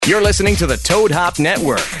You're listening to the Toad Hop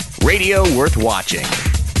Network, radio worth watching.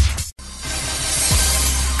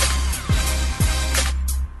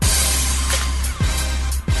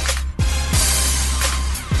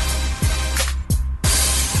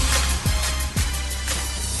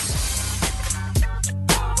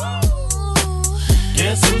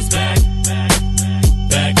 Guess who's back?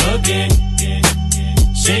 Back again.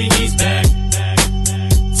 Shady's back.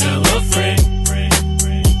 Tell a friend.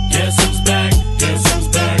 Guess who's back? Guess who's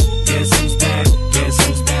back? Guess who's back? Guess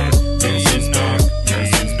who's back? Guess who's back? Guess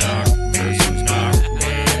who's back? Guess who's back?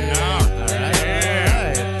 All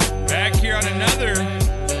right. Back here on another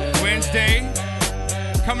Wednesday.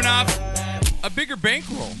 Coming off a bigger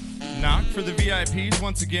bankroll. Knock for the VIPs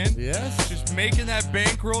once again. Yes. Just making that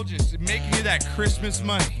bankroll, just making you that Christmas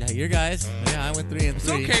money. Now, your guys. Yeah, I went 3 and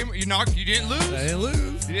 3. It's okay. You didn't lose. I didn't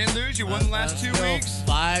lose. You didn't lose. You won the last 2 still weeks.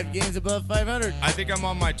 5 games above 500. I think I'm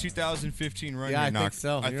on my 2015 run. Yeah, here, I Knock. think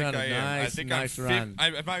so. I You're think on a I am. I nice, think nice I'm run.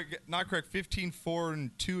 If I'm not correct,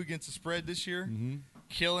 15-4-2 against the spread this year. Mm-hmm.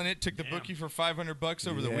 Killing it. Took the bookie for $500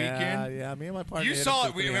 over the Yeah, weekend. Yeah, me and my partner. You hit saw up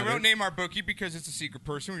it. for We 300. don't name our bookie because it's a secret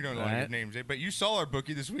person. We don't know Right. his names. But you saw our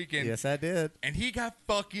bookie this weekend. Yes, I did. And he got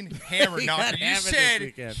fucking hammered. He Knocker. got You hammered this said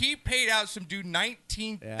weekend. he paid out some dude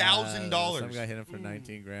 $19,000. Some guy hit him for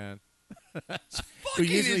 $19,000. It's Who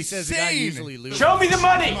usually insane. says the guy usually loses. Show me the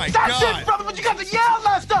money. Oh my That's God. it, brother, but you got to yell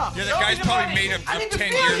that stuff. Yeah, Show that guy's me the probably money. made up I need to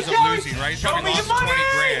 10 feel years you, of Gary. losing, right? He's Show probably me lost the money. 20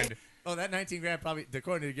 grand. Oh, that $19,000 probably,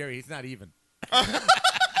 according to Gary, he's not even.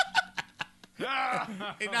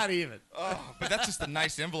 He's not even. Oh, but that's just a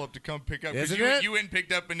nice envelope to come pick up. 'Cause Isn't you, it? you went and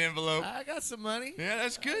picked up an envelope. I got some money. Yeah,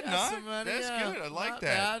 that's good, got Knock. some money, That's yeah. good. I like Not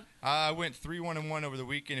that. I went 3-1-1 over the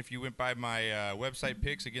weekend. If you went by my website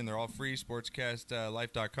picks, again, they're all free,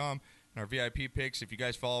 sportscastlife.com. And our VIP picks, if you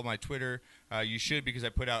guys follow my Twitter, you should because I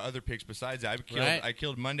put out other picks besides that. I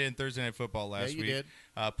killed Monday and Thursday Night Football last you week. did.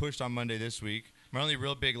 Pushed on Monday this week. My only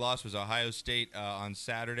real big loss was Ohio State on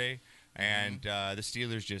Saturday. And the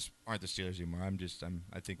Steelers just aren't the Steelers anymore.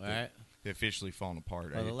 I think they're officially falling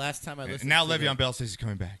apart. Well, the last time I listened and now to Le'Veon Bell says he's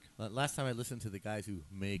coming back. Last time I listened to the guys who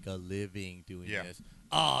make a living doing Yeah. this.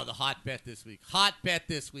 Oh, the hot bet this week.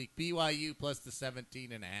 BYU plus the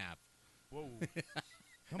 17.5. Whoa.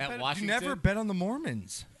 At You Washington. never bet on the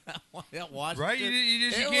Mormons. At Washington. Right? You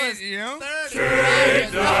It can't, was you know?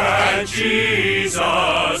 30. Jesus.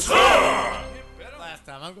 Last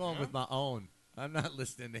time. I'm going with my own. I'm not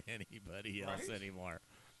listening to anybody else anymore.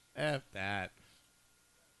 F that.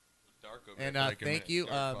 And thank you.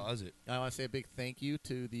 I want to say a big thank you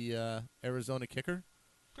to the Arizona kicker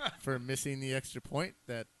for missing the extra point.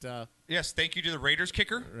 Yes, thank you to the Raiders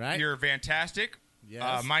kicker. Right. You're fantastic.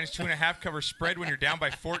 Yes. Minus 2.5 cover spread when you're down by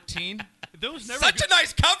 14. Those never Such a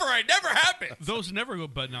nice cover. It never happens. Those never go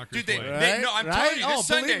butt knockers Dude, way. Right? no, I'm Right? telling you, this Oh,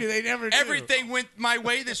 Sunday, believe me, they never do. everything went my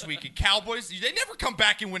way this week. And Cowboys, they never come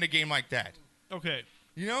back and win a game like that. Okay,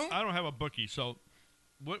 You know? I don't have a bookie, so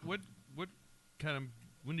what kind of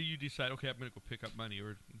when do you decide? Okay, I'm going to go pick up money,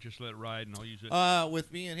 or just let it ride and I'll use it.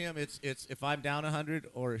 With me and him, it's if I'm down 100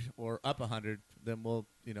 or up 100, then we'll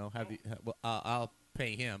have I'll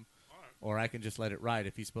pay him, or I can just let it ride.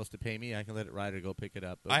 If he's supposed to pay me, I can let it ride or go pick it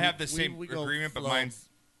up. But I have the same we go agreement, but flow. mine's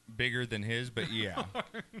bigger than his. But yeah,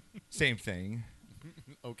 same thing.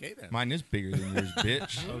 Okay then. Mine is bigger than yours,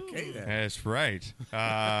 bitch. Okay then. That's right.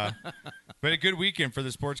 But a good weekend for the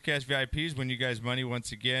Sportscast VIPs. Win you guys money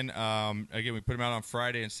once again. Again, we put them out on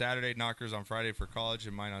Friday and Saturday. Knockers on Friday for college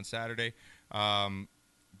and mine on Saturday.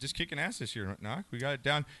 Just kicking ass this year, Knock. We got it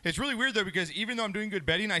down. It's really weird, though, because even though I'm doing good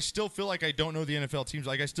betting, I still feel like I don't know the NFL teams.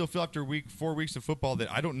 Like, I still feel after 4 weeks of football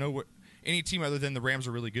that I don't know what any team other than the Rams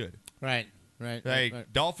are really good. Right.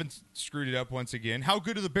 Like, Dolphins screwed it up once again. How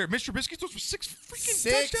good are the Bears? Mr. Trubisky throws for 6 freaking 6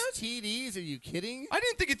 touchdowns? TDs? Are you kidding? I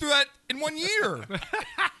didn't think he threw that in 1 year. It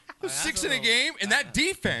was 6 in a game, and that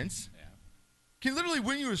defense can literally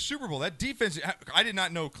win you a Super Bowl. That defense, I did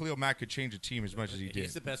not know Khalil Mack could change a team as much as he did.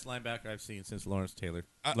 He's the best linebacker I've seen since Lawrence Taylor.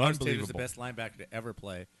 Lawrence Taylor's the best linebacker to ever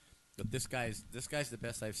play. But this guy's the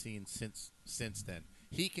best I've seen since then.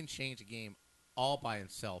 He can change a game all by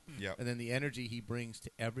himself. Yep. And then the energy he brings to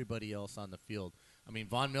everybody else on the field. I mean,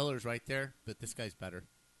 Von Miller's right there, but this guy's better.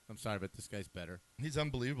 I'm sorry, but this guy's better. He's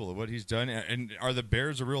unbelievable at what he's done. And are the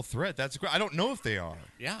Bears a real threat? I don't know if they are.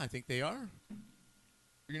 Yeah, I think they are.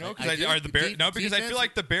 You know, I do. are the Bears? No, because I Defense- feel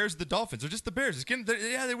like the Bears, the Dolphins, are just the Bears.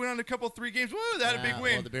 They went on a couple 3 games. Woo, they had a big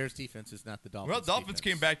win. Well, the Bears' defense is not the Dolphins. Well, Dolphins defense.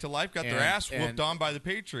 came back to life, got their ass whooped on by the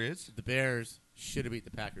Patriots. The Bears should have beat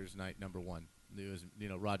the Packers night number 1. It was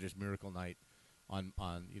Rodgers' miracle night on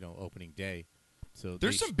opening day. So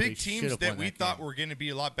there's some big teams that we thought were going to be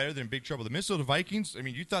a lot better than Big Trouble. The Minnesota Vikings, I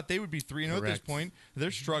mean, you thought they would be 3-0 at this point.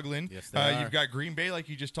 They're struggling. Yes, they are. You've got Green Bay, like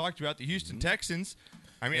you just talked about. The Houston Texans.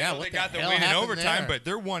 I mean, Yeah, they what got the the hell win in happened overtime, there? but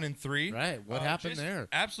they're 1-3. Right. What happened Just there?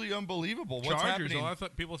 Absolutely unbelievable. What's Chargers. happening? I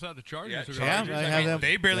thought people thought the Chargers Yeah, were Chargers. Yeah, I I have mean, them.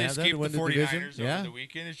 they barely They have them escaped to the win the 49ers division. over Yeah. the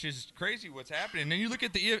weekend. It's just crazy what's happening. And then you look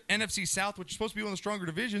at the NFC South, which is supposed to be one of the stronger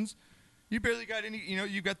divisions. You barely got any. You know,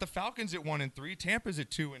 you got the Falcons at 1-3, Tampa's at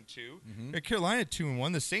 2-2, Carolina at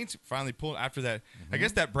 2-1. The Saints finally pulled after that. I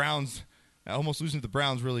guess that Browns almost losing to the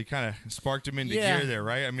Browns really kind of sparked them into gear there,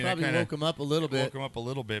 right? I mean, probably kind of woke them up a little bit. woke them up a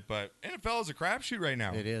little bit, but NFL is a crapshoot right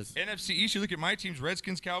now. It is. NFC East. You look at my teams: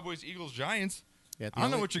 Redskins, Cowboys, Eagles, Giants. Yeah, I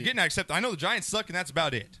don't know what you're getting at, except I know the Giants suck, and that's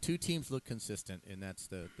about it. Two teams look consistent, and that's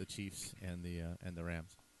the Chiefs and the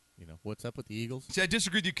Rams. You know, what's up with the Eagles? See, I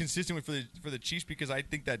disagree with you consistently for the Chiefs because I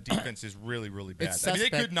think that defense is really, really bad. It's I mean, they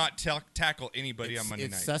suspect. could not tackle anybody on Monday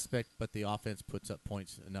It's night. suspect, but the offense puts up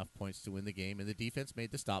enough points to win the game, and the defense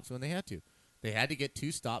made the stops when they had to. They had to get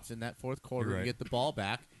 2 stops in that fourth quarter You're right. to get the ball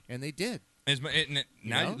back, and they did.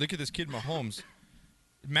 Now know? look at this kid Mahomes.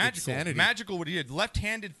 Insanity. Magical what he did.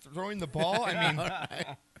 Left-handed throwing the ball. I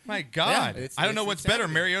mean, my God. Yeah, it's- I don't know it's what's insanity.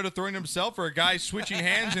 better, Mariota throwing himself or a guy switching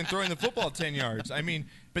hands and throwing the football 10 yards. I mean,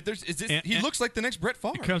 but he looks like the next Brett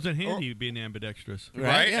Favre. It comes in handy being ambidextrous.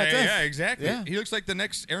 Right? Yeah, it does. Yeah, exactly. Yeah. He looks like the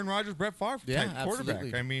next Aaron Rodgers, Brett Favre Yeah, type quarterback.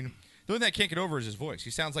 absolutely. I mean, the only thing I can't get over is his voice. He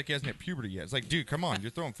sounds like he hasn't hit puberty yet. It's like, dude, come on,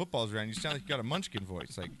 you're throwing footballs around. You sound like you got a munchkin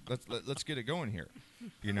voice. Like, let's get it going here.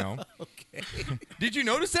 You know? Okay. Did you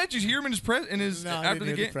notice that? Did you hear him in his No, I after didn't the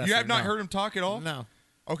hear the game? presser, You have not no. heard him talk at all? No.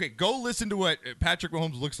 Okay, go listen to what Patrick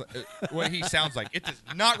Mahomes looks like, what he sounds like. It does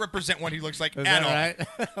not represent what he looks like Is at that all. right?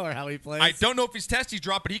 Or how he plays? I don't know if his testes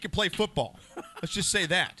drop, but he can play football. Let's just say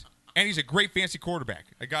that. And he's a great fancy quarterback.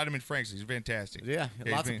 I got him in Frank's. He's fantastic. Yeah,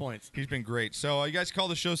 he's lots of been- points. He's been great. So you guys call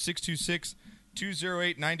the show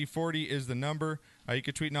 626-208-9040 is the number. You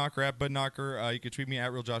can tweet Knocker at Bud Knocker. You can tweet me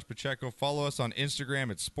at Real Josh Pacheco. Follow us on Instagram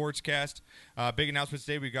at Sportscast. Big announcement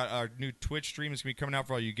today. We got our new Twitch stream. It's going to be coming out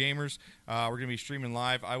for all you gamers. We're going to be streaming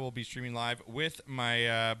live. I will be streaming live with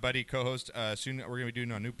my buddy co-host. Soon we're going to be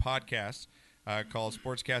doing a new podcast called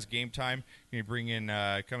Sportscast Game Time. We're going to bring in,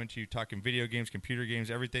 coming to you, talking video games, computer games,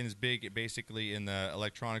 everything that's big basically in the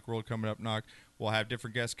electronic world coming up, Knock. We'll have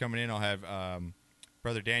different guests coming in. I'll have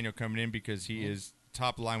Brother Daniel coming in because he is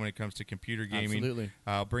top line when it comes to computer gaming. Absolutely.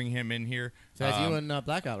 I'll bring him in here. So that's you and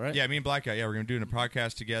Blackout, right? Yeah, me and Blackout. Yeah, we're going to do a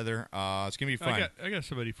podcast together. It's going to be fun. I got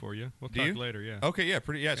somebody for you. We'll Do talk you? later. Yeah. Okay, yeah,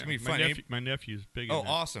 pretty. Yeah, it's going to be fun. My nephew's big. Oh, in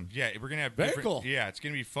that. awesome. Yeah, we're going to have Very different, cool. Yeah, it's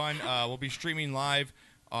going to be fun. We'll be streaming live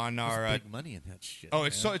on our There's big money in that shit. Oh,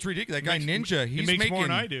 it's man. it's ridiculous. That guy Makes- Ninja, he he's makes making more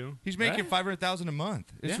than I do. He's making Right? $500,000 a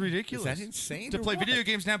month. It's Yeah. ridiculous. Is that insane to or play what? video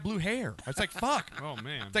games and have blue hair? It's like fuck. Oh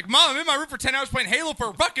man. It's like, Mom, I'm in my room for 10 hours playing Halo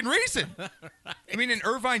for a fucking reason. I mean, in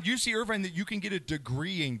Irvine, UC Irvine, that you can get a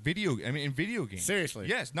degree in video games. Seriously?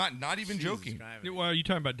 Yes, not even Jesus joking. Christ. Well, are you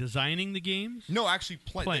talking about designing the games? No, actually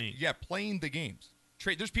Playing. playing the games.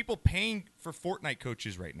 There's people paying for Fortnite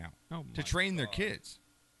coaches right now Oh, to my train their kids.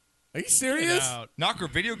 Are you Get serious? out. Knocker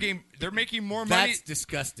video game, they're making more money. That's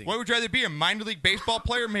disgusting. What would you rather be, a minor league baseball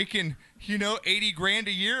player making, $80,000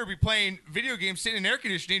 a year, or be playing video games sitting in an air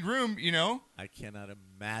conditioning room, I cannot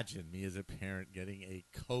imagine me as a parent getting a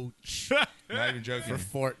coach Not even joking.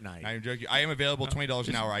 for Fortnite. Not even joking. I am available $20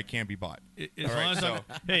 an hour. I can be bought. As All long right, as so-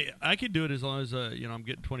 hey, I could do it as long as I'm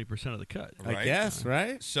getting 20% of the cut. Right. I guess,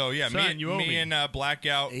 right? So yeah, Son, you owe me me. and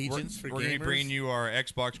Blackout, Agents for we're going to be gamers. bringing you our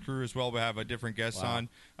Xbox crew as well. We'll have a different guests Wow. on.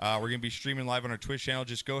 We're going to be streaming live on our Twitch channel.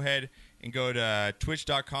 Just go ahead and go to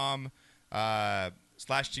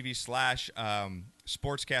twitch.com/TV/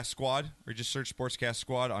 Sportscast Squad, or just search Sportscast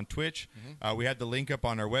Squad on Twitch. We have the link up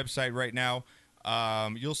on our website right now.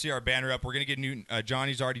 You'll see our banner up. We're going to get new.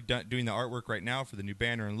 Johnny's already doing the artwork right now for the new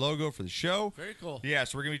banner and logo for the show. Very cool. Yeah,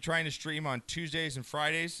 so we're going to be trying to stream on Tuesdays and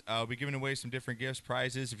Fridays. We'll be giving away some different gifts,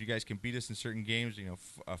 prizes. If you guys can beat us in certain games,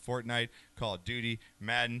 Fortnite, Call of Duty,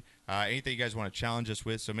 Madden, anything you guys want to challenge us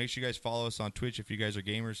with. So make sure you guys follow us on Twitch if you guys are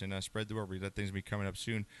gamers, and spread the word. That thing's going to be coming up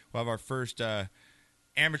soon. We'll have our first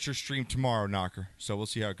amateur stream tomorrow, Knocker. So we'll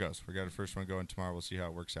see how it goes. We got our first one going tomorrow. We'll see how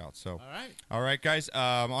it works out. So, all right, guys.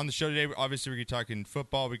 On the show today, obviously we're going to be talking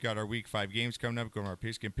football. We got our Week 5 games coming up. Going to our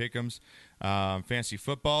pigskin pick'ems, fantasy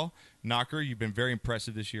football. Knocker, you've been very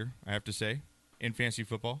impressive this year, I have to say, in fantasy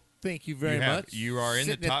football. Thank you very You have. much. You are in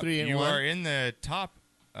Sitting the top. At 3 and You 1. are in the top.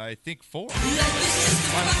 I think 4. On 3 and 1.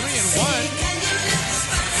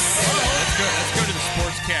 Let's go to the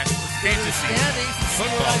Sportscast Fantasy Standings.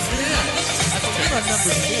 Football. I believe I'm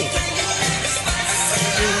number 2.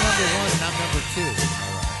 You're number 1 and I'm number 2.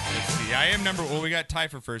 Let's see. I am number. Well, we got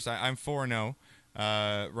Tyfer first. I'm 4-0.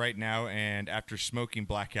 right now, and after smoking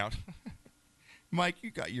blackout, Mike,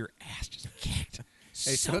 you got your ass just kicked.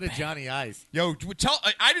 Hey, so did Johnny Ice. Yo,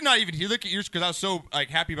 I did not even look at yours because I was so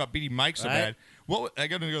happy about beating Mike so bad. What I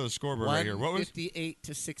got to go to the scoreboard right here. What was 58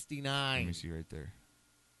 to 69? Let me see right there.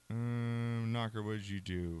 Knocker, what did you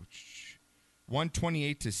do?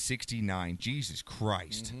 128 to 69. Jesus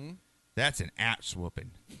Christ. Mm-hmm. That's an ass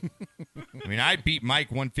whooping. I mean, I beat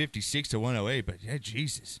Mike 156 to 108, but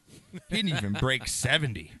Jesus. He didn't even break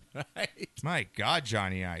 70. Right. My God,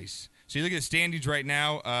 Johnny Ice. So you look at the standings right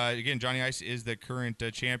now. Again, Johnny Ice is the current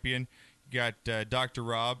champion. You got Dr.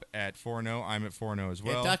 Rob at 4-0. I'm at 4-0 as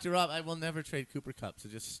well. Yeah, Dr. Rob, I will never trade Cooper Kupp, so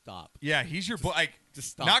just stop. Yeah, he's your boy. Just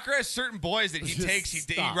stop. Knocker has certain boys that he Just takes.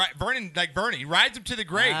 stop. Vernon, he rides him to the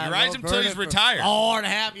grave. He rides him till he's retired.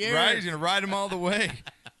 4.5 years. Right, he's going to ride him all the way.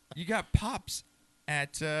 You got Pops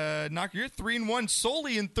at Knock. You're 3-1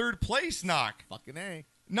 solely in third place, Knock. Fucking A.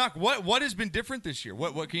 Knock, what has been different this year?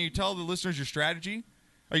 What can you tell the listeners your strategy?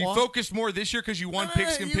 Are you focused more this year because you won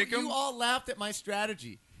picks and pick them? You all laughed at my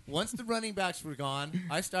strategy. Once the running backs were gone,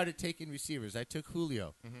 I started taking receivers. I took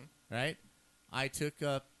Julio, right? I took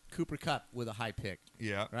Cooper Kupp with a high pick.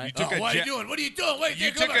 Yeah. Right? You took what are you doing? What are you doing? Wait,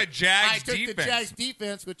 you took a Jags defense. I took the Jags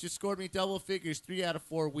defense, which has scored me double figures 3 out of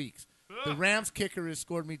 4 weeks. The Rams kicker has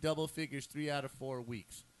scored me double figures 3 out of 4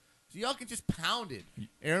 weeks. So y'all can just pound it.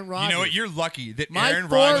 Aaron Rodgers. You know what? You're lucky that My Aaron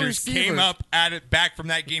 4 Rodgers came receivers- up at it back from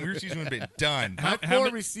that game. Your season would have been done. My How 4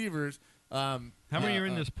 receivers. How many are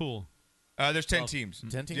in this pool? There's 10 teams.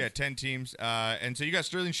 10 teams? Yeah, 10 teams. And so you got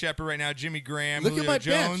Sterling Shepard right now, Jimmy Graham, Look Julio at my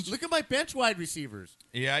Jones. bench. Look at my bench wide receivers.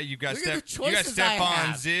 Yeah, you got Look at the choices I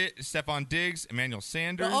have. Stephon Diggs, Emmanuel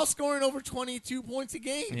Sanders. They're all scoring over 22 points a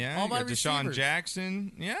game. Yeah, all you my got Deshaun receivers.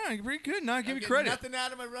 Jackson. Yeah, pretty good. Not give I'm me getting credit. Nothing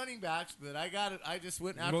out of my running backs, but I got it. I just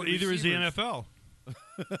went after Well, either is the receivers. NFL.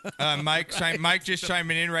 Mike just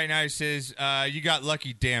chiming in right now. He says, "You got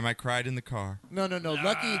lucky. Damn, I cried in the car." No.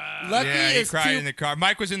 Lucky Yeah, he is cried too. in the car.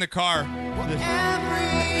 Mike was in the car. Everybody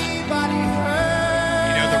hurt.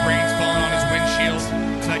 You know, the rain's falling on his windshield.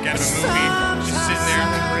 It's like out of a movie. Just sitting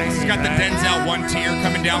there. He's got the Denzel one tear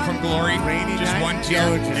coming down from Glory. Rainy Just night one in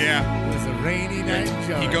tear. Georgia. Yeah. It was a rainy night in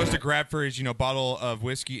Georgia. He goes to grab for his, bottle of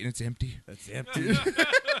whiskey, and it's empty. That's empty.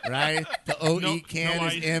 Right? The OE can no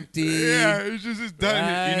is ice. empty. Yeah, it's just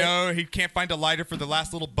done. Right. He can't find a lighter for the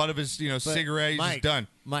last little butt of his, But cigarette. He's Mike, just done.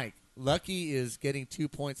 Mike, Lucky is getting 2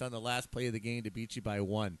 points on the last play of the game to beat you by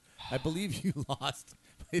 1. I believe you lost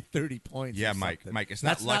by 30 points. Yeah, or Mike. something. Mike, it's not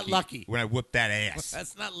That's lucky. not lucky. When I whip that ass.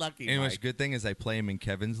 That's not lucky. Anyways, Mike. good thing is I play him in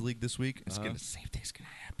Kevin's league this week. It's the same thing's gonna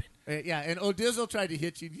happen. Yeah, and O'Dizzle tried to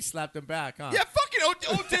hit you, and you slapped him back, huh? Yeah,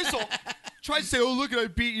 fucking O'Dizzle tries to say, "Oh, look, I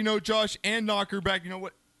beat Josh and Knocker back." You know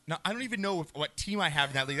what? No, I don't even know what team I have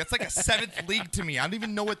in that league. That's like a 7th league to me. I don't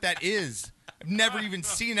even know what that is. I've never even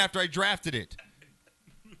seen it after I drafted it.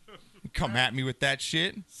 Come at me with that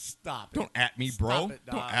shit. Stop it. Don't at me, bro. Stop it,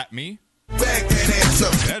 dog. Don't at me. Back that ass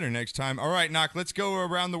up. Better next time. All right, Knock, let's go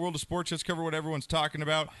around the world of sports. Let's cover what everyone's talking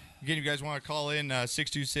about. Again, you guys want to call in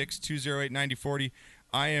 626-208-9040.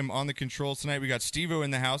 I am on the controls tonight. We got Steve-O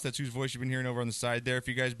in the house. That's whose voice you've been hearing over on the side there. If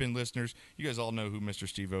you guys have been listeners, you guys all know who Mr.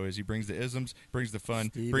 Steve-O is. He brings the isms, brings the fun,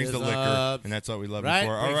 Steve brings the liquor, Is-Ups. and that's what we love Right? him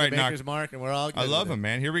for. All Brings right, the Knock. Baker's Mark, and we're all good I love with him,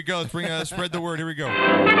 man. Here we go. Let's bring spread the word. Here we go.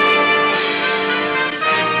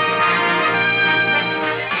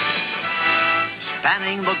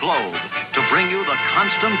 Spanning the globe to bring you the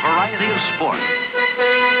constant variety of sport.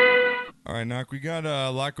 All right, Knock, we got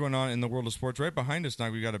a lot going on in the world of sports. Right behind us,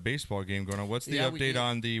 Knock, we got a baseball game going on. What's the Yeah, we update do.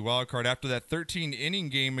 on the wild card after that 13-inning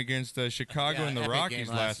game against Chicago Yeah, and the epic Rockies game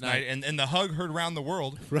last last night? night. And the hug heard around the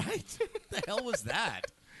world. it. Right? What the hell was that?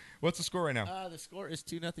 What's the score right now? The score is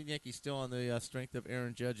 2-0 Yankees, still on the strength of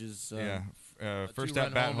Aaron Judge's First two-run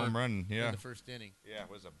at-bat homer home run. Yeah. in the first inning. Yeah,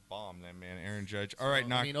 it was a bomb, then, man. Aaron Judge. All right,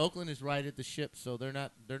 Knock. I mean, Oakland is right at the ship, so they're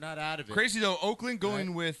not out of it. Crazy, though, Oakland going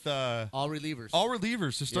Right. with All relievers. all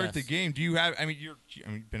relievers to start Yes. the game. Do you have –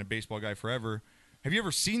 you've been a baseball guy forever. Have you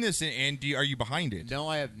ever seen this, and are you behind it? No,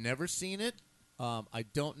 I have never seen it. I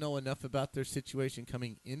don't know enough about their situation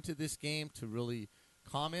coming into this game to really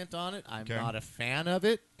comment on it. I'm Okay. not a fan of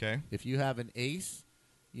it. Okay. If you have an ace,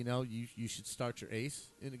 you should start your ace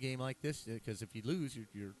in a game like this, because if you lose,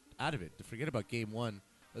 you're out of it. To forget about game 1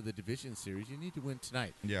 of the division series. You need to win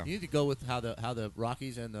tonight. Yeah. You need to go with how the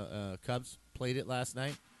Rockies and the Cubs played it last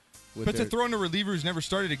night. with But to their- throw in a reliever who's never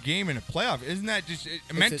started a game in a playoff, isn't that just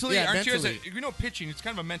mentally? yeah, aren't mentally. you guys pitching? It's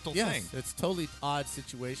kind of a mental Yes, thing. it's a totally odd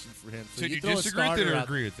situation for him. So do you throw a disagree with it starter or out-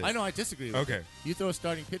 agree with it? I know I disagree with Okay. it. You throw a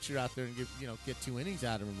starting pitcher out there and get 2 innings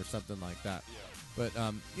out of him or something like that. But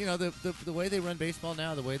the way they run baseball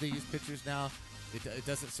now, the way they use pitchers now, it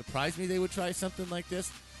doesn't surprise me they would try something like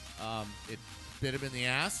this. bit him in the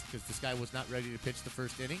ass because this guy was not ready to pitch the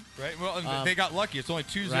first inning. Right. Well, they got lucky. It's only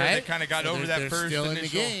Tuesday right? that kind of got over that they're first still initial. in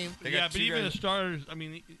the game. Yeah, but even the Stars, I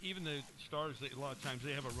mean, even the Stars, a lot of times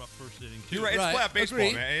they have a rough first inning, too. You're right. It's Right. playoff baseball,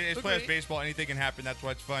 Agreed. man. It's Agreed. playoff baseball. Anything can happen. That's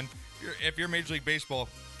why it's fun. If you're Major League Baseball,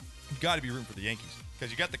 you got to be rooting for the Yankees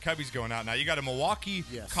because you got the Cubbies going out now. You got a Milwaukee,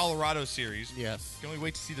 Yes. Colorado series. Yes. You can only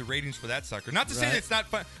wait to see the ratings for that sucker. Not to say Right. that it's not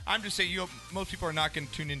fun. I'm just saying most people are not going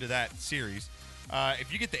to tune into that series.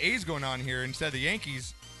 If you get the A's going on here instead of the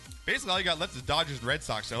Yankees, basically all you got left is Dodgers and Red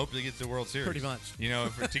Sox. So hopefully get to the World Series. Pretty much. You know,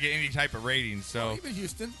 to get any type of ratings. So Well, even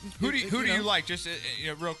Houston. who do you know. like? Just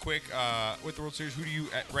real quick with the World Series, who do you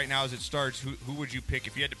right now as it starts? Who would you pick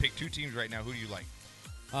if you had to pick two teams right now? Who do you like?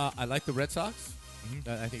 I like the Red Sox.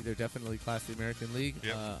 I think they're definitely class of the American League.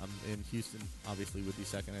 Yep. In Houston, obviously, would be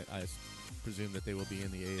second. I presume that they will be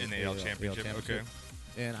in the AL Championship. Okay.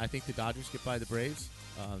 And I think the Dodgers get by the Braves.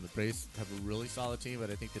 The Braves have a really solid team,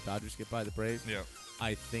 but I think the Dodgers get by the Braves. Yeah.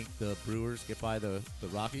 I think the Brewers get by the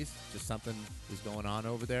Rockies. Just something is going on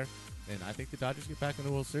over there. And I think the Dodgers get back in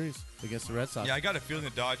the World Series against the Red Sox. Yeah, I got a feeling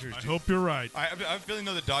the Dodgers. I hope you're right. I have a feeling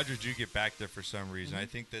though the Dodgers do get back there for some reason. I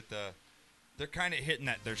think that they're kind of hitting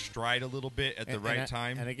their stride a little bit at the right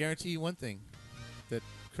time. And I guarantee you one thing, that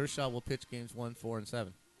Kershaw will pitch games 1, 4, and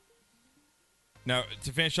 7. Now,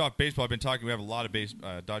 to finish off baseball, I've been talking. We have a lot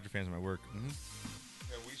of Dodger fans in my work.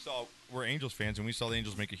 We're Angels fans, and we saw the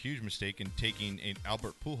Angels make a huge mistake in taking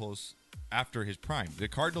Albert Pujols after his prime. The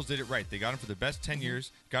Cardinals did it right. They got him for the best 10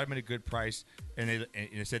 years, got him at a good price, and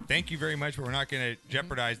they said, thank you very much, but we're not going to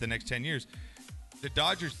jeopardize the next 10 years. The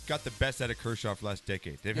Dodgers got the best out of Kershaw for the last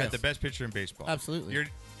decade. They've had the best pitcher in baseball. Absolutely.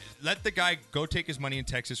 Let the guy go take his money in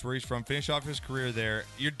Texas, where he's from, finish off his career there.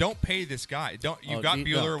 You don't pay this guy. You got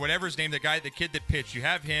Bueller or whatever his name, the kid that pitched. You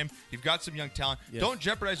have him. You've got some young talent. Yes. Don't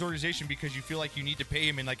jeopardize the organization because you feel like you need to pay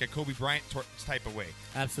him in like a Kobe Bryant type of way.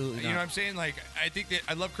 Absolutely You know what I'm saying? Like, I think that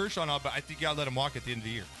I love Kershaw and all, but I think you got to let him walk at the end of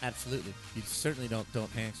the year. Absolutely. You certainly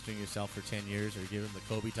don't hamstring yourself for 10 years or give him the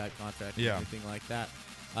Kobe type contract or anything like that.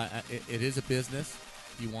 It is a business.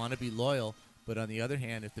 You want to be loyal, but on the other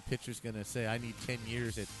hand, if the pitcher's going to say, I need 10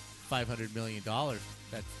 years at $500 million,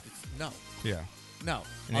 no. Yeah. No.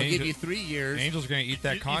 And I'll give you 3 years. The Angels are going to eat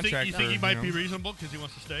that contract. You think he might be reasonable because he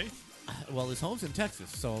wants to stay? Well, his home's in Texas,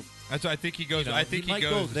 so that's what I think he goes. You know, I think he might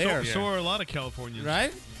goes go there. So are a lot of Californians,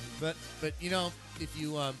 right? But you know, if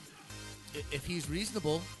you if he's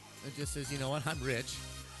reasonable and just says, you know what, I'm rich,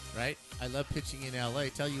 right? I love pitching in LA.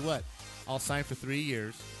 Tell you what, I'll sign for 3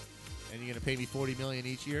 years, and you're going to pay me $40 million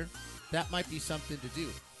each year. That might be something to do.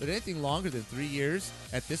 But anything longer than 3 years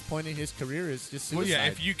at this point in his career is just suicide. Well,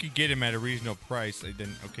 yeah, if you could get him at a reasonable price,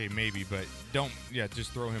 then okay, maybe. But don't,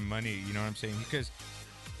 just throw him money. You know what I'm saying? Because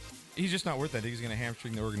he's just not worth that. I think he's going to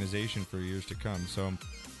hamstring the organization for years to come. So,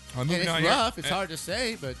 and it's rough. It's hard to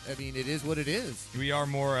say, but I mean, it is what it is. We are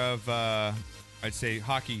more of, I'd say,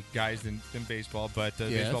 hockey guys than baseball. But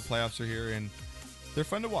baseball playoffs are here, and they're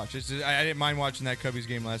fun to watch. I didn't mind watching that Cubbies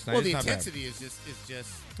game last night. Well, it's the not intensity bad. is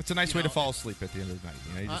just. It's a nice way to fall asleep at the end of the night.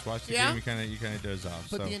 You know, you just watch the game, you kind of doze off.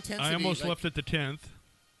 But so. the intensity. I almost left at the 10th.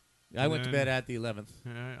 I went to bed at the 11th.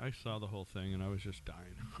 I saw the whole thing, and I was just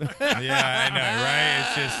dying. Yeah, I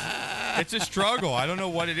know, right? It's a struggle. I don't know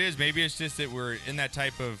what it is. Maybe it's just that we're in that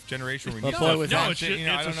type of generation where we it's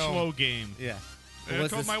a slow game. Yeah. I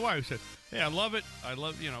told my wife, I said, hey, I love it.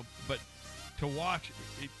 But to watch,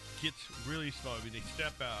 it gets really slow. I mean, they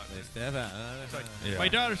step out. My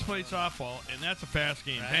daughter's played softball, and that's a fast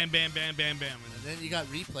game. Right. Bam, bam, bam, bam, bam. And then you got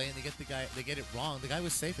replay, and they get it wrong. The guy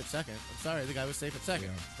was safe at second. I'm sorry, the guy was safe at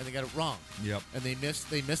second, and they got it wrong. Yep. And they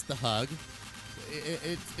missed the hug.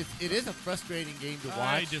 It is a frustrating game to watch.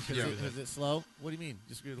 I disagree with Is it slow? What do you mean?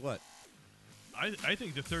 Disagree with what? I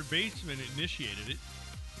think the third baseman initiated it.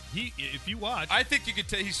 If you watch, I think you could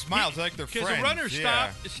tell he smiles like they're friends. Because the runner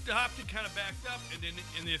stopped and kind of backed up, and then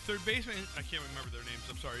the third baseman, I can't remember their names.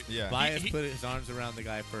 I'm sorry. Yeah, Baez put his arms around the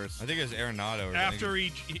guy first. I think it was Arenado. After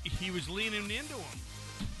he was leaning into him,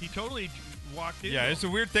 he totally walked in. Yeah, it's a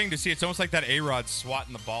weird thing to see. It's almost like that A-Rod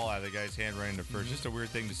swatting the ball out of the guy's hand right into first. Just a weird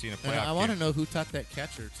thing to see in a playoff game. I want to know who taught that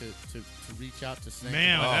catcher to reach out to snag.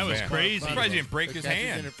 Man, that was crazy. I'm surprised he didn't break his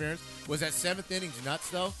hand. Interference. Was that 7th inning nuts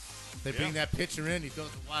though? They bring that pitcher in. He throws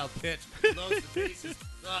a wild pitch, blows the bases.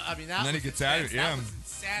 I mean, that and then was he gets out of it. Yeah, that was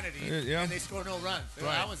insanity. Yeah. And they score no runs. Right.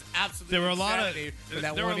 That was absolutely. There were a lot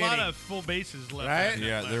inning. of full bases left. Right?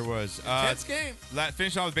 Yeah, there was. Intense game.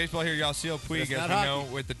 Finishing off with baseball here, Yasiel Puig, as we know,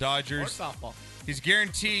 with the Dodgers. Or softball. He's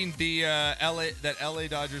guaranteeing the LA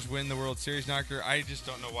Dodgers win the World Series, Knocker. I just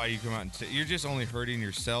don't know why you come out and say you're just only hurting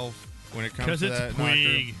yourself when it comes to that. Because it's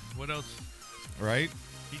Puig. What else? Right?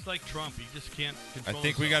 He's like Trump. He just can't I control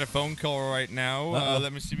think we got a phone call right now. Uh-oh.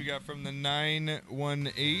 Let me see. We got from the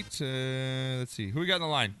 918. Let's see. Who we got on the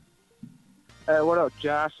line? Hey, what up,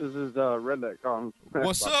 Josh? This is Redneck.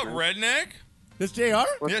 What's up, Redneck? This JR?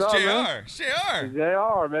 What's Yes, up, JR. man? JR.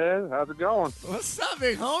 JR, man. How's it going? What's up,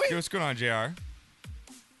 big homie? Hey, what's going on, JR?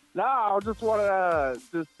 Nah, I just wanted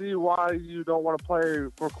to see why you don't want to play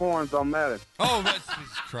for coins on Madden. Oh, that's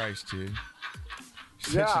Jesus Christ, dude.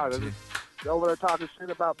 Yeah, Such a dude. over there talking shit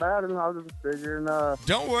about Madden. I was just figuring,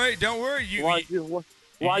 Don't worry.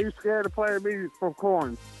 why you scared of playing me for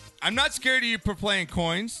coins? I'm not scared of you for playing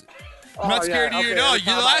coins. I'm Oh, not scared yeah, of you okay, at all. every You,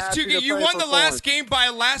 the time I last ask two, you to you play won for the last coins. game by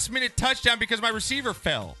a last-minute touchdown because my receiver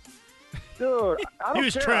fell. Dude, I don't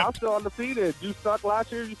was care. tripped. I'm still undefeated. You sucked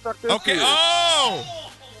last year. You sucked this Okay. year. Oh!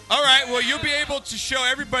 All right. Well, you'll be able to show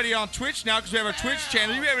everybody on Twitch now because we have our Twitch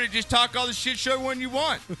channel. You'll be able to just talk all the shit show when you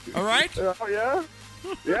want. All right? Oh, yeah?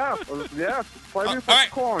 Yeah. Yeah. Play me All for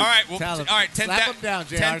right. All coins. right. Well, Tell him. all right. Slap him down,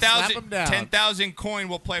 JR. Slap him down. 10,000 coin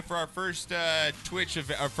will play for our first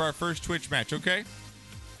for our first Twitch match. Okay?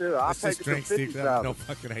 Dude, I'll This take is it drink, to Steve. I have no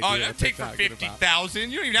 50,000. fucking idea. Oh, what I'll take they're for talking about. 50,000.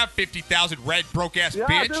 You don't even have 50,000, red broke ass Yeah,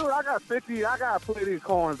 bitch. dude, I got 50. I got plenty of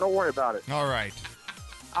coins. Don't worry about it. All right.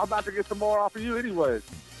 I'm about to get some more off of you anyways.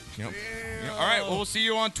 Yep. Yeah, all right. Well, we'll see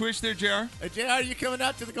you on Twitch there, JR. Hey, JR, you coming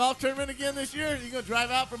out to the golf tournament again this year? You going to drive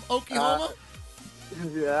out from Oklahoma?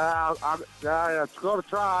 Yeah, it's going to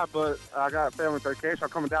try, but I got family vacation. I'm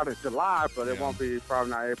coming down in July, but it won't be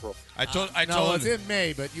probably not April. I told no, it's in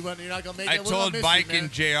May, but you're not going to make it. I We're gonna told miss Mike you, man.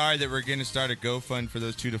 and JR that we're going to start a GoFund for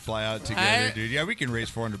those two to fly out together, I- dude. Yeah, we can raise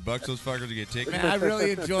 $400 those fuckers to get tickets. Man, I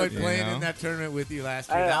really enjoyed You playing know? in that tournament with you last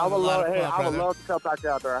year. Hey, That I was would a lot love. of Hey, fun, I would brother. love to come back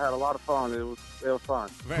out there. I had a lot of fun. It was fun.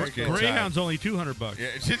 Very Good cool. Greyhound's only $200. Yeah,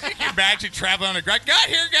 you can imagine traveling on a got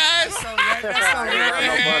here, guys. So, right, that's so I ain't got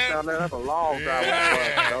no Yeah. bus down there. That's a long drive.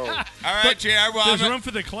 Yeah. All right, JR. Well, There's I'm room for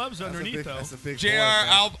the clubs That's a underneath, big- though. that's a big JR, boy,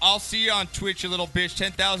 man. I'll see you on Twitch, you little bitch.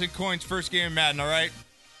 10,000 coins, first game of Madden. All right.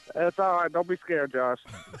 It's all right. Don't be scared, Josh.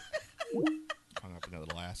 Hung up another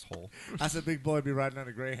little asshole. That's a big boy be riding on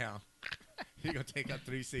a Greyhound. You're going to take up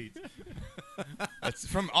 3 seats. That's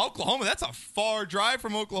from Oklahoma. That's a far drive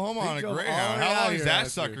from Oklahoma on a drove all Greyhound. the way How out long is here that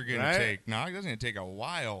last sucker year, going right? to take? No, it doesn't take a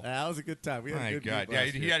while. That was a good time. We had My a good God. group Yeah,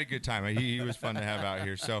 last he year. had a good time. He was fun to have out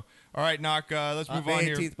here. So, all right, Knock, let's move May on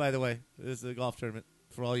 18th, here. by the way. This is the golf tournament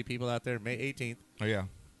for all you people out there. May 18th. Oh, yeah.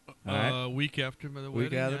 All right. Week after the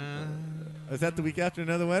Week wedding. after- Is that the week after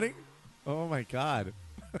another wedding? Oh, my God.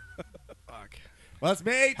 Fuck. Well, it's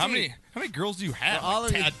May 18th. How many girls do you have? Well, all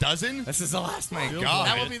Like of you- a dozen? This is the last My one. God.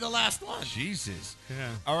 That will be the last one. Jesus. Yeah.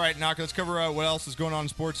 All right, Knock, let's cover what else is going on in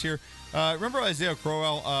sports here. Remember Isaiah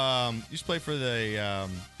Crowell? Used to play for the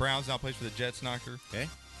Browns, now plays for the Jets, Knocker. Okay.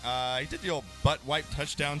 He did the old butt wipe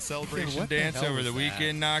touchdown celebration What the dance hell over was the that?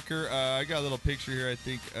 weekend, Knocker. I got a little picture here, I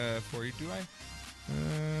think, for you. Do I?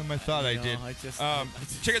 I thought I No, did. I just-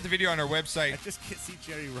 check out the video on our website. I just can't see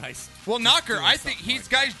Jerry Rice. Well, just Knocker, doing I think something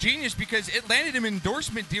he's like guy's genius because it landed him an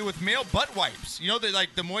endorsement deal with male butt wipes. You know,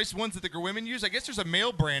 like the moist ones that the women use. I guess there's a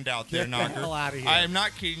male brand out there, Get the Knocker. hell outta here. I am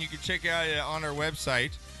not kidding. You can check it out on our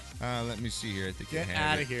website. Let me see here. I think Get I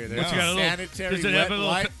have out it. of here. No. There's It's got a little, sanitary does it wet have a little,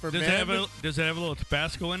 wipe for does, men. does it have a little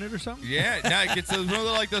Tabasco in it or something? Yeah, no, it gets those one of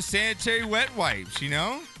the, like those sanitary wet wipes. You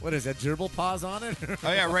know? What is that, gerbil paws on it?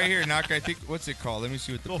 Oh yeah, right here, Knock. I think what's it called? Let me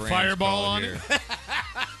see what the Little brand's Fireball called on here.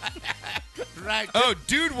 Right. Oh,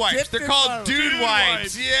 dude wipes. Get They're this called out. dude Dude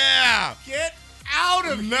wipes. wipes. Yeah. Get out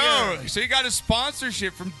of No, here. so you got a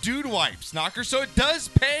sponsorship from Dude Wipes, Knocker. So it does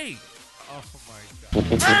pay. Oh, my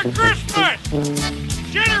God. Merry Christmas!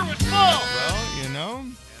 Dinner was full! Well, you know.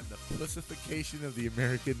 And the pussification of the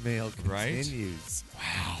American male Right? continues.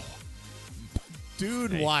 Wow.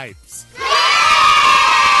 Dude wipes.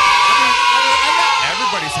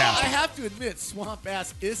 Everybody's I happy. have to admit, swamp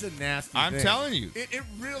ass is a nasty I'm thing. telling you. It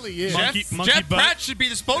really is. Monkey- Jeff butt. Pratt should be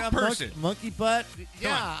the Yeah, spokesperson. monkey butt.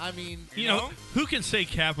 Yeah, I mean, You know, who can say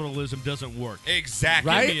capitalism doesn't work? Exactly.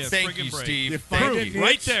 Right? Give me a Thank friggin' you, break. Steve. you Thank find a you. niche.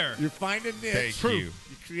 Right there. You find a niche. Thank Proof. you.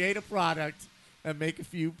 You create a product and make a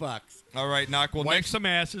few bucks. All right, Knock. Well, Wipe next. some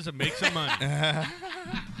asses and make some money.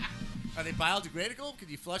 Are they biodegradable? Could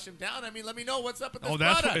you flush them down? I mean, let me know what's up with this Oh,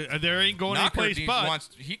 that's product. what, there ain't going Knocker anyplace but.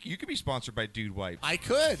 you could be sponsored by Dude Wipes. I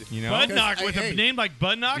could. You know? Bud Because Knocker with hey. a name like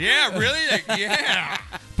Bud Knocker? Yeah, really? Like, yeah.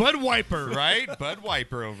 Bud Wiper. Right? Bud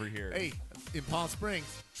Wiper over here. Hey, in Palm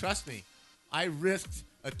Springs, trust me, I risked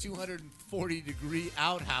a 240-degree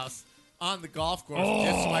outhouse on the golf course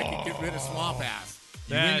just so I could get rid of swamp ass.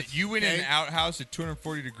 You went in okay. an outhouse at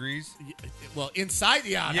 240 degrees? Well, inside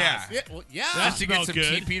the outhouse. Yeah. Well, yeah. Just to get smelled some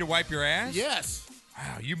good. TP to wipe your ass? Yes.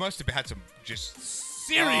 Wow, you must have had some just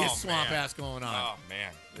serious swamp ass going on. Oh,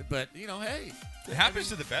 man. But, hey. It happens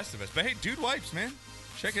to the best of us. But, hey, Dude Wipes, man.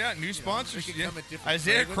 Check it out. New sponsors.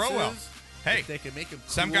 Isaiah Crowell. Hey, they can make them cool.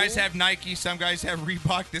 Some guys have Nike. Some guys have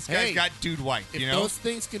Reebok. This guy's got Dude Wipe, If those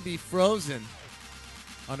things can be frozen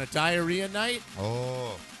on a diarrhea night.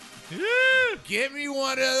 Oh. Give me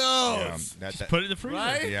one of those. Yeah, Just put it in the freezer.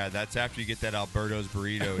 Right? Yeah, that's after you get that Alberto's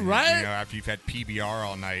burrito. Right? After you've had PBR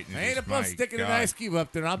all night. And ain't above sticking an ice cube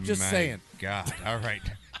up there. I'm just saying. God. All right.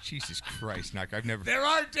 Jesus Christ, Knock. I've never. There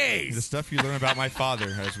are days. The stuff you learn about my father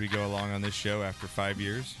as we go along on this show after 5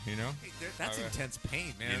 years, Hey, that's intense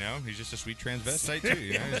pain, man. He's just a sweet transvestite,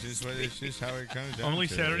 too. It's just how it comes down. Only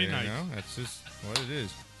to, Saturday night. That's just what it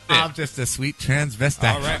is. I'm just a sweet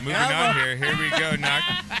transvestite. All right, moving on here. Here we go, Knock.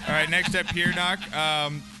 All right, next up here, Knock.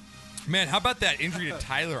 Man, how about that injury to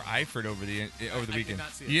Tyler Eifert over the weekend? Did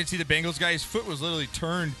not see it. You didn't see the Bengals guy? His foot was literally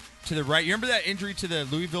turned to the right. You remember that injury to the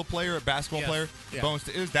Louisville player, a basketball player? Yeah. Bones.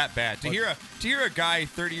 It was that bad. To hear a guy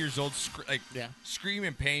 30 years old scream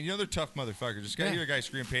in pain. They're tough motherfuckers. Just hear a guy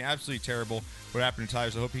scream in pain. Absolutely terrible what happened to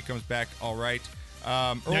Tyler. So I hope he comes back all right.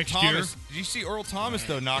 Earl Next Thomas. year. Did you see Earl Thomas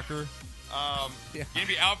though, Knocker? Going to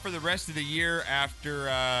be out for the rest of the year after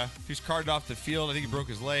he was carted off the field. I think he broke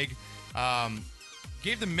his leg.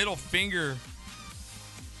 Gave the middle finger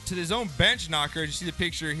to his own bench, Knocker. You see the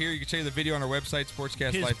picture here. You can check the video on our website,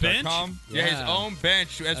 sportscastlife.com. Yeah, his own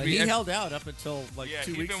bench. He held out up until 2 weeks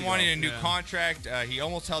ago. He's been wanting a new contract. He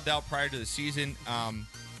almost held out prior to the season.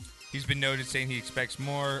 He's been noted saying he expects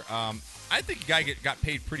more. I think the guy got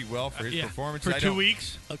paid pretty well for his performance. For 2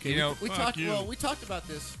 weeks. Okay, we talked. Well, we talked about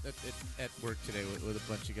this at work today with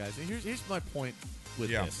a bunch of guys. And here's my point with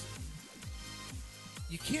this.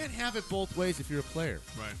 You can't have it both ways if you're a player.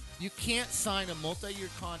 Right. You can't sign a multi-year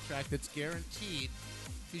contract that's guaranteed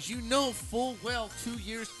because you know full well 2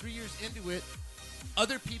 years, 3 years into it,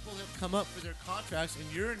 other people have come up for their contracts, and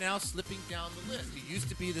you're now slipping down the list. You used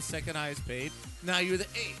to be the second highest paid. Now you're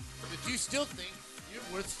the eighth. But you still think you're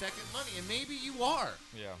worth second money, and maybe you are.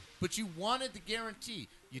 Yeah. But you wanted the guarantee.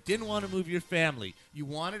 You didn't want to move your family. You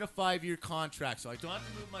wanted a 5-year contract. So I don't have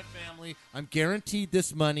to move my family. I'm guaranteed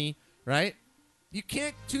this money, right? You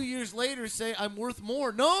can't 2 years later say I'm worth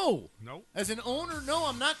more. No. Nope. As an owner, no,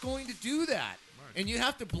 I'm not going to do that. Right. And you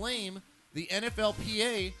have to blame the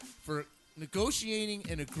NFLPA for negotiating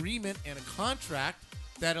an agreement and a contract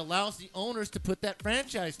that allows the owners to put that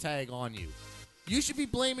franchise tag on you. You should be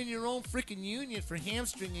blaming your own freaking union for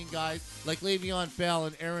hamstringing guys like Le'Veon Bell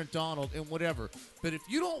and Aaron Donald and whatever. But if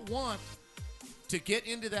you don't want to get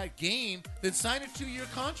into that game, then sign a 2-year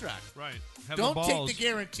contract. Right. Don't take the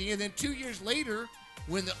guarantee, and then 2 years later,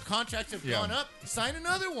 when the contracts have gone up, sign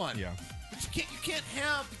another one. Yeah. But you can't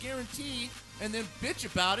have the guarantee and then bitch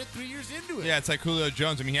about it 3 years into it. Yeah, it's like Julio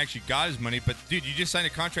Jones. I mean, he actually got his money, but, dude, you just signed a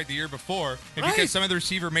contract the year before, and because some other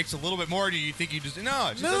receiver makes a little bit more, do you think you just – no,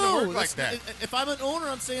 it just doesn't work like that. If I'm an owner,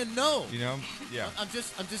 I'm saying no. Yeah. I'm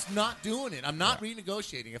just not doing it. I'm not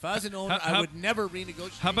renegotiating. If I was an owner, I would never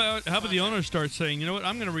renegotiate. How about the owner starts saying, you know what,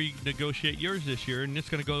 I'm going to renegotiate yours this year, and it's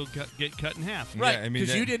going to get cut in half. Right,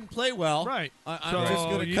 because you didn't play well. Right. I'm just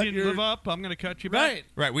going to you cut didn't live up, I'm going to cut you back.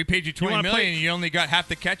 Right. We paid you $20 million, and you only got half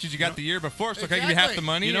the catches you got the year before, so can I give you half the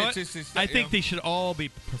money? You know what? I think they should all be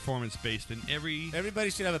performance-based, and everybody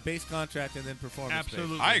should have a base contract and then performance-based.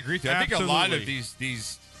 Absolutely. I agree with you. I think a lot of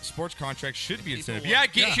these sports contracts should be incentive. Yeah,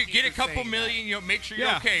 get a couple million, make sure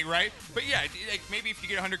you're okay, right? But yeah, like maybe if you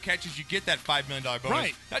get 100 catches, you get that $5 million bonus.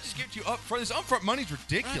 Right. That just gives you this upfront money's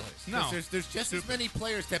ridiculous. Right. No, there's just as many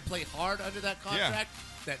players that play hard under that contract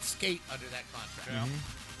that skate under that contract. Yeah.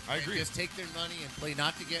 Mm-hmm. I agree. Just take their money and play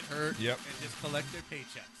not to get hurt. Yep. And just collect their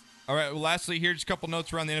paychecks. All right, well, lastly here, just a couple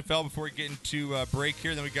notes around the NFL before we get into break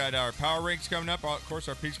here. Then we got our power ranks coming up. Of course,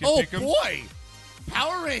 our pigskin pick'ems. Oh, boy!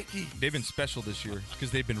 Power rankings. They've been special this year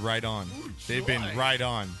because they've been right on. They've been right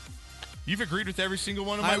on. You've agreed with every single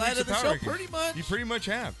one of my weeks of power rankings. Pretty much. You pretty much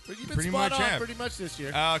have. You've been spot on pretty much this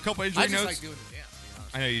year. A couple injury notes. I just like doing the dance.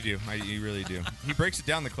 I know you do. You really do. He breaks it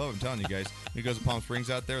down in the club, I'm telling you guys. He goes to Palm Springs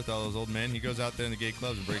out there with all those old men. He goes out there in the gay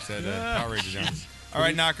clubs and breaks that Power Ranger down. All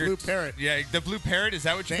right, Knocker. Blue Parrot. Yeah, the Blue Parrot, is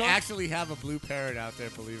that what you call it? They actually have a Blue Parrot out there,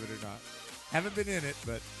 believe it or not. Haven't been in it,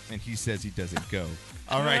 but... And he says he doesn't go.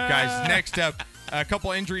 All right, guys, next up, a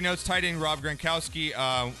couple injury notes. Tight end Rob Gronkowski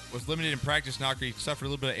was limited in practice. Knocker, he suffered a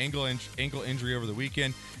little bit of ankle injury over the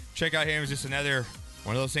weekend. Check out him. It was just another...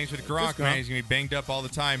 One of those things with Gronk, man. He's going to be banged up all the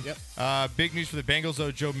time. Yep. Big news for the Bengals, though.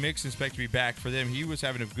 Joe Mixon is expected to be back for them. He was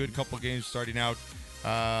having a good couple games starting out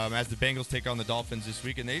as the Bengals take on the Dolphins this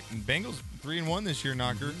week. And Bengals 3-1 this year,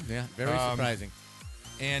 Knocker. Mm-hmm. Yeah, very surprising.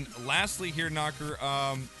 And lastly here, Knocker,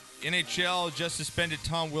 NHL just suspended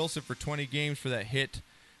Tom Wilson for 20 games for that hit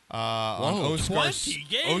on Oskar 20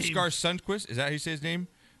 games. Sundqvist. Is that how you say his name?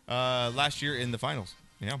 Last year in the finals.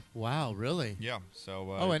 Yeah. Wow, really? Yeah.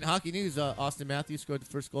 So. And hockey news: Austin Matthews scored the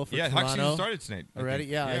first goal for Toronto. Toronto. Hockey season started tonight Already?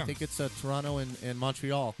 Yeah, I think it's Toronto and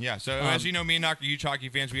Montreal. Yeah. So as you know, me and Knocker, huge hockey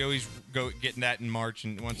fans, we always go getting that in March,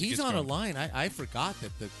 and once he's on a line. I forgot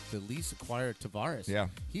that the Leafs acquired Tavares. Yeah.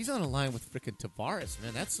 He's on a line with freaking Tavares,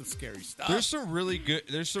 man. That's some scary stuff. There's some really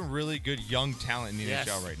good young talent in the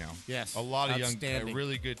NHL right now. Yes. A lot of young,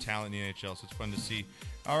 really good talent in the NHL. So it's fun to see.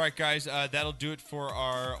 All right, guys, that'll do it for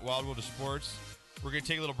our Wild World of Sports. We're gonna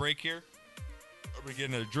take a little break here. We're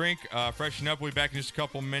getting a drink, freshen up. We'll be back in just a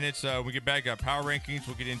couple minutes. When we get back, power rankings.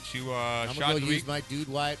 We'll get into I'm shot of the week. Use my dude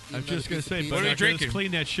wipe. I'm just gonna say, what are you drinking?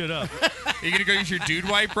 Clean that shit up. Are you gonna go use your dude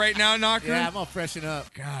wipe right now, Knocker? Yeah, I'm all freshen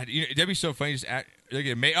up. God, that'd be so funny. Just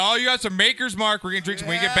you got some Makers, Mark. We're gonna drink some.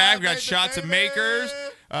 When we get back, we got shots of Makers.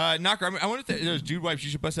 Knocker, I wonder if those dude wipes.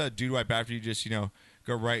 You should bust out a dude wipe after you just go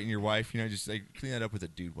right in your wife. Just clean that up with a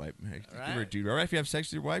dude wipe. Give her a dude. All right, if you have sex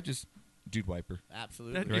with your wife, just dude wipe her.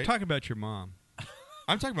 Absolutely. You're talking about your mom.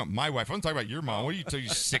 I'm talking about my wife. I'm talking about your mom. What are you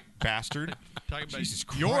sick bastard? Talking about Jesus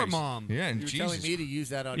Christ. your mom. Yeah, and you were telling me to use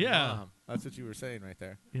that on your mom. That's what you were saying right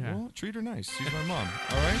there. Yeah. Well, treat her nice. She's my mom.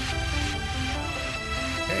 All right?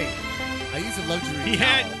 Hey, I use a luxury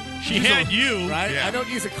towel. She had you. Right? Yeah. I don't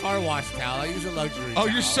use a car wash towel. I use a luxury Oh, towel.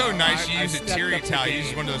 you're so nice. You use a Terry towel. You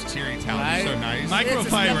use one of those Terry towels. Right? You're so nice.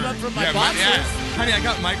 Microfiber. Honey, I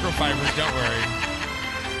got microfibers. Don't worry.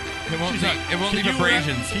 It won't leave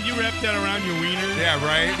abrasions. Can you wrap that around your wiener? Yeah,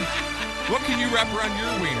 right? What can you wrap around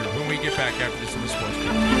your wiener when we get back after this in the sports book?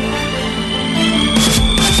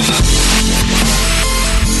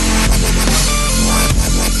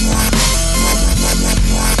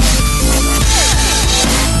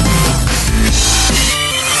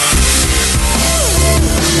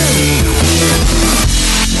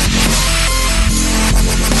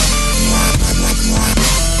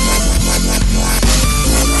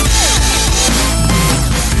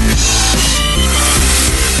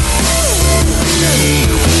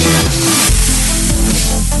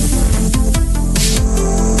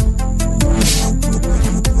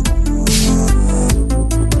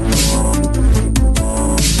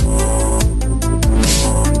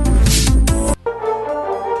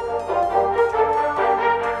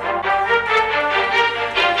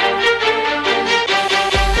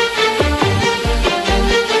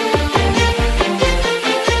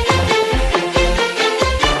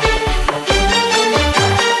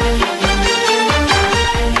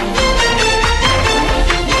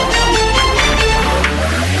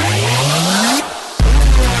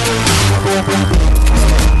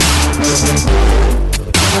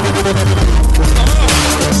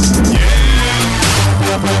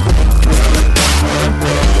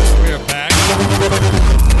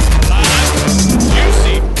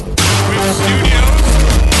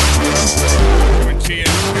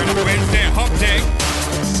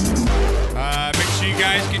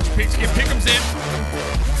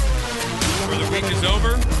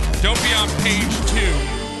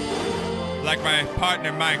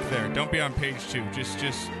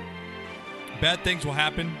 Just bad things will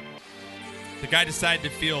happen. The guy decided to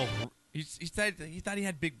feel. He thought he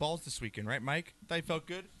had big balls this weekend, right, Mike? Thought he felt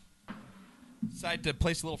good. Decided to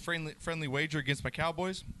place a little friendly wager against my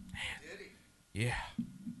Cowboys. Man, did he? Yeah,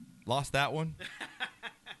 lost that one.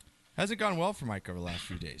 Hasn't gone well for Mike over the last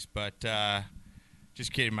few days, but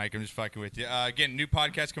just kidding, Mike. I'm just fucking with you. Again, new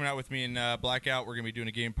podcast coming out with me and Blackout. We're gonna be doing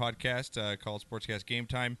a game podcast called Sportscast Game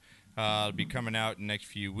Time. It'll be coming out in the next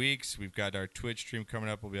few weeks. We've got our Twitch stream coming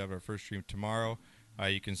up. We'll have our first stream tomorrow.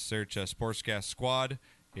 You can search Sportscast Squad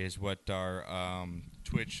is what our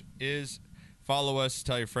Twitch is. Follow us.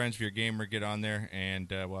 Tell your friends if you're a gamer. Get on there, and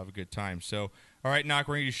we'll have a good time. So, all right, Knock,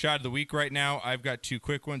 we're going to do Shot of the Week right now. I've got two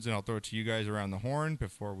quick ones, and I'll throw it to you guys around the horn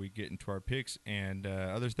before we get into our picks and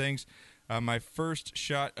other things. My first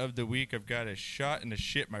Shot of the Week, I've got a shot and a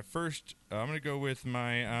shit. My first, I'm going to go with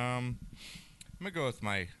my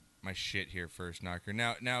my shit here first, Knocker.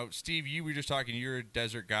 Now, Steve, you were just talking. You're a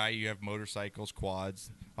desert guy. You have motorcycles,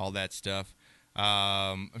 quads, all that stuff.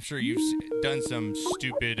 I'm sure you've done some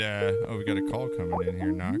stupid. We got a call coming in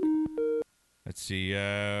here, Knock. Let's see.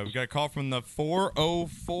 We got a call from the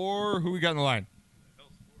 404. Who we got in the line?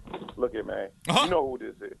 Look at man. You know who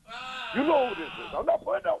this is. You know who this is. I'm not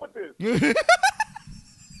putting up with this.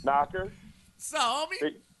 Knocker. So,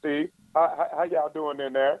 homie. See, how y'all doing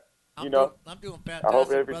in there? I'm doing fantastic. I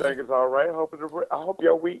hope everything is all right. I hope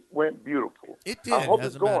your week went beautiful. It did. I hope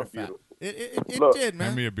it's going beautiful. It did, man.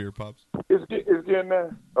 Hand me a beer, Pops. It's getting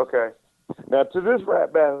there? Okay. Now, to this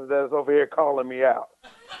rat bastard that's over here calling me out.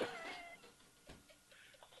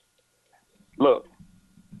 Look,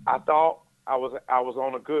 I thought I was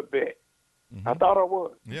on a good bet. Mm-hmm. I thought I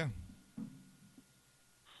was. Yeah.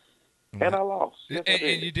 And I lost. Yes,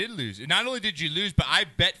 and you did lose. Not only did you lose, but I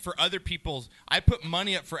bet for other people's. I put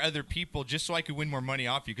money up for other people just so I could win more money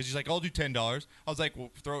off you. Because he's like, I'll do $10. I was like,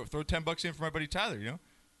 well, throw $10 in for my buddy Tyler, you know?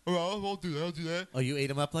 Oh, I'll do that. Oh, you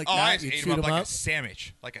ate him up like that? I ate him up like a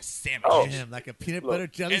sandwich. Like a sandwich. Oh, damn, like a peanut butter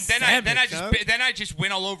jelly sandwich. Then I just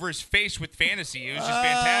went all over his face with fantasy. It was just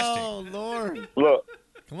fantastic. Oh, Lord. Look.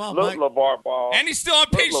 Come on, Mike. LeVar Ball. And he's still on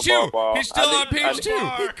page 2. He's still on page 2.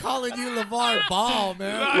 He's calling you LeVar Ball,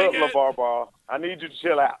 man. Look, LeVar Ball. I need you to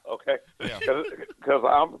chill out, okay? Yeah. Because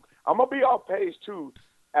I'm gonna be off page 2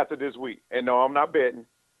 after this week, and no, I'm not betting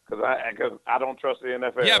because I don't trust the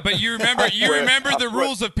NFL. Yeah, but you remember the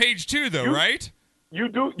rules of page 2, though, right? You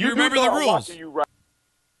do. You remember the rules.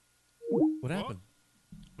 What happened?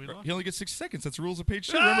 He only gets 6 seconds. That's the rules of page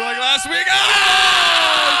 2. Remember, like last week?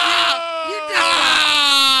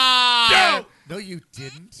 No, you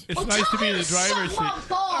didn't. It's nice to be in the driver's seat.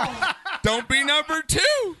 Don't be number 2.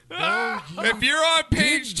 No, if you're on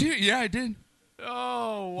page 2. Yeah, I did.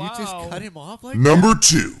 Oh, wow. You just cut him off like Number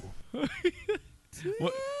 2.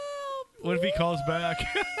 What if he calls back?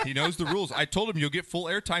 He knows the rules. I told him you'll get full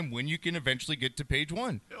airtime when you can eventually get to page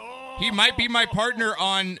 1. He might be my partner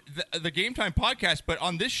on the Game Time podcast, but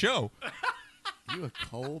on this show. You a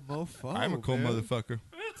cold mofo. I'm a cold motherfucker.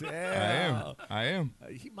 Damn. I am.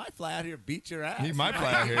 He might fly out here and beat your ass. He might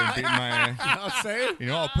fly out here and beat my ass. You know what I'm saying? You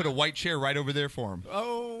know, I'll put a white chair right over there for him.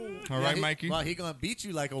 Oh. All right, Mikey? Well, he going to beat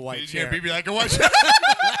you like a white He's chair. going to beat me like a white chair.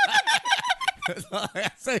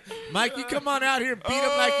 I say, Mike, you come on out here and beat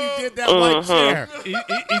him like you did that white chair.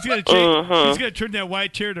 He's going to He's going to turn that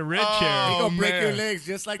white chair to red chair. He's going to break your legs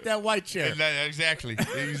just like that white chair. Exactly.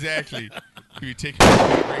 You take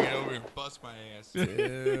it, bring it over, and bust my ass.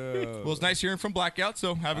 Well, it's nice hearing from Blackout.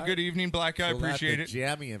 So have a good evening, Blackout. Appreciate it.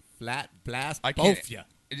 Jammy and flat blast. I can't. Both you.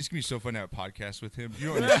 It's gonna be so fun to have a podcast with him. You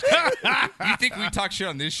don't understand. You think we talk shit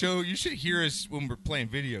on this show? You should hear us when we're playing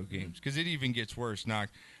video games because it even gets worse. Knock.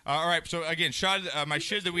 All right. So again, my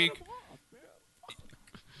shit of the week.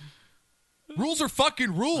 Rules are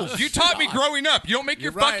fucking rules. You taught me growing up. You don't make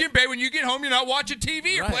your fucking bed when you get home. You're not watching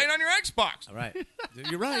TV. You're playing on your Xbox. All right.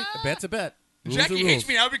 You're right. A bet's a bet. Jackie hates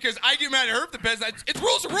me now because I get mad at her for the bed. It's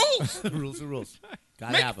rules are rules. Rules are rules.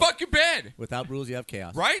 Gotta Make have fucking bed. Without rules, you have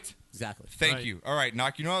chaos. Right? Exactly. Thank you. All right,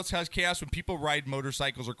 Knock. You know what else has chaos? When people ride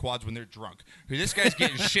motorcycles or quads when they're drunk. This guy's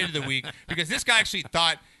getting shit of the week because this guy actually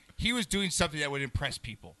thought he was doing something that would impress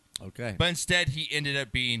people. Okay. But instead, he ended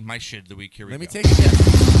up being my shit of the week. Here we go. Let me take a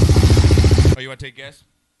guess. Oh, you want to take a guess?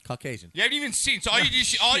 Caucasian. You haven't even seen. So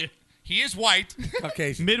he is white.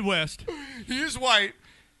 Caucasian. Midwest. He is white.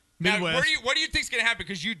 Midwest. Now, what do you think is going to happen?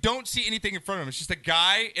 Because you don't see anything in front of him. It's just a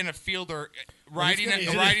guy in a field or riding a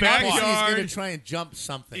quad. He's going to try and jump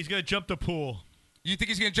something. He's going to jump the pool. You think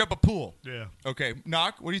he's going to jump a pool? Yeah. Okay.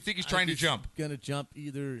 Knock. What do you think he's trying to jump? He's going to jump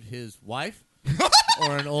either his wife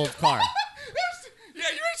or an old car. Yeah,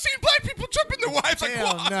 you ain't seen black people jumping their wives like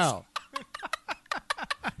quads. No.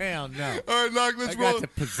 Hell no. All right, Knock, let's roll. I got to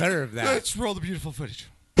preserve that. Let's roll the beautiful footage.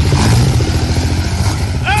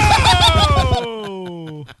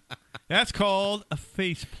 Oh! That's called a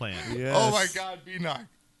face plant. Yes. Oh, my God, B-Knock.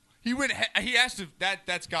 He asked if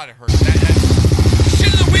that's got to hurt. That's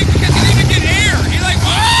shit of the week because he didn't even get air. He like,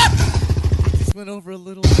 what? He just went over a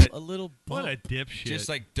little bump. What a dipshit. Just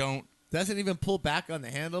like don't. Doesn't even pull back on the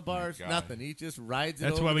handlebars. Nothing. He just rides it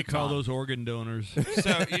That's over why we the call top. those organ donors. So,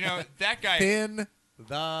 that guy. Thin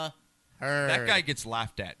the herd. That guy gets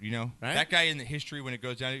laughed at, Right? That guy in the history when it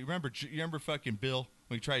goes down. You remember fucking Bill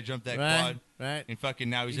when he tried to jump that quad? Right. And fucking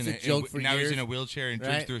now he's a joke for years. He's in a wheelchair and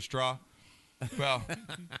drinks through a straw. Well,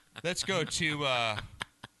 let's go to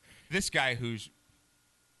this guy he's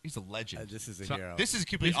a legend. This is a hero. This is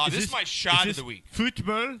completely odd. This is my shot of the week.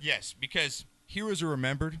 Football? Yes, because heroes are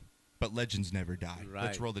remembered, but legends never die. Right.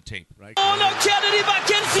 Let's roll the tape. Right. Soccer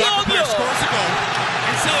player scores a goal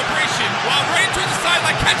in celebration while running towards the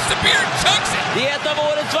sideline, catches the beer and chugs it. Det är ett av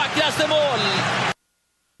årets vackraste mål.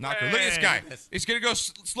 Knocker, look at this guy. He's going to go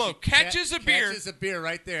slow. Catches a beer. Catches a beer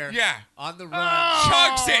right there. Yeah. On the run.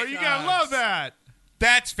 Chugs it. You got to love that.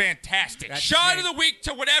 That's fantastic. That's Shot great. of the week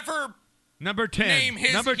to whatever Number 10. name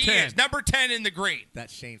he Number 10. is. Number 10 in the green.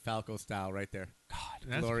 That's Shane Falco style right there. God,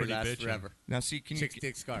 that's glory pretty lasts bitchin'. forever. Now, see, can Chicks you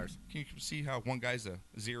dig scars. see how one guy's a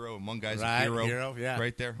 0 and one guy's Right, a hero? hero, yeah.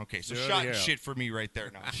 Right there? Okay, so Zero to shot and hero. shit for me right there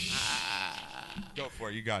now. Go for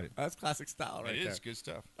it. You got it. That's classic style right It there. is good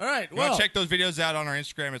stuff. All right, You want well. to check those videos out on our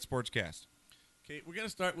Instagram at Sportscast. Okay, we're going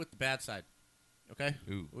to start with the bad side. Okay?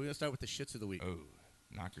 Ooh. We're going to start with the shits of the week. Oh,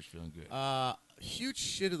 Knocker's feeling good. Huge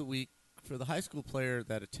shit of the week for the high school player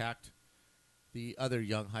that attacked the other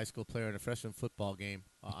young high school player in a freshman football game.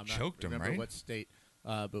 I'm Choked not him, remember right? what state,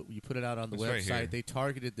 but you put it out on the It's right here. website. They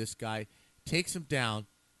targeted this guy, takes him down.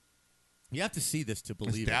 You have to see this to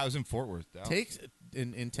believe That it. was in Fort Worth. Dallas. Takes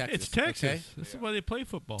in Texas. It's Texas. Okay? This is why they play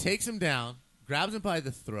football. Takes him down, grabs him by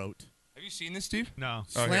the throat, Have you seen this, Steve? No.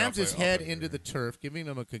 slams his head into the turf, giving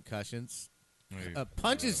him a concussion,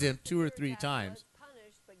 punches him 2 or 3 times.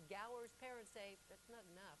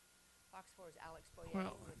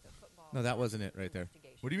 No, that wasn't it right there.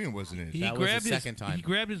 What do you mean wasn't it? That was the second time. He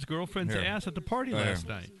grabbed his girlfriend's Here. ass at the party Oh, last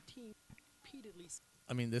yeah. night.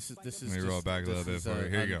 I mean, this is Let me roll it back a little bit for you.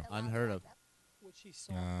 Here you go. Unheard of.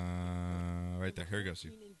 Right there. Here you go,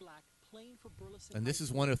 Steve. And this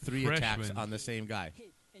is one of 3 attacks on the same guy.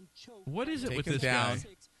 What is it Take with him this down. guy?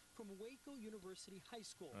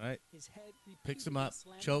 All right. Picks him up,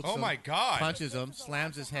 chokes him. Oh, my God. Punches him,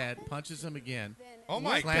 slams his head, punches him again. Oh,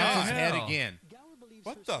 my slams God. his head again.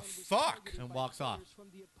 What the fuck? And walks off.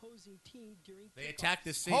 They attacked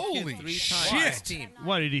this same Holy kid 3 shit. times. on his team.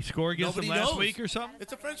 What, did he score against Nobody them last knows. week or something?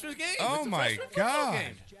 It's a freshman game. Oh, It's a my freshman football God.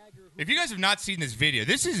 game. If you guys have not seen this video,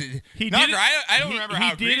 this is He Knocker, did it- I don't he- remember he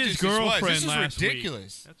how did egregious his this was. girlfriend This is last week.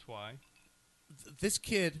 ridiculous. That's why. This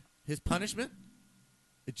kid, his punishment,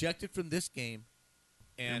 ejected from this game,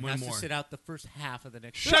 and one has more. to sit out the first half of the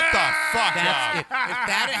next Shut the fuck That's up. it. If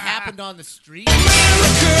that had happened on the street,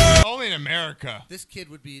 Only in America. this kid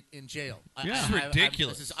would be in jail. This is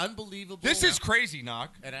ridiculous. This is unbelievable. This is crazy,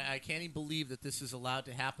 Knock. And I can't even believe that this is allowed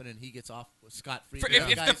to happen and he gets off scot-free.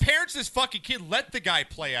 If the parents of this fucking kid let the guy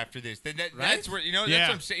play after this, then that's Right? where, that's Yeah.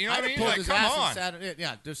 what I'm saying. You know what I mean? pulled Like, his come ass and on. sat in-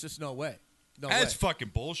 yeah, there's just no way. No That's way. fucking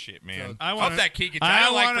bullshit, man. So- I Hope wanna- that kid gets. I I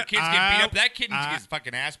don't like wanna- for kids to get beat up. That kid needs to get his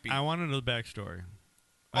fucking ass beat. I want to know the backstory.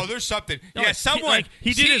 Oh, there's something. No, Yeah, someone.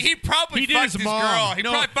 he did his, he probably he did fucked his this mom. girl. He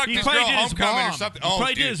No, probably fucked he this probably girl did his homecoming or mom. something. He Oh,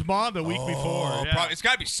 probably dude. did his mom the week before. Yeah. It's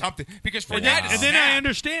got to be something because for And that, then, and then I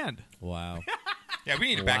understand. Wow. Yeah, we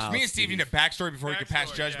need a backstory. Wow, Me and Steve Steve. need a backstory before we can pass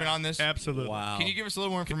judgment on this. Absolutely. Wow. Can you give us a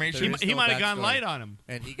little more information? There is He no might have gone backstory. light on him.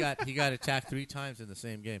 And he got attacked 3 times in the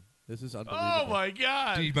same game. This is unbelievable. Oh, my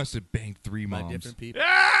God. Dude, he must have banged 3 By moms. different people. The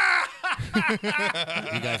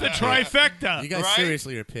are trifecta. You guys Right?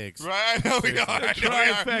 seriously are pigs. Right? I know we are. I know we are.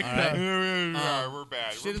 Trifecta. All right. We are. We're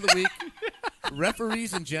bad. Shit of the week.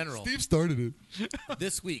 Referees in general. Steve started it.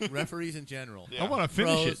 This week, referees in general. I want to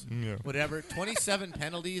finish Pros, it. Yeah. Whatever. 27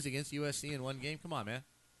 penalties against USC in one game. Come on, man.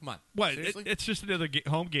 Come on. What? Seriously? It's just another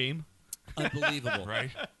home game. Unbelievable. Right?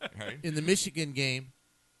 Right? In the Michigan game,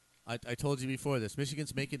 I told you before this.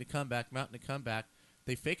 Michigan's making a comeback, mounting a comeback.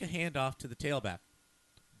 They fake a handoff to the tailback.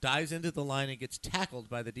 Dives into the line and gets tackled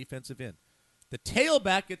by the defensive end. The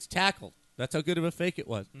tailback gets tackled. That's how good of a fake it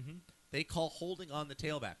was. Mm-hmm. They call holding on the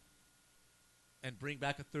tailback and bring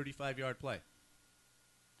back a 35-yard play.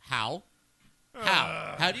 How?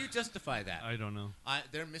 How? How do you justify that? I don't know.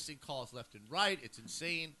 They're missing calls left and right. It's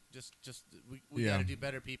insane. Just we Yeah. got to do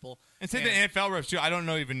better, people. And say the NFL refs, too. I don't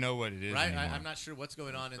even know what it is Right? anymore. I'm not sure what's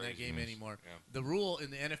going on in that game Craziness. anymore. Yeah. The rule in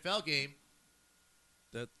the NFL game,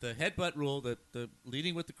 the headbutt rule, the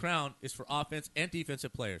leading with the crown, is for offense and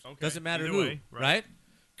defensive players. Okay. Doesn't matter Either who, way, right. right?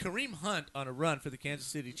 Kareem Hunt on a run for the Kansas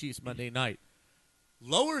City Chiefs Monday night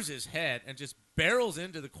lowers his head and just barrels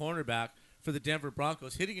into the cornerback for the Denver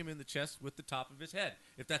Broncos, hitting him in the chest with the top of his head.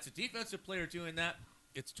 If that's a defensive player doing that,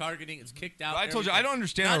 it's targeting, it's kicked out. Well, I told you, I don't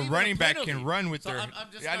understand Not how a even running back penalty. can run with So their. I'm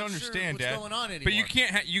just I not don't sure understand what's that. going on But you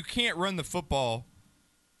anymore. can't run the football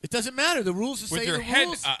It doesn't matter. The rules with say your the head.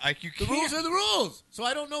 rules. Like you The can't. rules are the rules. So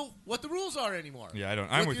I don't know what the rules are anymore. Yeah, I don't.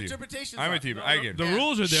 What I'm the with you. interpretations I'm are. with you. But I get it. The Yeah.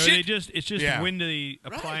 rules are there. Shit. It's just Yeah. when they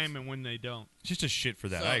apply Right. them and when they don't. It's just a shit for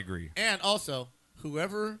that. So- I agree. And also,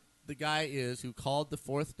 whoever the guy is who called the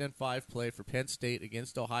 4th and 5 play for Penn State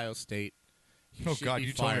against Ohio State, he Oh should God, be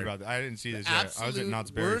you told me fired. about that. I didn't see this The yet. I was at absolute Knott's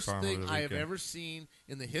Berry worst Farm thing over the I have weekend. ever seen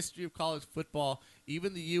in the history of college football.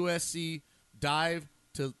 Even the USC dive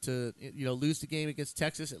to lose the game against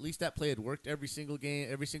Texas. At least that play had worked every single game,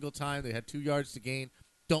 every single time. They had 2 yards to gain.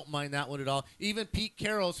 Don't mind that one at all. Even Pete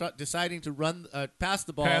Carroll deciding to pass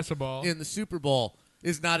the ball in the Super Bowl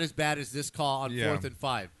is not as bad as this call on 4th and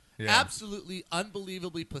 5. Yeah. Absolutely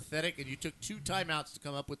unbelievably pathetic, and you took 2 timeouts to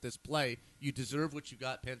come up with this play. You deserve what you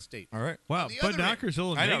got, Penn State. All right. Wow, On the Bud other end- Knocker's a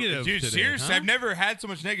little I know, negative dude. today, Seriously, huh? I've never had so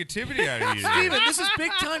much negativity out of you. Steven, this is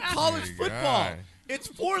big-time college My football. God. It's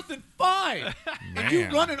 4th and 5. And you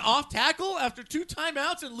Man. run an off tackle after 2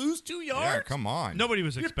 timeouts and lose 2 yards? Yeah, come on. Nobody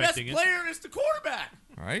was Your expecting best it. player is the quarterback.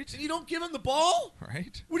 Right? And you don't give him the ball?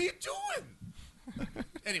 Right? What are you doing?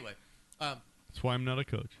 Anyway, That's why I'm not a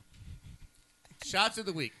coach. shots of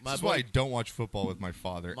the week. This is why I don't watch football with my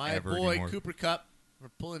father my ever boy anymore. Cooper Kupp for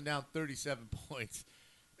pulling down 37 points.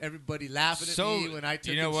 Everybody laughing at me when I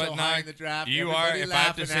took him so high in the draft. You are, if I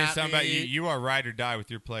have to say something about you, you are ride or die with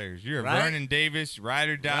your players. You're Vernon Davis, ride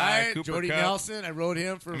or die. Right? Cooper Jordy Kupp. Nelson, I wrote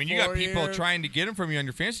him for 4 years. You got people trying to get him from you on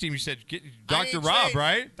your fantasy team. You said, get Dr. Rob,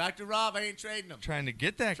 right? Dr. Rob, I ain't trading him. Trying to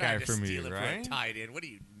get that guy from you, right? For a tight end. What are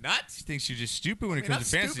you, nuts? He thinks you're just stupid when it comes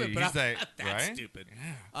to fantasy. Stupid, He's like, not that right? stupid.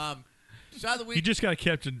 Shot of the week. He just got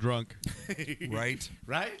Captain drunk. Right?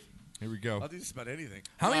 Right? Here we go. I'll do just about anything.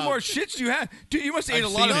 How many more shits do you have? Dude, you must have ate a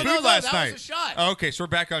lot of food last night. That was a shot. Oh, okay, so we're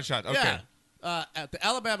back on shots. Okay. Yeah. At the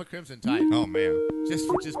Alabama Crimson Tide. Oh, man. Just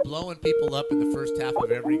for blowing people up in the first half of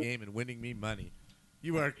every game and winning me money.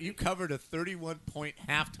 You covered a 31-point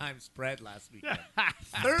halftime spread last weekend.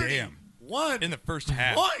 31 in the first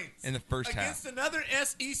half. Points in the first half against another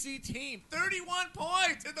SEC team. 31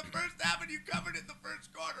 points in the first half, and you covered it in the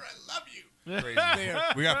first quarter. I love you. Crazy.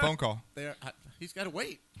 We got a phone call. He's got to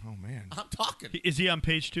wait. Oh man, I'm talking. Is he on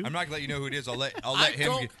page 2? I'm not gonna let you know who it is. I'll let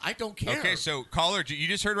him. I don't care. Okay, so caller, you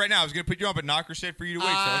just heard right now. I was gonna put you on, but Knocker said for you to wait.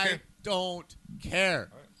 I don't care.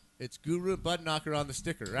 Right. It's Guru Bud Knocker on the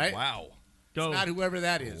sticker, right? Wow. Go. It's not whoever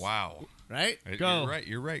that is. Wow. Right? Go.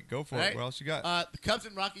 You're right. Go for it. What else you got? The Cubs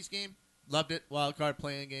and Rockies game. Loved it. Wild card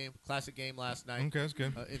playing game. Classic game last night. Okay, that's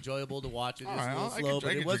good. Enjoyable to watch. It was right, a little slow,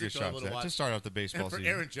 but it was enjoyable to watch. To start off the baseball season. And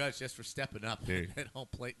for Aaron Judge, just for stepping up at home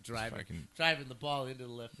plate and driving the ball into the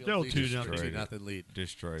left field. Still 2-0 lead.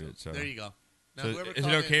 Destroyed it. So there you go. Now, so is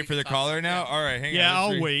it okay for the caller now? All right, hang on. Yeah,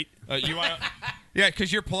 I'll wait. You want? Yeah,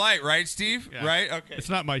 because you're polite, right, Steve? Yeah. Right? Okay. It's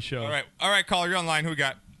not my show. All right, caller, you're online. Who we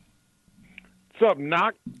got? What's up,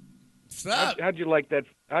 Knock? What's up? How'd you like that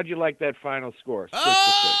final score?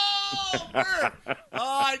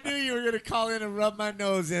 I knew you were going to call in and rub my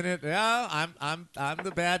nose in it. Yeah, I'm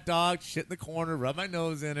the bad dog. Shit in the corner. Rub my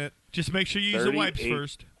nose in it. Just make sure you use the wipes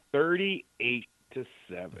first. 38-7.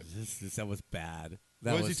 That was bad.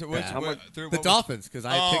 The Dolphins, because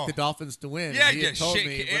I picked the Dolphins to win. Yeah, you told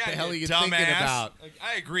me, what the hell are you thinking about?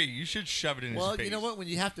 I agree. You should shove it in his face. Well, you know what? When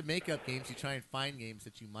you have to make up games, you try and find games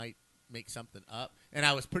that you might make something up. And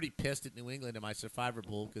I was pretty pissed at New England in my Survivor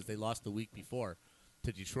Bowl because they lost the week before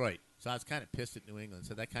to Detroit. So I was kind of pissed at New England.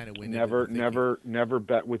 So that kind of went Never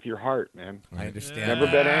bet with your heart, man. I understand. Never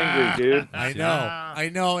bet angry, dude. I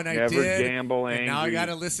know, and I did. Never gamble angry. And now I got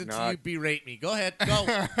to listen to you berate me. Go ahead.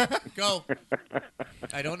 Go.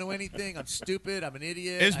 I don't know anything. I'm stupid. I'm an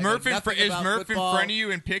idiot. Is Murph in front of you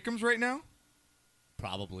in Pick'ems right now?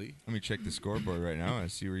 Probably. Let me check the scoreboard right now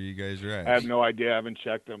and see where you guys are at. I have no idea. I haven't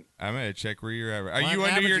checked them. I'm going to check where you're at. Are you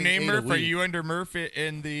under your name, Murph? Are you under Murph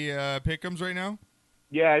in the Pick'ems right now?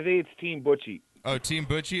 Yeah, I think it's Team Butchie. Oh, Team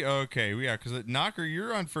Butchie? Okay, yeah, because Knocker,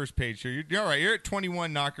 you're on first page here. You're all right. You're at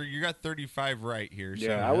 21, Knocker. You got 35 right here. So.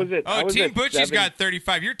 Yeah, I was at. Team Butchie's got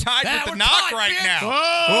 35. You're tied with the Knock right now.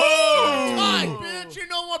 Oh, tied, bitch. You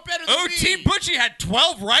know what better than me. Team Butchie had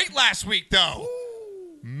 12 right last week, though.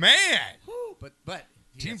 Ooh. Man. Ooh, but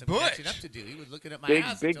he Team had some Butch. catching up to do. He was looking at my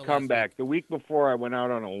ass. Big comeback. The week before, I went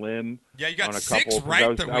out on a limb. Yeah, you got on a 6 couple, right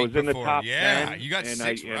I was in the before. top 10. You got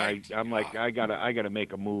 6 right. I'm like, I gotta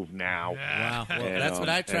make a move now. Wow. Well, that's what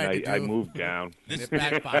I tried to do. I moved down. It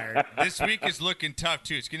backfired. This week is looking tough,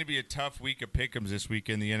 too. It's going to be a tough week of pick'ems this week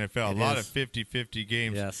in the NFL. A lot of 50-50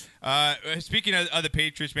 games. Yes. Speaking of the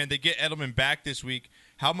Patriots, man, they get Edelman back this week.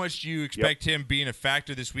 How much do you expect him being a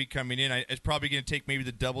factor this week coming in? It's probably going to take maybe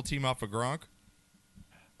the double team off of Gronk.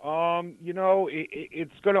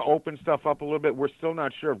 It's going to open stuff up a little bit. We're still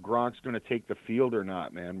not sure if Gronk's going to take the field or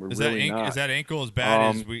not, man. We're really not. Is that ankle as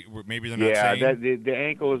bad as maybe they're not saying? Yeah, the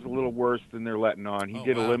ankle is a little worse than they're letting on. He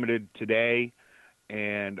did a limited today,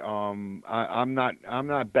 and I'm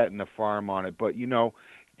not betting the farm on it. But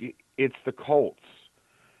it's the Colts.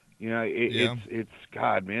 It's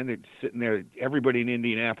God, man. They're sitting there. Everybody in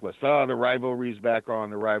Indianapolis. Oh, the rivalry's back on.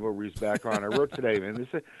 The rivalry's back on. I wrote today, man.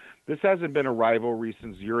 This hasn't been a rivalry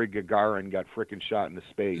since Yuri Gagarin got frickin' shot into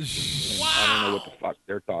space. Wow. I don't know what the fuck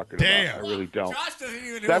they're talking about. I really don't. Josh doesn't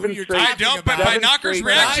even know who you're talking I don't, but by Knocker's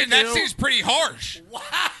reaction, that seems pretty harsh. Wow.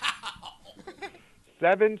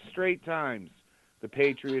 7 straight times the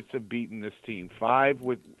Patriots have beaten this team. 5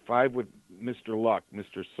 with Mr. Luck,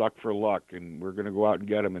 Mr. Suck for Luck, and we're going to go out and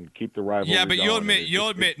get him and keep the rivalry. Yeah, but going. you'll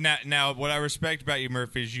admit now. What I respect about you,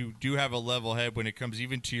 Murphy, is you do have a level head when it comes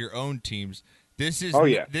even to your own teams. This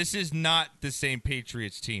is not the same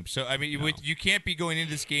Patriots team. So I mean, you can't be going into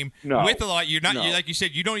this game with a lot. You're not like you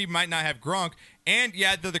said. You might not have Gronk, and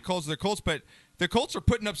the Colts are the Colts, but the Colts are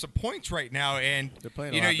putting up some points right now, and they're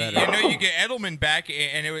playing a lot better. You get Edelman back,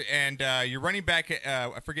 and your running back.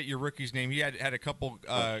 I forget your rookie's name. He had a couple.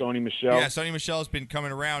 Sony Michel. Yeah, Sony Michel has been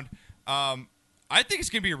coming around. I think it's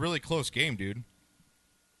gonna be a really close game, dude.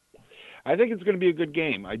 I think it's going to be a good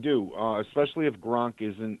game. I do, especially if Gronk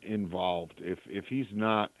isn't involved. If he's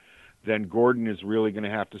not, then Gordon is really going to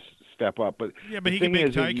have to step up. But but the he thing can make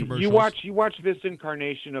is, tie you commercials. watch this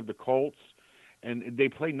incarnation of the Colts, and they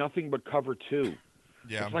play nothing but cover 2.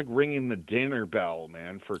 Yeah. It's like ringing the dinner bell,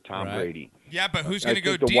 man, for Tom Brady. Yeah, but who's going to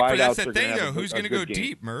go deep? That's the thing, though. Who's going to go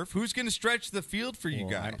deep, Murph? Who's going to stretch the field for you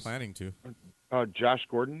guys? I'm planning to. Josh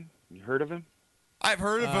Gordon. You heard of him? I've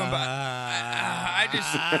heard of him, but I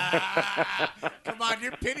just come on,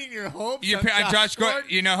 you're pinning your hopes. on Josh Gordon.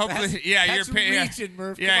 You know, hopefully, that's reaching,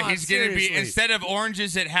 Murph. Yeah, come he's going to be instead of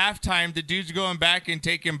oranges at halftime, the dude's going back and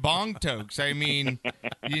taking bong tokes. I mean,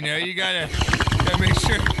 you gotta make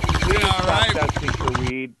sure. Please all right. Stop testing for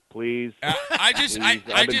weed, please. I've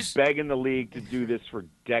been begging the league to do this for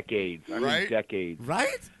decades. Decades.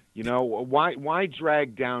 Right? Why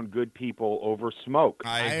drag down good people over smoke?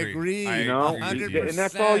 I agree. And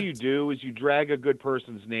that's all you do is you drag a good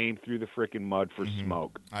person's name through the frickin' mud for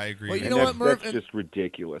smoke. I agree. Well, you know what, Murph? That's just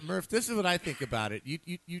ridiculous. Murph, this is what I think about it.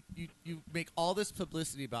 You make all this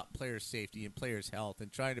publicity about player safety and players' health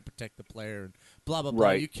and trying to protect the player and blah blah blah.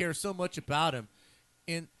 Right. You care so much about him,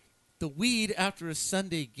 and the weed after a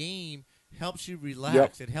Sunday game helps you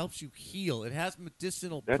relax. It helps you heal. It has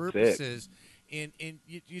medicinal purposes. And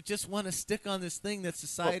you just want to stick on this thing that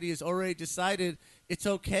society has already decided it's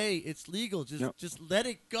okay, it's legal. Just let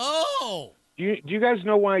it go. Do you guys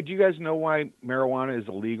know why? Do you guys know why marijuana is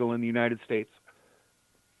illegal in the United States?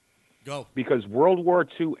 Go. Because World War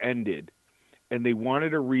II ended, and they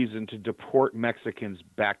wanted a reason to deport Mexicans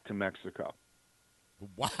back to Mexico.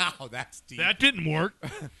 Wow, that's deep. That didn't work.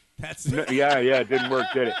 Yeah, it didn't work,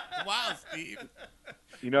 did it? Wow, Steve.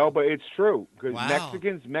 But it's true because Wow.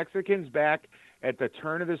 Mexicans back at the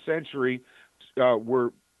turn of the century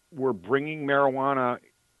were bringing marijuana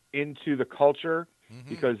into the culture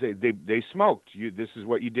because they smoked. This is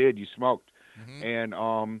what you did. You smoked, and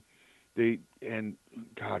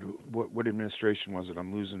God, what administration was it?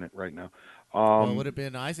 I'm losing it right now. It would have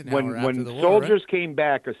been Eisenhower when the war, soldiers right? came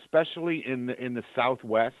back, especially in the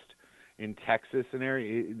Southwest, in Texas and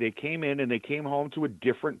area, they came in and they came home to a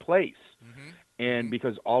different place. And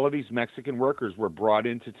because all of these Mexican workers were brought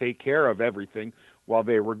in to take care of everything while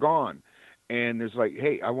they were gone. And there's like,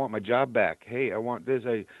 hey, I want my job back. Hey, I want this.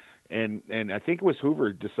 And I think it was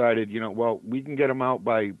Hoover decided, we can get them out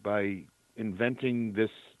by inventing this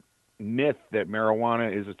myth that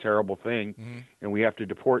marijuana is a terrible thing, and we have to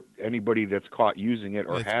deport anybody that's caught using it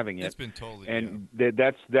or having it. It's been totally. And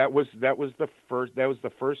that was the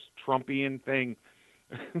first Trumpian thing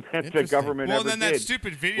that the government ever did. Well, then that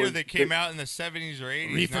stupid video that came out in the 70s or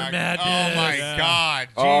 80s. Reefer Madness. Oh, my God.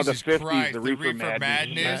 Jesus the 50s, Christ. the Reefer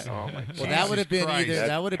Madness. Oh, my Well, that would have been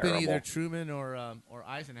That's either Truman or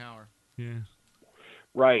Eisenhower. Yeah.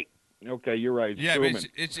 Right. Okay, you're right. Yeah, Truman. but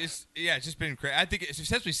it's just been crazy. I think it's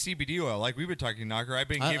essentially CBD oil, like we were talking, Knocker. I've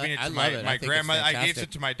been giving it to my grandmother. I gave it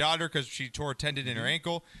to my daughter because she tore a tendon in her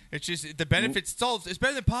ankle. It's just the benefits. It's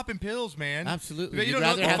better than popping pills, man. Absolutely. But you don't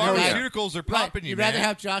know what the pharmaceuticals are popping you. You'd rather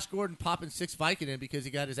have Josh Gordon popping 6 Vicodin because he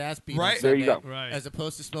got his ass beat. Right. There you go. Right. As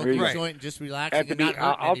opposed to smoking a joint and just relaxing and not hurting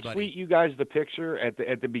I'll anybody. tweet you guys the picture at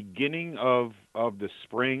the beginning of the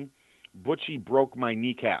spring. Butchie broke my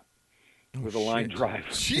kneecap with a line drive.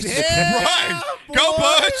 Jesus Yeah, Christ! boy. Go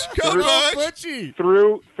Butch! Go Butch! Butchie.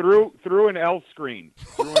 Through an L screen.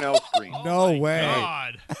 No way.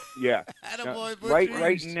 God. Yeah. Attaboy,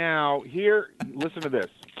 Right now, here, listen to this.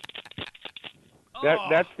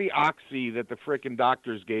 That's the Oxy that the frickin'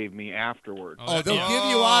 doctors gave me afterwards. Oh, they'll give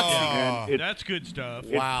you Oxy. And That's good stuff.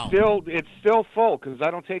 Wow. It's still full because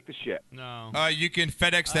I don't take the shit. No. You can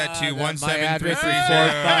FedEx that to My address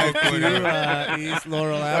is 452 East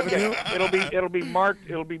Laurel Avenue. It'll be marked.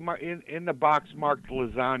 In the box marked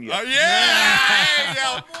lasagna.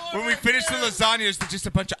 Yeah. When we finish the lasagna, there's just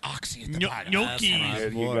a bunch of Oxy at the bottom. Gnocchi.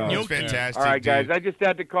 There you go. It's fantastic. All right, guys. dude. I just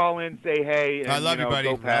had to call in, say hey. And, I love you, buddy.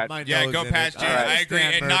 Go Pat. Yeah, go Pats, dude. All right. I agree.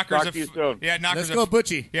 And Talk to you soon. Yeah, Knocker's Let's go,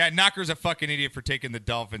 Butchie. Yeah, Knocker's a fucking idiot for taking the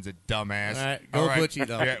Dolphins, a dumbass. All right, go Butchie,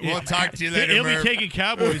 though. Yeah, we'll talk to you later, He'll be Murph. taking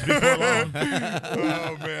Cowboys before long.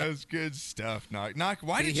 Oh, man, that's good stuff, Knock.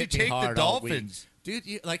 Why did you take the Dolphins? Dude,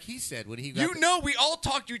 like he said when he got We all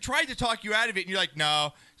talked. We tried to talk you out of it, and you're like,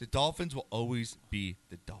 no, the Dolphins will always be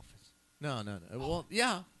the Dolphins. No. Well,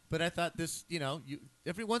 yeah, but I thought this,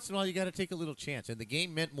 every once in a while you got to take a little chance. And the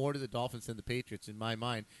game meant more to the Dolphins than the Patriots in my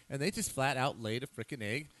mind. And they just flat out laid a freaking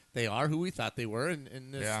egg. They are who we thought they were,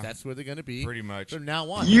 and that's where they're going to be. Pretty much. From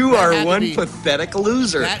now on. You are one pathetic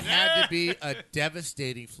loser. That had to be a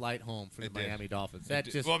devastating flight home for the Miami Dolphins.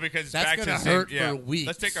 Because it's that's back to going the to hurt same, for weeks.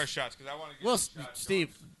 Let's take our shots because I want to. Well,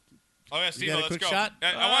 Steve, Oh, yeah, Steve, got a let's quick go. shot?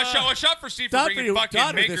 I want a shot for Steve for bringing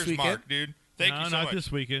fucking Maker's Mark, dude. Thank you so not much.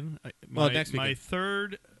 this weekend. Next weekend. My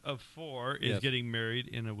third of 4 is getting married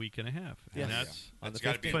in a week and a half. Yes. And That's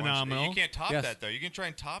got to be phenomenal. You can't top that, though. You can try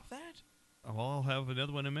and top that? Well, I'll have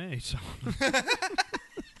another one in May. So.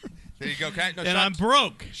 There you go. I'm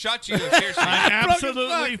broke. Shot you, seriously. I'm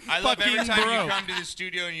absolutely fucking broke. I love every time you come to the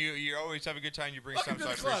studio and you always have a good time. You bring something, so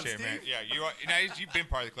I appreciate it, man. Yeah, you've been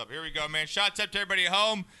part of the club. Here we go, man. Shots up to everybody at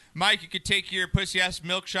home. Mike, you could take your pussy-ass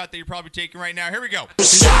milk shot that you're probably taking right now. Here we go.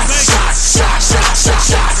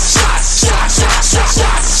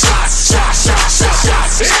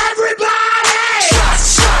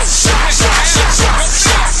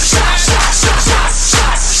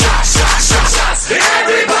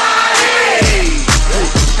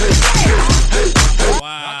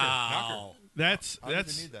 Wow. That's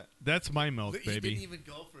my milk, baby. He didn't even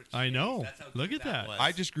go for a I know. Look at that.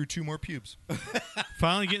 I just grew 2 more pubes.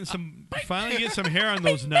 Finally getting some hair on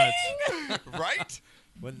those nuts. Right?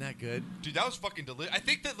 Wasn't that good? Dude, that was fucking delicious. I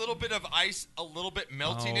think that little bit of ice, a little bit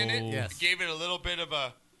melting in it, gave it a little bit of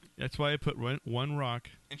a... That's why I put one rock.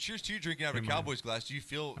 And cheers to you drinking out of a Cowboys glass. Did you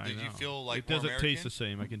feel like it doesn't American? taste the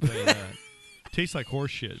same, I can tell you that. Tastes like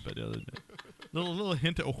horse shit, but little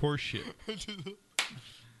hint of horse shit.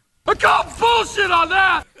 I got bullshit on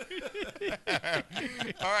that!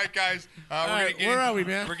 All right, guys. Where are we,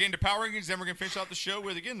 man? We're getting to power rankings, then we're going to finish off the show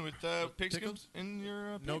with Pigskin in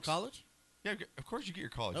your picks. No college? Yeah, of course you get your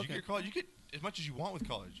college. Okay. You get your college. You get as much as you want with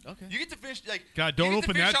college. Okay. You get to finish God, don't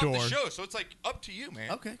open that door. The show, so it's up to you, man.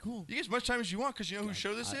 Okay, cool. You get as much time as you want because you know whose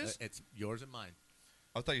show this is. It's yours and mine.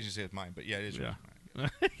 I thought you were going to say it's mine, but yeah, it is yours and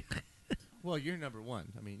mine. Well, you're number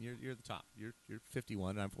 1. I mean, you're the top. You're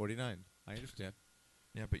 51 and I'm 49. I understand.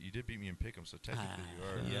 Yeah, but you did beat me in Pick'em, so technically you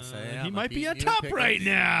are. Yes, I am. He might be on top right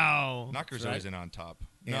now. Knocker's always in on top.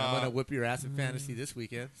 And I'm going to whip your ass in fantasy this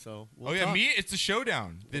weekend. So we'll talk. It's the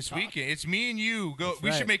showdown this weekend. It's me and you.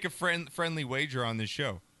 We should make a friendly wager on this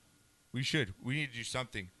show. We should. We need to do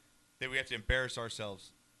something that we have to embarrass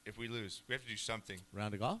ourselves if we lose. We have to do something.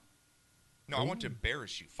 Round of golf? No, I want to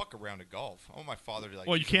embarrass you. Fuck a round of golf. I want my father to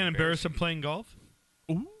Well, you can't embarrass him playing golf?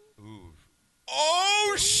 Ooh.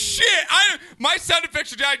 Oh shit! My sound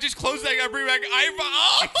effects are down. I just closed that. I gotta bring back.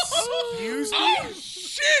 Excuse me. Oh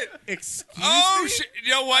shit! Excuse me. Shit!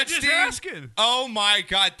 You know what, I'm just Steve? asking. Oh my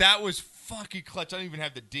god, that was fucking clutch. I don't even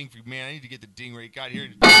have the ding for you, man. I need to get the ding right. Got here.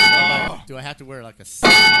 Do I have to wear like a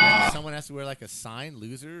sign? Someone has to wear like a sign,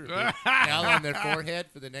 loser, L on their forehead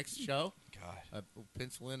for the next show. God,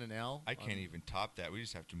 pencil in an L. I can't even top that. We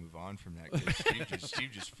just have to move on from that. Steve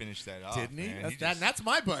just finished that off. Didn't he? Man. That's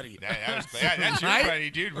my buddy. That's your buddy,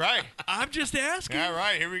 dude. Right. I'm just asking. All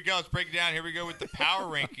right, here we go. Let's break it down. Here we go with the power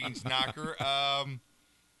rankings, Knocker.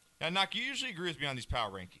 Now, Knock, you usually agree with me on these power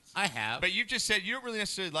rankings. I have. But you've just said you don't really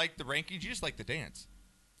necessarily like the rankings. You just like the dance.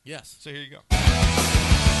 Yes. So here you go.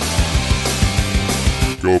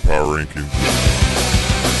 Go power rankings.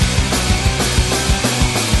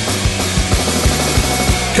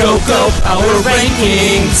 Go Power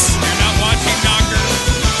Rankings. You're not watching Knocker.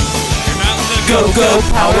 You're not listening. Go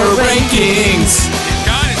Power Rankings. He's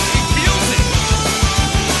got it. He feels it.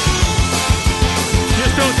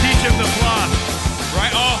 Just don't teach him to floss.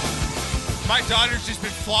 Right? Oh, my daughter's just been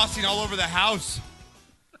flossing all over the house.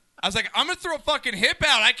 I was like, I'm going to throw a fucking hip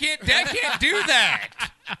out. Dad can't do that.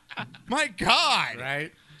 My God.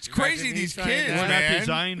 Right? It's crazy, these kids, We're man. not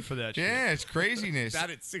designed for that shit. Yeah, it's craziness. Not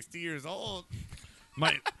at 60 years old.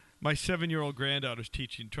 My 7-year-old granddaughter's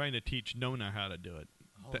trying to teach Nona how to do it.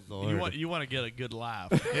 You want to get a good laugh.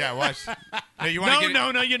 Yeah, watch. No,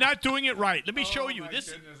 you're not doing it right. Let me show you.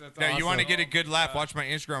 This. No, awesome. You want to get a good laugh? Watch my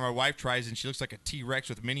Instagram. My wife tries, and she looks like a T-Rex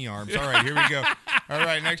with mini arms. All right, here we go. All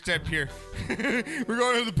right, next step here. We're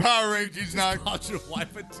going to the power rankings now. Called your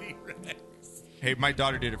wife a T-Rex. Hey, my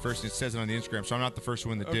daughter did it first, and it says it on the Instagram, so I'm not the first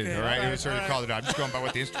one that did it, all right? It was sort of called it out. I'm just going by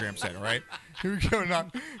what the Instagram said, all right? Here we go,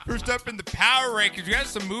 Knock. First up in the power rankings, we got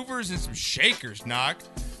some movers and some shakers, Knock.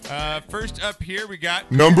 First up here, we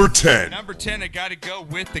got... Number 10. Number 10, I got to go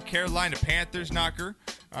with the Carolina Panthers, Knocker.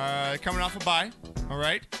 Coming off a bye, all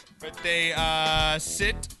right? But they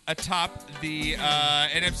sit atop the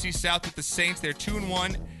NFC South with the Saints. They're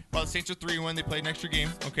 2-1. Well, the Saints are 3-1. They played an extra game,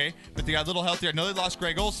 okay? But they got a little healthier. I know they lost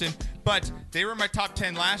Greg Olsen, but they were in my top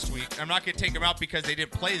 10 last week. I'm not going to take them out because they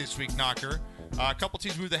didn't play this week, Knocker. A couple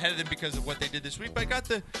teams moved ahead of them because of what they did this week. But I got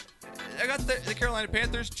the Carolina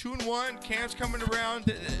Panthers, 2-1. Cam's coming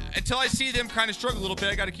around. Until I see them kind of struggle a little bit,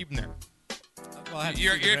 I got to keep them there. Well, if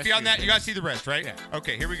you're on that, you got to see the rest, right? Yeah.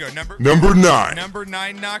 Okay, here we go. Number 9. Number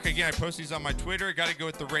 9, Knock. Again, I post these on my Twitter. I got to go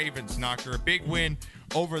with the Ravens, Knocker. A big win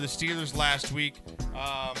over the Steelers last week.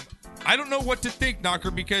 I don't know what to think,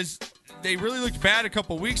 Knocker, because they really looked bad a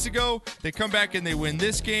couple weeks ago. They come back and they win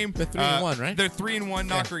this game. They're 3-1, right? They're 3-1,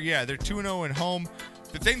 Knocker. Yeah, they're 2-0 at home.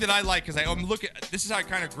 The thing that I like is I'm this is how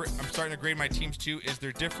I'm starting to grade my teams too, is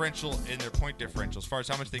their differential and their point differential as far as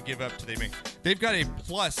how much they give up to they make. They've got a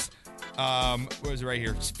plus, what is it right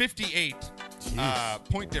here? It's 58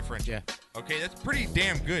 point differential. Yeah. Okay, that's pretty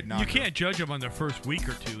damn good, Knocker. You can't judge them on their first week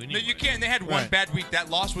or two. Anyway. No, you can't. They had one bad week. That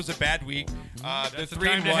loss was a bad week. They're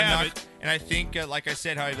 3-1, and I think, like I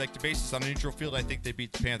said, how I'd like to base this on a neutral field, I think they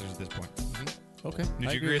beat the Panthers at this point. Okay.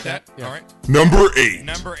 Did you agree with that? Yeah. All right. Number 8.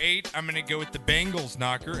 Number 8, I'm going to go with the Bengals,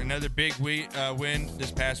 Knocker. Another big win this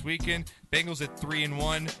past weekend. Bengals at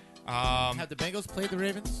 3-1. Have the Bengals played the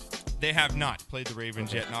Ravens? They have not played the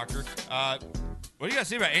Ravens yet, Knocker. What do you got to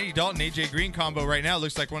say about Andy Dalton, AJ Green combo right now?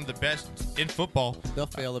 Looks like one of the best in football. They'll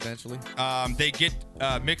fail eventually. They get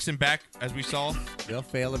Mixon back, as we saw. They'll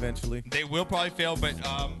fail eventually. They will probably fail, but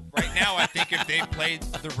right now I think if they played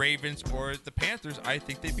the Ravens or the Panthers, I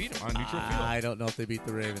think they beat them on neutral field. I don't know if they beat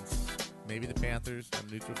the Ravens. Maybe the Panthers on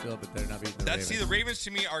neutral field, but they're not beating the Ravens. See, the Ravens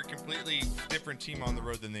to me are a completely different team on the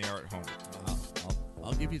road than they are at home.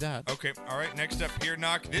 I'll give you that. Okay, all right. Next up here,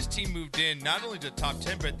 Knock. This team moved in not only to the top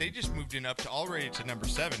 10, but they just moved in up to already to number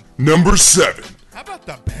 7. Number 7. How about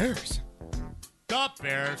the Bears? The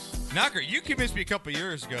Bears. Knocker, you convinced me a couple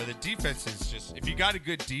years ago that defense is just, if you got a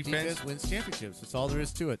good defense wins championships. That's all there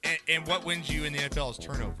is to it. And what wins you in the NFL is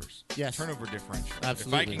turnovers. Yes. Turnover differential.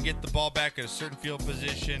 Absolutely. If I can get the ball back at a certain field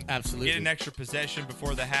position, absolutely, get an extra possession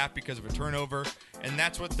before the half because of a turnover, and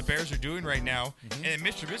that's what the Bears are doing right now. And then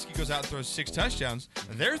Mitch Trubisky goes out and throws 6 touchdowns.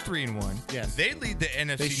 They're 3-1. Yes. They lead the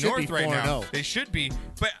NFC North right now. They should be.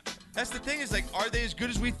 But that's the thing is, like, are they as good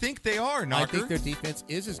as we think they are, Knocker? I think their defense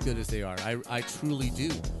is as good as they are. I truly do.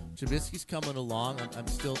 Trubisky's coming along. I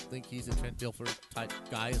still think he's a Trent Dilfer type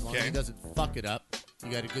guy. As long as he doesn't fuck it up,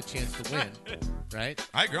 you got a good chance to win, right?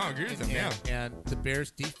 I agree with him, yeah. And the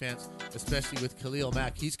Bears' defense, especially with Khalil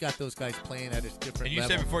Mack, he's got those guys playing at a different level. And you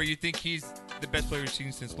said before you think he's the best player we've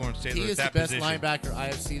seen since Lawrence Taylor. He is the best linebacker I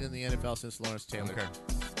have seen in the NFL since Lawrence Taylor. Okay.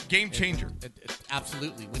 Game changer.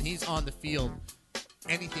 Absolutely. When he's on the field,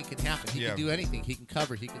 anything can happen. He can do anything. He can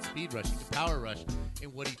cover. He can speed rush. He can power rush.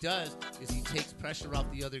 And what he does is he takes pressure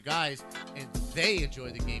off the other guys, and they enjoy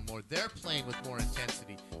the game more. They're playing with more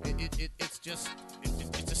intensity. It's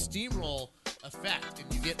a steamroll effect,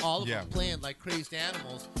 and you get all of them playing like crazed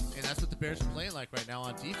animals, and that's what the Bears are playing like right now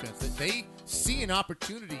on defense. That they see an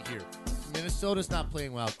opportunity here. Minnesota's not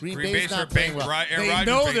playing well. Green Bay's not playing well. They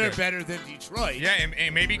know they're better than Detroit. Yeah,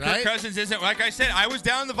 and maybe Kirk Cousins isn't. Like I said, I was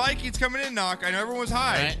down the Vikings coming in, Knock. I know everyone was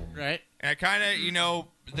high. Right. And I kind of,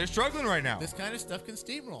 they're struggling right now. This kind of stuff can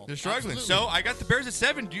steamroll. They're struggling. Absolutely. So I got the Bears at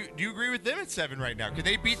 7. Do you agree with them at 7 right now? Could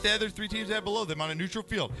they beat the other 3 teams that have below them on a neutral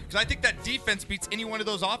field? Because I think that defense beats any one of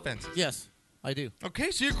those offenses. Yes, I do.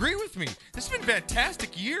 Okay, so you agree with me. This has been a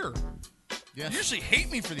fantastic year. Yes. You usually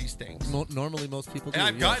hate me for these things. Normally, most people do.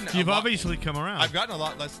 And You've obviously come around. I've gotten a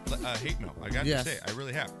lot less hate mail. I got to say, I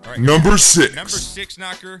really have. All right. Number 6. Number 6,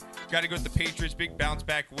 Knocker. Got to go with the Patriots. Big bounce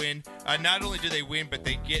back win. Not only do they win, but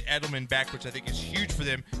they get Edelman back, which I think is huge for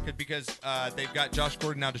them because they've got Josh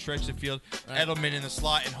Gordon now to stretch the field. Right. Edelman in the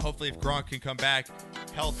slot, and hopefully if Gronk can come back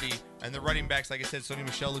healthy. And the running backs, like I said, Sony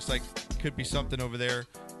Michel looks like could be something over there.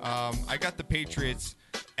 I got the Patriots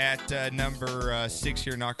at number 6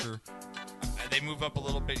 here, Knocker. They move up a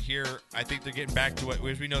little bit here. I think they're getting back to what,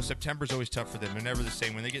 as we know, September's always tough for them. They're never the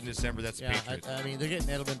same. When they get in December, that's the Patriots. I mean, they're getting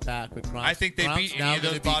Edelman back, but Gronk's, I think they beat any of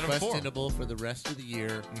those bottom 4. Questionable for the rest of the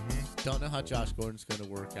year. Don't know how Josh Gordon's going to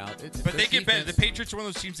work out. But they get better. The Patriots are one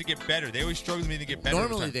of those teams that get better. They always struggle to get better.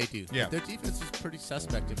 Normally they do. Yeah. Their defense is pretty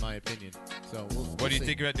suspect, in my opinion. So what do you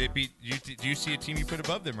think about they beat? Do you see a team you put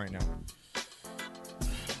above them right now?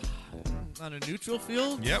 On a neutral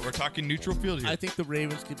field? Yeah, we're talking neutral field here. I think the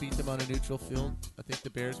Ravens could beat them on a neutral field. I think the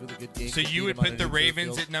Bears with a good game. So you would put the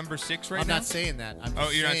Ravens at number 6 right now? I'm not saying that. I'm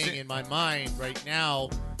just saying in my mind right now,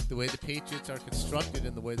 the way the Patriots are constructed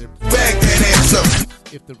and the way they're playing.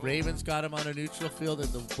 If the Ravens got them on a neutral field and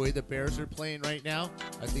the way the Bears are playing right now,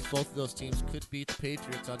 I think both of those teams could beat the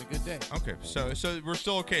Patriots on a good day. Okay, so we're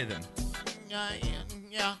still okay then.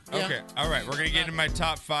 Yeah. Okay, all right. We're going to get into my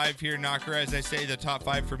top 5 here, Knocker. As I say, the top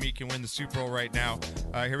 5 for me can win the Super Bowl right now.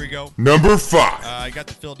 Here we go. Number 5. I got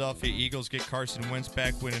the Philadelphia Eagles get Carson Wentz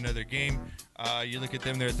back, win another game. You look at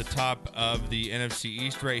them, they're at the top of the NFC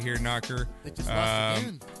East right here, Knocker. They just lost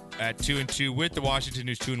again. at 2-2 with the Washington,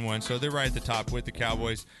 who's 2-1. So they're right at the top with the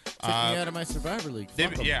Cowboys. Took me out of my Survivor League.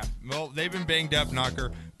 They've been banged up,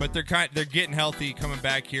 Knocker, but they're getting healthy, coming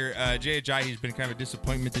back here. Jay Ajayi's been kind of a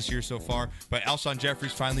disappointment this year so far, but Alshon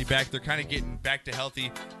Jeffrey's finally back. They're kind of getting back to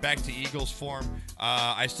healthy, back to Eagles form.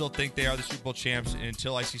 I still think they are the Super Bowl champs, and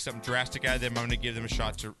until I see something drastic out of them, I'm going to give them a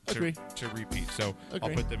shot to repeat. So I'll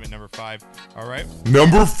put them at number 5. All right.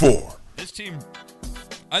 Number 4. This team,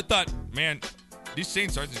 I thought, man, these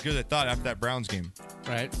Saints aren't as good as I thought after that Browns game.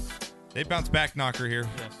 Right. They bounced back, Knocker, here.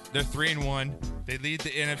 Yes. They're 3-1. They lead the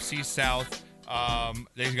NFC South.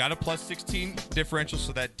 They've got a plus 16 differential,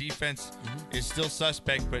 so that defense is still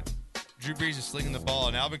suspect, but Drew Brees is slinging the ball,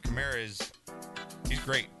 and Alvin Kamara he's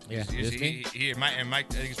great. Yeah, I think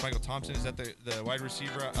it's Michael Thompson. Is that the wide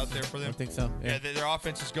receiver out there for them? I think so. Yeah, their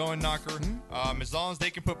offense is going, Knocker. As long as they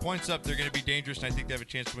can put points up, they're going to be dangerous, and I think they have a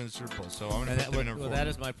chance to win the Super Bowl. So I'm going to put them at number 4. That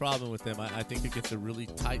is my problem with them. I think it gets a really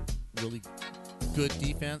tight, really good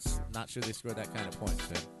defense. Not sure they scored that kind of points.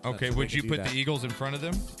 Okay, would you put the Eagles in front of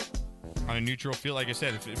them on a neutral field? Like I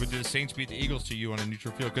said, would the Saints beat the Eagles to you on a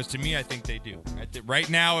neutral field? Because to me, I think they do. Right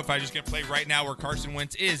now, if I just going to play right now where Carson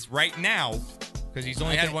Wentz is right now, because he's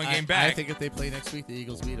only had one game back. I think if they play next week, the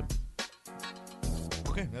Eagles beat them.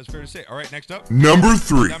 Okay, that's fair to say. All right, next up. Number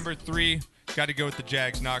 3. Number 3, got to go with the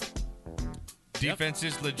Jags, Knock. Defense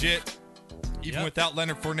is legit. Even without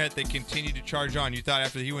Leonard Fournette, they continue to charge on. You thought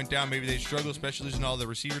after he went down, maybe they'd struggle, especially losing all the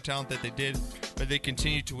receiver talent that they did, but they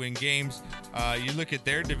continue to win games. You look at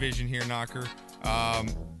their division here, Knocker.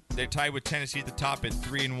 They're tied with Tennessee at the top at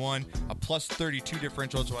 3-1, a plus 32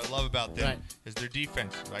 differential. That's what I love about them is their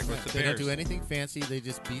defense. Like with the they Bears, don't do anything fancy. They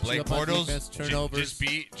just beat Blake you up Bortles, on defense, turnovers.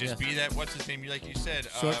 Just be that. What's his name? Like you said,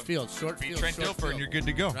 short field. Beat Trent Dilfer, and you're good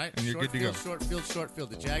to go. Right, and you're good to go. Short field.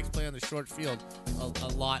 The Jags play on the short field a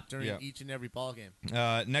lot during each and every ball game.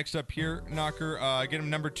 Next up here, Knocker, get them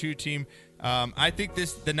number 2 team. I think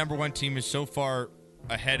the number 1 team is so far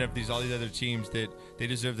ahead of all these other teams that they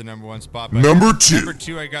deserve the number 1 spot. But number 2. Number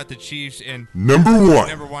 2, I got the Chiefs, and number 1.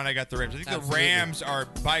 Number 1, I got the Rams. I think the Rams are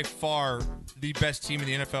by far the best team in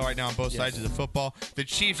the NFL right now on both sides of the football. The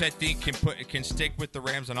Chiefs, I think, can stick with the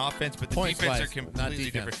Rams on offense, but the defense are completely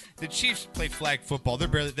different. The Chiefs play flag football.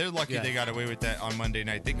 They're lucky they got away with that on Monday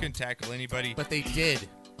night. They couldn't tackle anybody, but they did.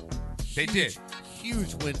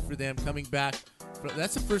 Huge win for them coming back.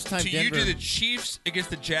 That's the first time. You do the Chiefs against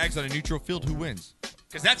the Jags on a neutral field. Who wins?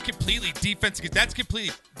 Because that's completely defense. That's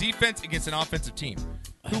completely defense against an offensive team.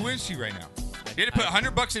 Who wins to you right now? You had to put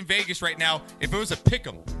 $100 in Vegas right now. If it was a pick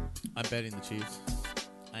 'em, I'm betting the Chiefs.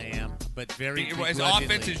 I am, but very. His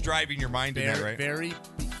offense is driving your mind in that, right? Very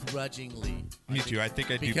begrudgingly. Me too. I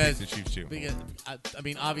think I do pick the Chiefs too. Because, I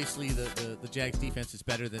mean, obviously the Jags defense is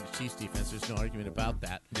better than the Chiefs defense. There's no argument about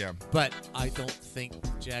that. Yeah. But I don't think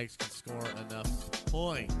the Jags can score enough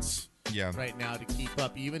points. Right now to keep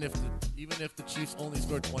up. Even if the Chiefs only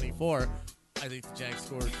scored 24, I think the Jags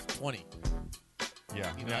scored 20.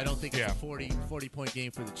 I don't think it's a 40-point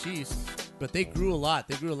game for the Chiefs, but they grew a lot.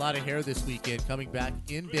 They grew a lot of hair this weekend, coming back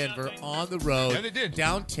in Denver on the road. Yeah, they did.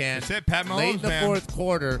 Down 10. That's it, Pat Mahomes, late in the fourth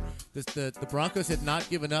quarter, the Broncos had not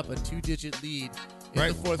given up a 2-digit lead in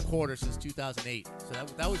the fourth quarter since 2008. So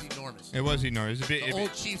that was enormous. It was enormous. The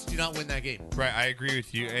old Chiefs do not win that game. Right, I agree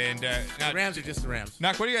with you. And the Rams are just the Rams.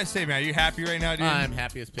 Knock, what do you guys say, man? Are you happy right now, dude? I'm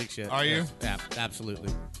happy as pig shit. Are you? Yeah,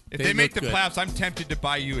 absolutely. If they make the playoffs, I'm tempted to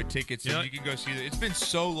buy you a ticket so you can go see it. It's been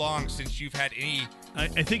so long since you've had any I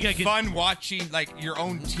think I can fun watching your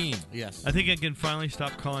own team. Yes. I think I can finally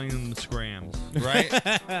stop calling them the Scrams. Right?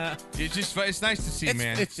 It's nice to see,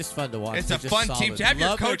 man. It's just fun to watch. It's a fun team. To have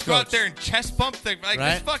your coach go out there and chest bump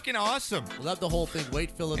it's fucking awesome. Love the whole thing.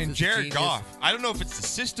 Wade Phillips and Jared Goff. I don't know if it's the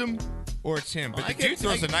system or it's him, but the dude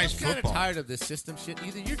throws a nice football. I'm kind of tired of this system shit.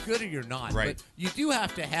 Either you're good or you're not. Right. But you do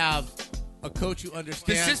have to have a coach who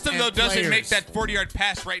understands. The system, though, doesn't make that 40-yard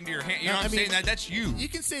pass right into your hand. You know what I'm saying? That's you. You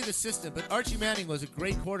can say the system, but Archie Manning was a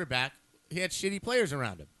great quarterback. He had shitty players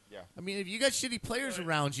around him. Yeah. I mean, if you got shitty players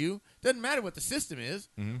around you, doesn't matter what the system is.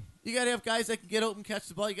 Mm-hmm. You got to have guys that can get open, catch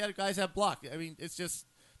the ball. You got to guys that block. I mean, it's just,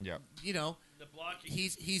 the blocking.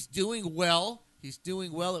 He's doing well. He's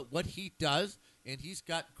doing well at what he does, and he's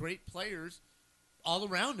got great players all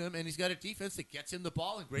around him, and he's got a defense that gets him the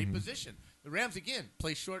ball in great position. The Rams, again,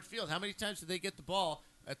 play short field. How many times do they get the ball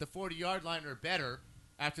at the 40-yard line or better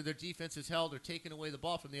after their defense is held or taken away the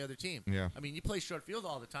ball from the other team? Yeah. I mean, you play short field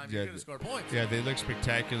all the time, you're going to score points. Yeah, they look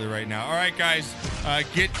spectacular right now. All right, guys,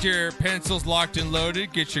 get your pencils locked and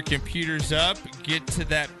loaded. Get your computers up. Get to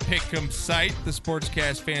that Pick'em site, the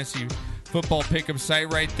Sportscast Fantasy Football Pick'em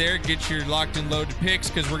site right there. Get your locked and loaded picks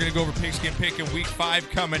because we're going to go over Pigskin Pick'em Week 5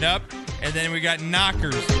 coming up. And then we got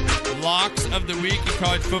knockers locks of the week in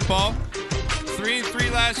college football.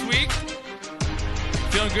 3-3 last week.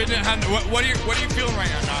 Feeling good? What are you feeling right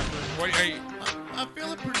now, Knocker? I'm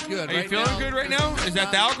feeling pretty good. Are you feeling good right now? Is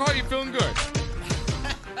that the alcohol? Are you feeling good?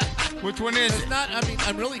 Which one is it?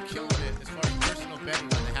 I'm really killing it as far as personal betting on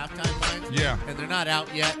the halftime lines. Yeah. And they're not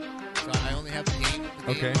out yet, so I only have the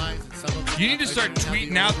game lines. And some of them You need to start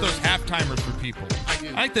tweeting out those halftimers for people. I do.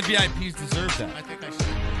 I think the VIPs deserve that. I think I should.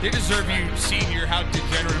 They deserve you seeing how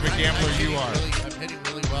degenerate of a gambler you are. I'm hitting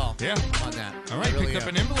really well on that. All right, really picked up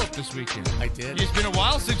an envelope this weekend. I did. It's been a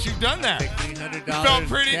while since you've done that. $300 You felt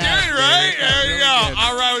pretty cash, good, right? baby. There you Really go. good.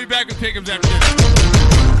 All right, we'll be back with Pick'ems after this.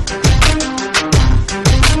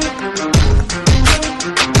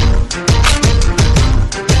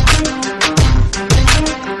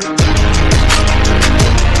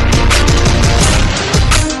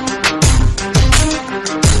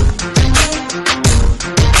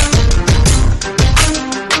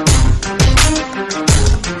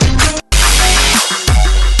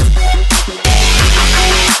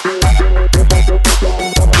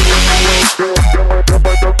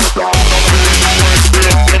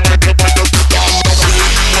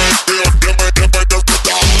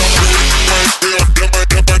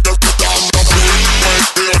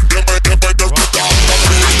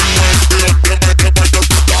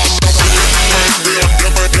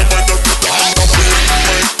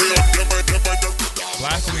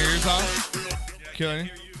 Blasting your ears off? Killing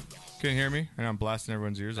you? Couldn't hear me? And I'm blasting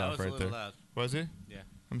everyone's ears off right there. Loud. Was it? Yeah.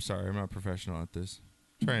 I'm sorry. I'm not a professional at this.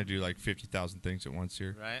 I'm trying to do like 50,000 things at once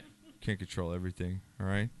here. Right. Can't control everything. All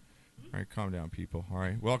right? All right, calm down, people. All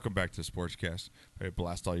right? Welcome back to the Sportscast. I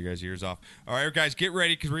blast all you guys' ears off. All right, guys, get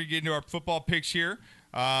ready because we're going to get into our football picks here.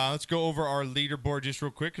 Let's go over our leaderboard just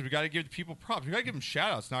real quick because we got to give the people props. We got to give them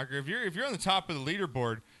shout-outs, Knocker. If you're on the top of the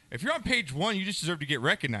leaderboard, if you're on page 1, you just deserve to get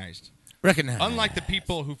recognized. Unlike the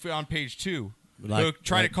people who on page 2 who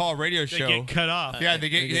try to call a radio show. They get cut off. Yeah,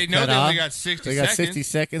 they know they only got 60 seconds. They got 60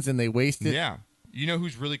 seconds and they waste it. Yeah. You know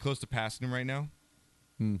who's really close to passing him right now?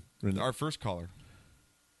 Our first caller.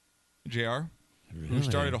 JR. Who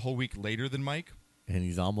started a whole week later than Mike. And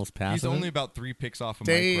he's almost passing. He's only him? about 3 picks off of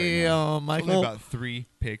Damn, Mike right now. Michael. Only about 3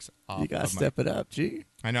 picks off. You gotta step it up, G.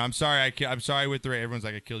 I know. I'm sorry. I'm sorry with the rate. Everyone's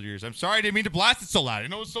like, I killed yours. I'm sorry. I didn't mean to blast it so loud. I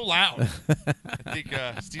know it's so loud. I think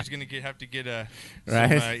Steve's gonna have to get some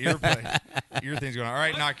ear things going on. All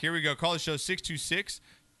right, Knock. Here we go. Call the show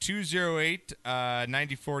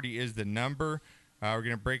 626-208-9040 is the number. We're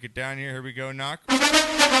gonna break it down here. Here we go, Knock.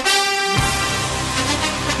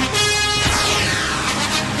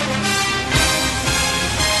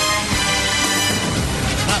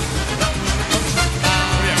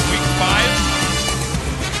 Week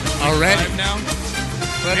 5 already. 5 now. Man,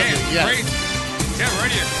 yes. crazy. Yeah, we're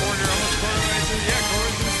already a quarter way through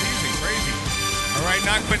the season. Crazy. All right,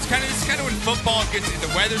 Knock. But it's kind of when football gets. The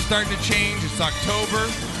weather's starting to change. It's October.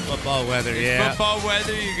 Football weather, Football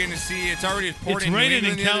weather. You're going to see. It's already pouring. It's raining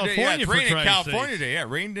in California. Yeah, it's raining in California sakes. today. Yeah, it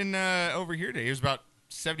rained in over here today. It was about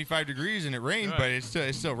 75 degrees and it rained, but it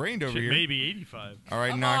still rained over here. Maybe 85. All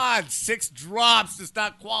right, Come on, 6 drops does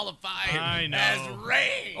not qualify I know. as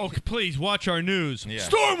rain. Oh, please watch our news. Yeah.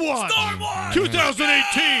 Storm Watch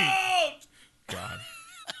 2018. God,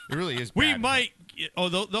 it really is. We bad. might. Oh,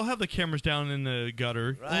 they'll have the cameras down in the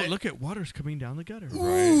gutter. Right. Oh, look at water's coming down the gutter.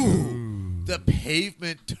 Ooh, the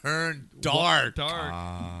pavement turned dark.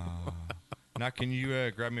 Now, can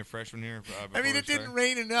you grab me a fresh one here? I mean, it didn't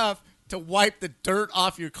rain enough to wipe the dirt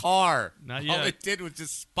off your car. Not yet. All it did was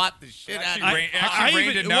just spot the shit out of It actually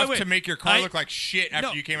rained enough wait. to make your car look like shit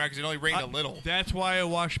after you came out because it only rained a little. That's why I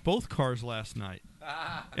washed both cars last night.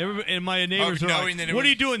 And my neighbors are knowing like, that it what was- are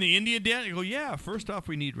you doing, the Indian dance? I go, yeah, first off,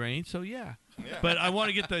 we need rain, so yeah. But I want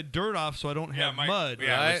to get the dirt off so I don't have mud.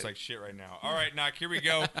 Yeah, it looks like shit right now. All right, Knock, here we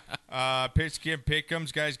go.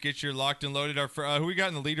 Pick'ems, guys, get your locked and loaded. Who we got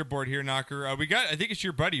in the leaderboard here, Knocker? We got, I think it's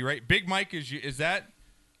your buddy, right? Big Mike, is that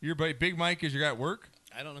your buddy? Big Mike is your guy at work?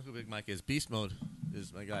 I don't know who Big Mike is. Beast Mode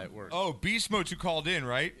is my guy at work. Oh, Beast Mode's who called in,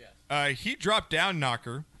 right? Yes. He dropped down,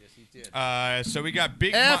 Knocker. Yes, he did. So we got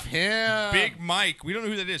Big him. Big Mike. We don't know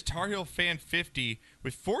who that is. Tar Heel Fan 50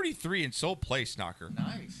 with 43 in sole place, Knocker.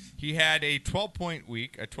 Nice. He had a 12-point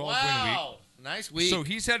week, a 12-win week. Nice week. So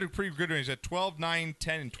he's had a pretty good one. He's at 12, 9,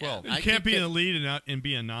 10, and 12. You can't be in the lead and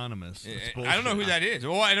be anonymous. I don't know who that is.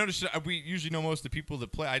 Well, I noticed we usually know most of the people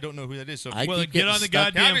that play. I don't know who that is. So get on the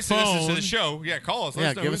goddamn phone. Listen to the show. Yeah, call us. Let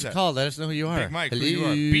us know give us a call. Let us know who you are. Big Mike, Hello. who you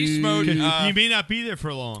are. Beast Mode. You may not be there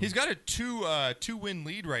for long. He's got a two-win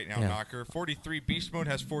lead right now, Knocker. 43. Beast Mode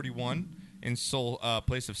has 41 in sole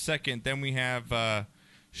place of second. Then we have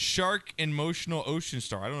Shark Emotional Ocean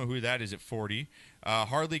Star. I don't know who that is at 40.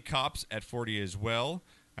 Harley Cops at 40 as well.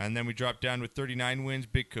 And then we drop down with 39 wins.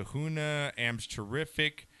 Big Kahuna. Am's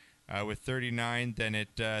Terrific with 39. Then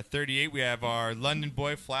at 38, we have our London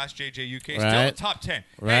boy, Flash JJ UK. Still in the top 10.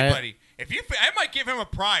 Right. Hey, buddy. I might give him a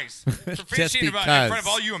prize for finishing in front of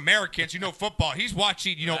all you Americans. You know football. He's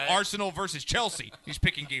watching, Arsenal versus Chelsea. He's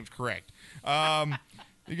picking games correct.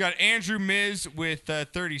 You got Andrew Miz with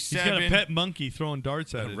 37. He's got a pet monkey throwing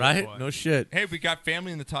darts at it. Right? No shit. Hey, we got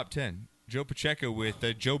family in the top 10. Joe Pacheco with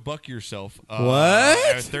Joe Buck Yourself. What?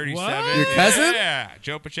 At 37. What? Your cousin? Yeah.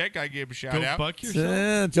 Joe Pacheco, I gave him a shout out. Joe Buck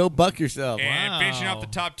Yourself? Joe Buck Yourself. And finishing off the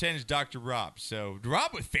top 10 is Dr. Rob. So,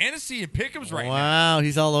 Rob with fantasy and pick'ems right now. Wow,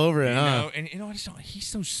 he's all over it, huh? And he's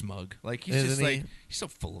so smug. Like, he's just like, he's so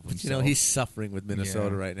full of himself. He's suffering with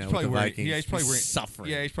Minnesota right now with the Vikings. Yeah, he's probably suffering.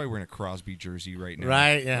 Yeah, he's probably wearing a Crosby jersey right now.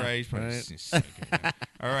 Right, yeah. Right, he's probably sick of it.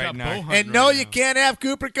 All right, now. And no, you can't have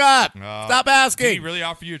Cooper Kupp. Stop asking. Did he really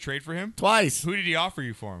offer you a trade for him? Twice. Who did he offer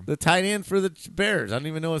you for him? The tight end for the Bears. I don't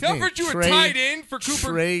even know his name. He offered you a tight end for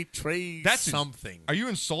Cooper? That's something. Are you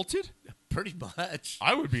insulted? Pretty much.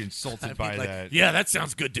 I would be insulted by that. Yeah, that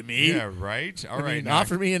sounds good to me. Yeah, right? All right.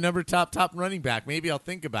 Offer me a number top running back. Maybe I'll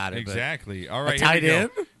think about it. Exactly. All right. A tight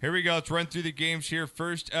end? Here we go. Let's run through the games here.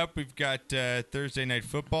 First up, we've got Thursday Night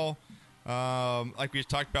Football. Like we just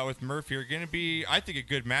talked about with Murph here. Going to be, I think, a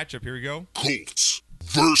good matchup. Here we go. Colts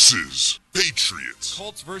versus Patriots.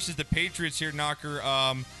 Colts versus the Patriots here, Knocker.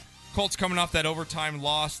 Colts coming off that overtime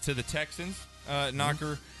loss to the Texans,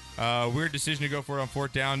 Knocker. Weird decision to go for it on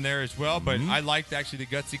fourth down there as well, but I liked actually the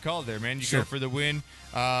gutsy call there, man. You go for the win.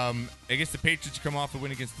 I guess the Patriots come off a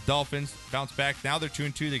win against the Dolphins, bounce back. Now they're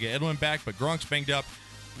 2-2. They get Edwin back, but Gronk's banged up.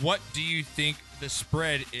 What do you think the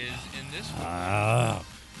spread is in this one?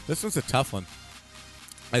 This one's a tough one.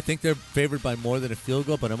 I think they're favored by more than a field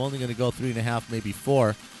goal, but I'm only going to go 3.5, maybe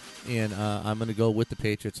 4. And I'm going to go with the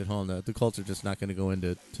Patriots at home. The Colts are just not going to go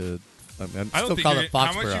into. I'm still calling it Foxborough.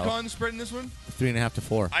 How much are you calling the spread in this one? 3.5 to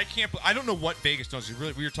 4. I don't know what Vegas knows.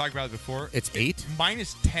 We were talking about it before. It's 8.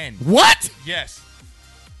 Minus 10. What? Yes.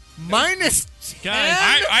 Minus 10?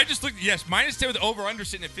 I just looked. Yes, minus 10 with over/under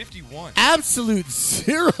sitting at 51. Absolute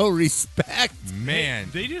zero respect. Man.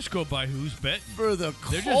 They just go by who's betting. For the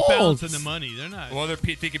Colts. They're just balancing the money. They're not. Well, they're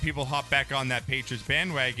thinking people hop back on that Patriots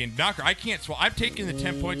bandwagon. Knocker, I can't swallow. I'm taking the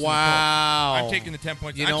 10 points. Wow. I'm taking the 10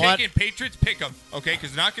 points. You know I'm what? taking Patriots, pick them, okay,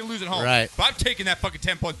 because they're not going to lose at home. Right. But I'm taking that fucking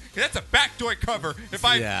 10 points. That's a backdoor cover if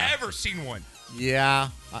I've ever seen one. Yeah.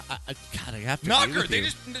 God, I have to Knocker,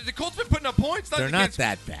 the Colts been putting up points. They're not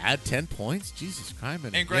that bad. 10 points? Jesus Christ.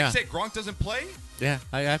 And Greg said Gronk doesn't play? Yeah,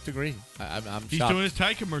 I have to agree. I'm He's shocked. doing his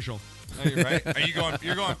tie commercial. Oh, you're right.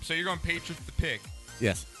 You're going Patriots the pick.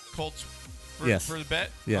 Yes. Colts for the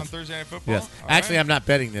bet on Thursday Night Football? Yes. Actually, I'm not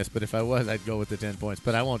betting this, but if I was, I'd go with the 10 points.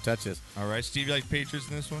 But I won't touch this. All right. Steve, you like Patriots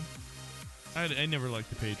in this one? I never liked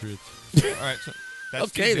the Patriots. All right. So that's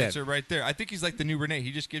Steve's answer right there. I think he's like the new Renee.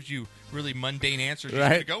 He just gives you really mundane answers. You're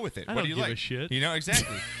going to go with it. What do you like? I don't give a shit. You know,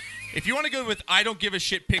 exactly. If you want to go with I don't give a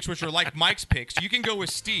shit picks, which are like Mike's picks, you can go with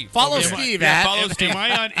Steve. Follow Steve. Follow Steve. Am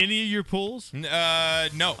I on any of your polls? No.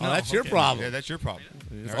 Oh, that's your problem. Yeah, that's your problem.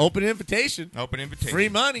 Right. Open invitation. Open invitation. Free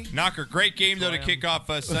money. Knocker, great game, though, to kick off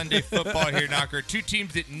Sunday football here, Knocker. Two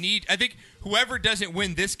teams that I think whoever doesn't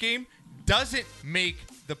win this game doesn't make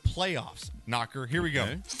the playoffs, Knocker. Here we go.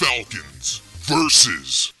 Falcons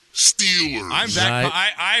versus Steelers.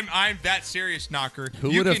 I'm that serious, Knocker.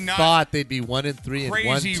 Who would have thought they'd be 1-3 and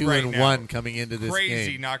 1-2-1 coming into this game?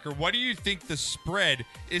 Crazy, Knocker. What do you think the spread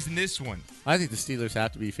is in this one? I think the Steelers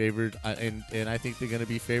have to be favored, and I think they're going to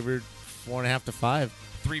be favored 4.5 to 5.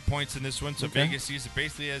 3 points in this one. So Vegas sees it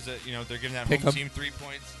basically as they're giving that home team 3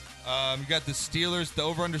 points. You got the Steelers, the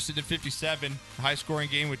over/under sitting at 57. High scoring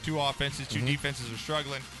game with two offenses, two defenses are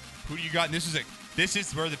struggling. Who do you got? And this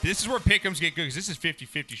is where pick'ems get good because this is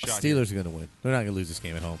 50-50 shot. Steelers are going to win. They're not going to lose this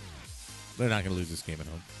game at home.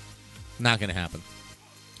 Not going to happen.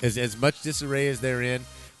 As much disarray as they're in,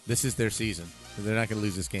 this is their season. They're not going to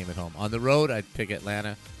lose this game at home. On the road, I'd pick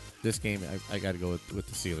Atlanta. This game, I got to go with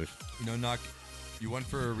the Steelers. Knock, you won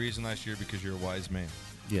for a reason last year because you're a wise man.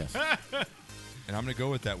 Yes. And I'm going to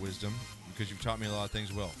go with that wisdom because you've taught me a lot of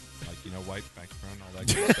things well. Like, white, background, all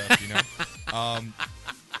that good stuff,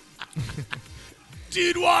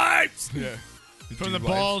 Dude wipes! Yeah. From the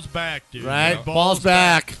balls back, dude. Right? Balls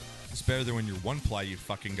back. It's better than when your one ply you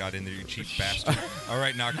fucking got in there, you cheap bastard. All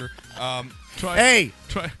right, Knocker. Try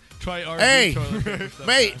Try RV Hey, toilet paper stuff.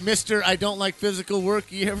 mate, Mister, I don't like physical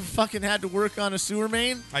work. You ever fucking had to work on a sewer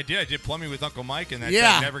main? I did plumbing with Uncle Mike, and that's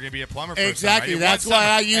Yeah. never going to be a plumber for Exactly. a summer. I did That's one why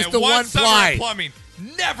summer, I used and the one one summer ply. of plumbing.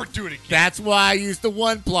 Never do it again. That's why I use the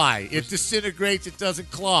one ply. It disintegrates. It doesn't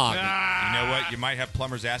clog. You know what? You might have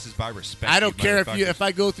plumbers' asses by respect. I don't care if motherfuckers. if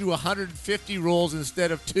I go through 150 rolls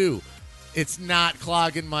instead of 2. It's not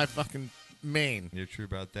clogging my fucking main. You're true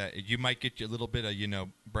about that. You might get you a little bit of,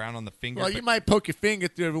 brown on the finger. Well, but- you might poke your finger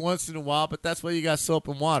through every once in a while, but that's why you got soap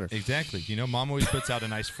and water. Exactly. Mom always puts out a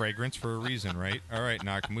nice fragrance for a reason, right? All right,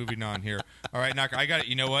 Knock. Moving on here. All right, Knock. I got it.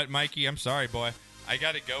 You know what, Mikey? I'm sorry, boy. I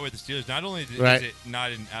got to go with the Steelers. Not only is it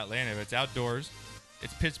not in Atlanta, but it's outdoors.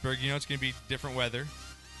 It's Pittsburgh. It's going to be different weather.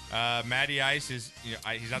 Matty Ice is,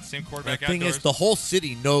 he's not the same quarterback The thing outdoors. is, the whole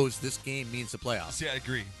city knows this game means the playoffs. See, I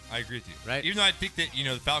agree with you. Right. Even though I think that,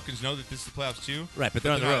 the Falcons know that this is the playoffs too. Right, but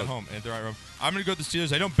they're on the road. at home. And they're at home. I'm going to go with the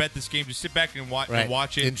Steelers. I don't bet this game. Just sit back and watch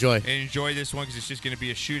it. Enjoy this one because it's just going to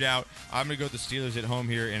be a shootout. I'm going to go with the Steelers at home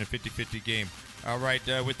here in a 50-50 game. All right.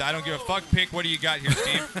 With the I don't give a fuck pick, what do you got here,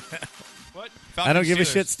 Steve? What? I don't give a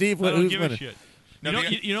Steelers. shit, Steve. I don't Who's give winning? a shit. No,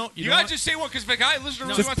 You you gotta just say one because if a guy listener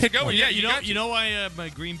really Just wants to pick go, one. yeah, you know why I'm a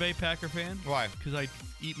Green Bay Packer fan? Why? Because I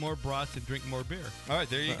eat more brats and drink more beer. All right,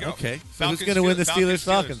 there you go. Okay. So Falcons, who's going to win the Steelers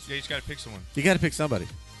Falcons? Yeah, you just got to pick someone. You got to pick somebody.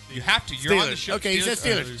 You have to. You're on the Steelers. show. Okay, he said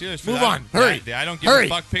Steelers. Steelers. Move I on. don't- Hurry. I don't give Hurry. a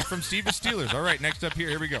fuck pick from Steve with Steelers. All right, next up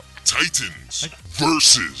here we go. Titans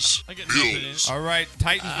versus I get nothing in it. Bills. All right,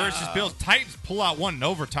 Titans versus Bills. Titans pull out one in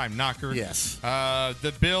overtime, Knocker. Yes.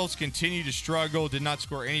 The Bills continue to struggle. Did not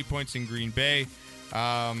score any points in Green Bay.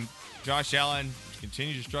 Josh Allen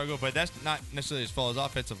continues to struggle, but that's not necessarily his fault. His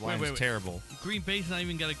offensive line is terrible. Green Bay's not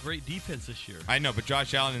even got a great defense this year. I know, but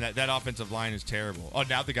Josh Allen and that offensive line is terrible. Oh,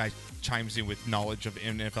 now the guy chimes in with knowledge of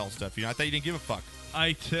NFL stuff. I thought you didn't give a fuck.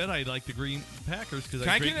 I said I like the Green Packers because Can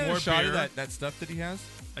I I drink get more a shot beer. of that stuff that he has?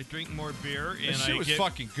 I drink more beer, That and shit I was get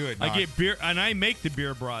fucking good. I Knock. get beer, and I make the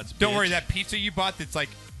beer broads. Don't bitch. worry, that pizza you bought that's like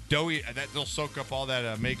doughy, they'll soak up all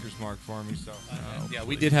that Maker's Mark for me. So Yeah,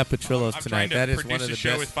 we did have Petrillos I'm tonight. trying to That is produce one of a the show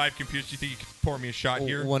best. with 5 computers. You think you could pour me a shot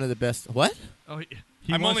here? One of the best. What? Oh,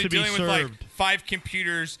 he I'm wants only to be dealing with like served. 5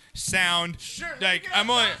 computers, sound. Like I'm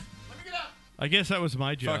only. I guess that was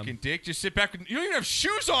my job. Fucking dick, just sit back. You don't even have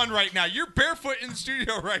shoes on right now. You're barefoot in the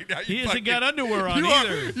studio right now. He hasn't got underwear on you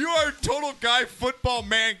either. You are total guy football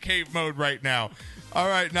man cave mode right now. All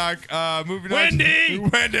right, Knock. Moving Wendy!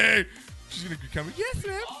 on. Wendy! She's going to be coming. Yes,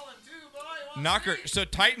 ma'am. Knocker. So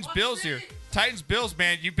Titans Bills here. Titans Bills,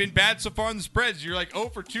 man. You've been bad so far in the spreads. You're like 0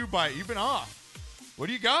 for 2 by it. You've been off. What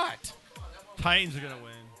do you got? Titans are gonna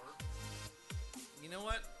win. You know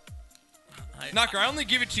what? Knocker, I only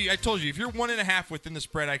give it to you. I told you, if you're 1.5 within the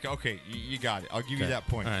spread, okay, you got it. I'll give you that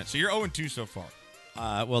point. All right. So you're 0-2 so far.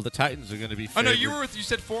 Well, the Titans are going to be. Oh no, favored. you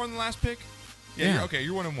said 4 in the last pick. Yeah.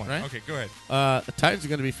 You're 1-1. Right? Okay, go ahead. The Titans are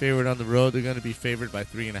going to be favored on the road. They're going to be favored by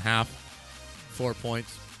 3.5, 4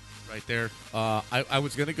 points, right there. I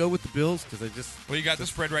was going to go with the Bills because I just. Well, you got the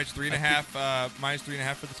spread right. It's 3.5 minus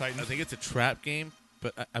 3.5 for the Titans. I think it's a trap game,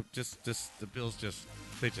 but I'm just the Bills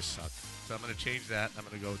they just suck. So I'm going to change that. I'm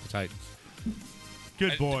going to go with the Titans.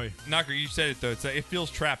 Good boy. Knocker, you said it though. It feels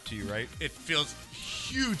trapped to you, right? It feels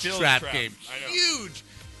huge Feels trap trapped. game. I know. Huge.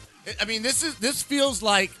 I mean, this feels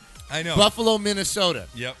like I know. Buffalo, Minnesota.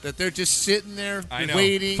 Yep. That they're just sitting there I know.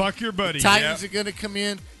 waiting. Fuck your buddy. The Titans are going to come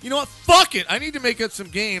in. You know what? Fuck it. I need to make up some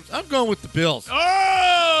games. I'm going with the Bills.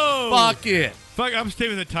 Oh! Fuck it. Fuck, I'm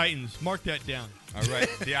staying with the Titans. Mark that down. All right.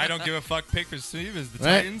 The I don't give a fuck pick for Steve is the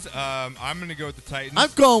Right. Titans. I'm going to go with the Titans. I'm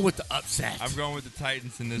going with the upset. I'm going with the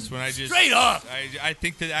Titans in this one. Straight up. I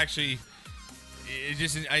think that actually,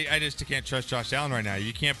 I just can't trust Josh Allen right now.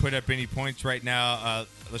 You can't put up any points right now.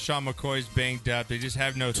 LaShawn McCoy's banged up. They just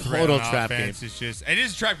have no threat Total on trap offense. game. It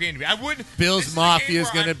is a trap game to me. I wouldn't. Bills this is a Mafia game is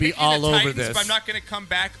where gonna I'm be picking all the over Titans, this. But I'm not going to come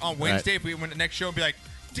back on Wednesday if we win the next show and be like,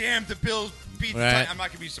 "Damn, the Bills beat the Right. Titans." I'm not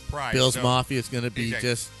going to be surprised. Bills So, Mafia is going to be Exactly.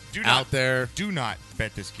 just Do out not- there. Do not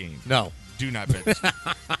bet this game. No. Do not bet this game.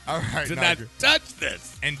 All right, Do not Niger. touch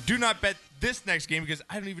this. And do not bet this next game because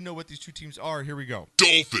I don't even know what these two teams are. Here we go.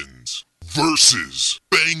 Dolphins versus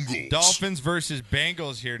Bengals. Dolphins versus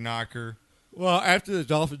Bengals here, Knocker. Well, after the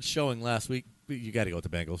Dolphins showing last week, you got to go with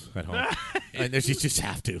the Bengals at home. And you just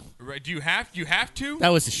have to. Right, do you have to? That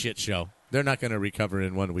was a shit show. They're not going to recover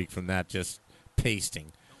in 1 week from that just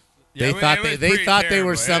pasting. Yeah, They thought it was they pretty thought they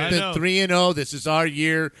were terrible. I know. something 3-0. This is our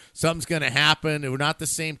year. Something's going to happen. We're not the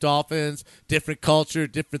same Dolphins. Different culture,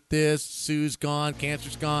 different this. Sue's gone.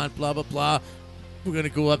 Cancer's gone. Blah blah blah. We're going to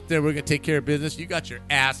go up there. We're going to take care of business. You got your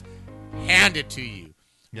ass handed to you,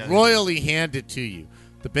 Yeah, royally handed to you.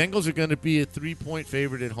 The Bengals are going to be a 3-point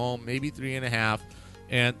favorite at home, maybe 3.5.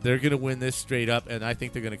 and they're going to win this straight up, and I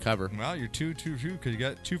think they're going to cover. Well, you're 2-2 because you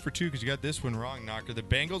got 2 for 2 because you got this one wrong, Knocker. The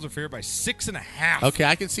Bengals are favored by 6.5. Okay,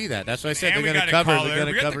 I can see that. That's why I said they're going to cover. They're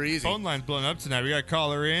going to cover easy. Phone line's blowing up tonight. We got a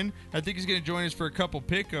caller in. I think he's going to join us for a couple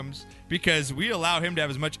pick'ems because we allow him to have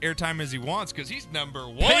as much airtime as he wants because he's number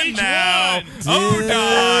 1 Page now. one. Oh,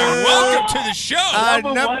 dog. Welcome to the show.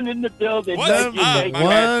 Number 1 in the building. What's up, Thank you,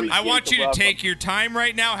 man? I want you to take your time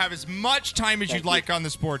right now. Have as much time as you'd like on the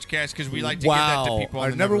Sportscast because we like to give that to people.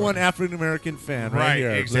 Our number 1 African American fan, right here,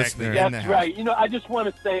 exactly. listener. That's right. I just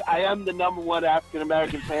want to say I am the number 1 African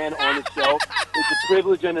American fan on the show. It's a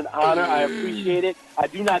privilege and an honor. I appreciate it. I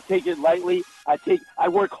do not take it lightly. I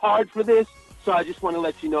work hard for this, so I just want to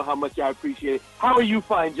let you know how much I appreciate it. How are you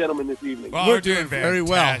fine gentlemen this evening? Well, we're doing very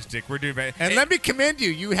well. Fantastic. We're doing very And let me commend you.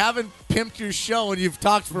 You haven't pimped your show, and you've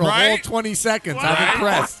talked for a Right? whole 20 seconds. Right? I'm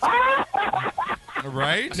impressed.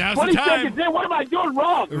 Right? Now's 20 the time. seconds in, what am I doing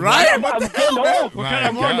wrong? Right? I'm getting old. What kind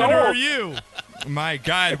of My God. marketer are you? My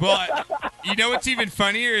God. Well, you know what's even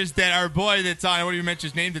funnier is that our boy that's on, I won't even mention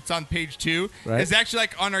his name, that's on page 2, Right. is actually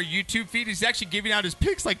like on our YouTube feed. He's actually giving out his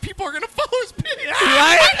picks. Like, people are going to follow his picks.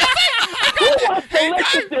 Right? Who wants to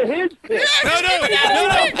listen to his pick? No.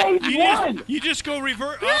 You just go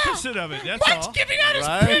revert opposite of it. That's all. Giving out his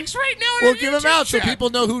Right. picks right now. We'll give them out so people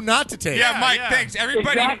know who not to take. Yeah, Mike, yeah. thanks.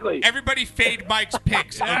 Everybody fade Mike's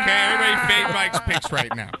picks, okay? Everybody fade Mike's picks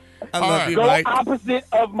right now. I love you, Go Mike. opposite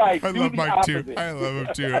of Mike. I Do love the Mike, too. opposite. I love him,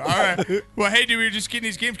 too. All right. Well, hey, dude, we were just getting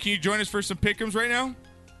these games. Can you join us for some pick'ems right now?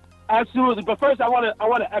 Absolutely. But first, I want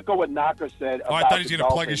to echo what Knocker said. Oh, I thought he was going to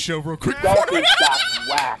plug his show real quick. Dolphins got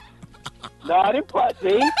whacked. No, I didn't plug.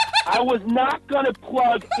 See, I was not going to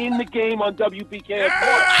plug in the game on WBKF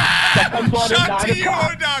that comes on Shut at to 9 you,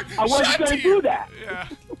 o'clock. dog. I wasn't Shut going to to you. do that. Yeah.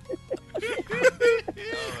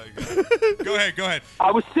 Oh, my God. Go ahead.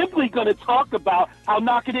 I was simply going to talk about how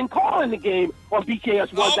Knocker didn't call in the game on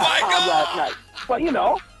BKS1.com Oh, my God. last night. But,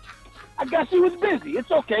 I guess he was busy.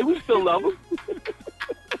 It's okay. We still love him.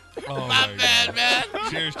 Oh, My bad, man.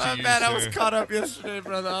 Cheers to My you, bad. I sir. was caught up yesterday,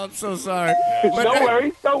 brother. I'm so sorry. But Don't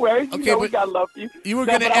worry. You Okay, know we but got love for you. you were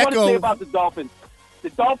No, gonna but I want to echo- say about the Dolphins. The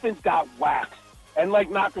Dolphins got waxed. And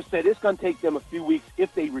like Knocker said, it's going to take them a few weeks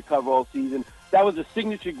if they recover all season. That was a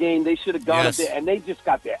signature game. They should have gone Yes. up there, and they just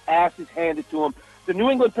got their asses handed to them. The New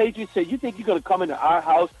England Patriots said, you think you're going to come into our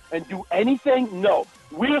house and do anything? No.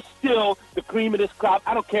 We're still the cream of this crop.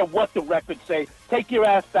 I don't care what the records say. Take your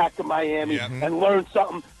ass back to Miami and learn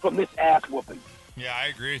something from this ass whooping. Yeah, I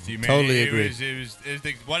agree with you, man. Totally it agree.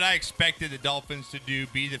 Was what I expected the Dolphins to do,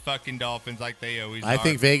 be the fucking Dolphins like they always I are.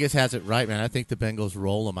 think Vegas has it right, man. I think the Bengals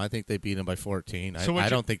roll them. I think they beat them by 14. So what I you-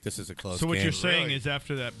 don't think this is a close So what game. you're saying is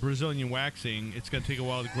after that Brazilian waxing, it's going to take a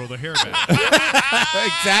while to grow the hair back.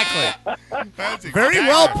 exactly. That's Very exactly-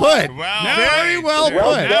 well put. Well Very played, well sir.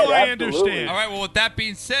 put. Now I absolutely. understand. All right, well, with that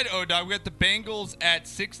being said, O-Dog, we got the Bengals at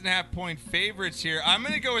 6.5-point favorites here. I'm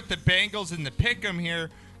going to go with the Bengals in the pick'em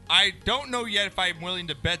here. I don't know yet if I'm willing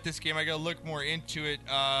to bet this game. I got to look more into it.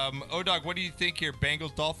 O-Dog, what do you think here?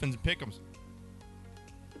 Bengals, Dolphins, pick'ems?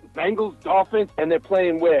 Bengals, Dolphins, and they're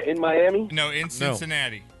playing where? In Miami? No, in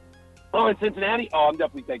Cincinnati. Oh, in Cincinnati? Oh, I'm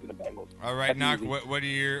definitely taking the Bengals. All right, That's Knock, easy. what are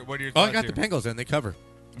your Oh, thoughts I got here? the Bengals in. They cover.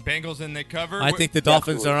 Bengals and they cover? I think the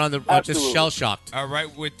Dolphins are on the just Absolutely. shell-shocked. All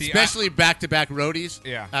right, with the Especially back-to-back roadies.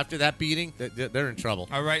 Yeah. After that beating, they're in trouble.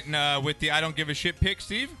 All right, and with the I don't give a shit pick,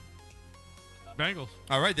 Steve. Bengals.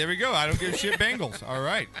 All right, there we go. I don't give a shit, Bengals. All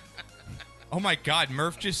right. Oh my God,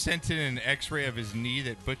 Murph just sent in an X-ray of his knee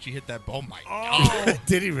that Butchie hit that. Oh my God.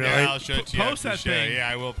 Did he really? Yeah, I'll show it to you. Post after the that show. thing. Yeah,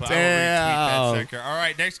 I will. I will retweet Damn. that sucker. All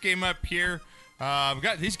right, next game up here. We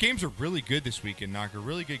got these games are really good this weekend, Knocker.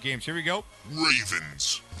 Really good games. Here we go.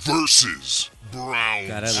 Ravens versus Browns.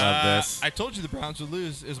 God, I love this. I told you the Browns would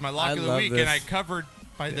lose. Is my lock I of the love week, this. and I covered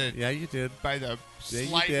by the Yeah, you did. by the Yeah,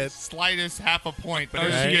 you did. slightest half a point, but it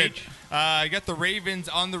was Right. good. I got the Ravens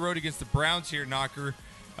on the road against the Browns here, Knocker.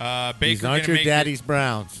 Baker These aren't gonna your make daddy's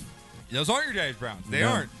Browns. Those aren't your daddy's Browns. They No,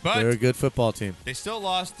 aren't. But they're a good football team. they still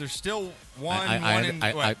lost. They're still I 1,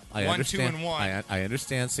 understand. 2-1. I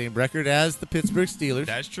understand. Same record as the Pittsburgh Steelers.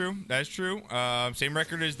 That's true. That's true. Same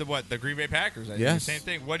record as the Green Bay Packers. I think Yes. the same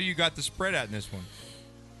thing. What do you got the spread at in this one?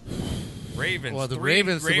 Ravens. Well, the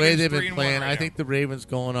Ravens, the way they've been 3-1 playing, right I think the Ravens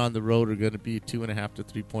going on the road are going to be 2.5 to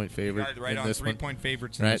 3 point now. favorite You got it right in on this one. 3-point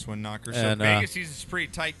favorites in Right. this one, Knocker. So And, Vegas sees it's a pretty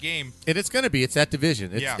tight game. And it's going to be. It's that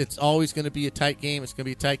division. It's, Yeah. it's always going to be a tight game. It's going to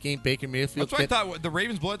be a tight game. Baker Mayfield. That's what I thought. The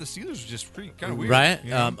Ravens blow out the Steelers was just pretty kind of weird. Right? you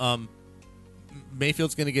know?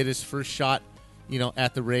 Mayfield's going to get his first shot,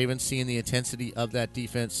 at the Ravens, seeing the intensity of that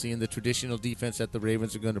defense, seeing the traditional defense that the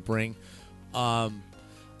Ravens are going to bring.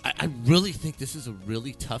 I really think this is a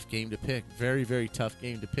really tough game to pick. Very, very tough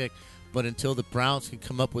game to pick. But until the Browns can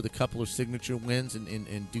come up with a couple of signature wins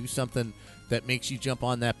and do something that makes you jump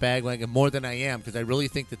on that bandwagon more than I am, because I really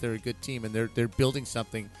think that they're a good team and they're building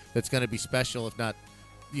something that's going to be special, if not,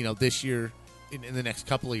 this year, in the next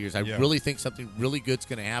couple of years. I really think something really good's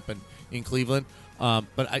going to happen in Cleveland.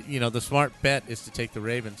 But the smart bet is to take the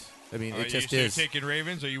Ravens. I mean, it just is. Are you taking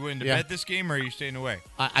Ravens? Are you willing to bet this game, or are you staying away?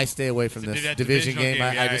 I stay away from this division game.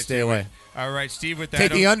 I just stay away. All right, Steve, with that.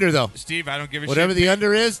 Take the under, though. Steve, I don't give a shit. Whatever the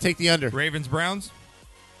under is, take the under. Ravens, Browns?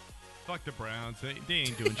 Fuck the Browns. They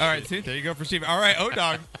ain't doing shit. All right, there you go for Steve. All right,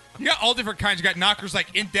 O-Dog. You got all different kinds. You got knockers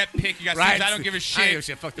like in-depth pick. You got Steve's I don't give a shit. I don't give a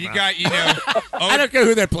shit. Fuck the Browns. You got, I don't care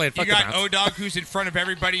who they're playing. Fuck you got O-Dog who's in front of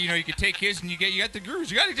everybody. You can take his, and you got the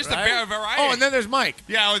gurus. You got just a variety. Oh, and then there's Mike.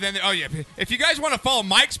 Yeah, yeah. If you guys want to follow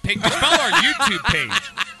Mike's pick, just follow our YouTube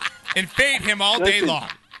page and fade him all day long.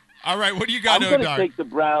 All right, what do you got, O-Dog? I'm going to take the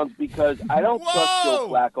Browns because I don't trust Joe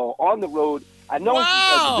Flacco on the road. I know it's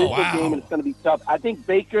a divisional game and it's going to be tough. I think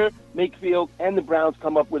Baker, Mayfield, and the Browns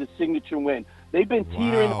come up with a signature win. They've been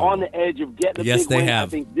teetering on the edge of getting a big win. Have.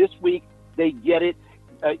 I think this week they get it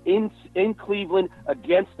in Cleveland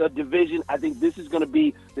against a division. I think this is going to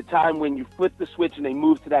be the time when you flip the switch and they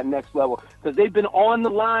move to that next level, because they've been on the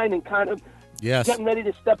line and kind of getting ready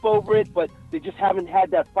to step over it, but they just haven't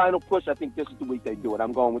had that final push. I think this is the week they do it.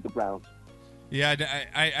 I'm going with the Browns. Yeah,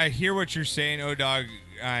 I hear what you're saying, O-Dog,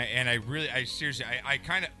 and I seriously,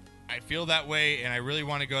 I feel that way, and I really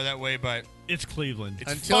want to go that way, but it's Cleveland.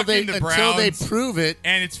 It's until they prove it,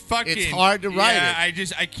 and it's hard to write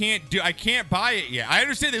it. I can't buy it yet. I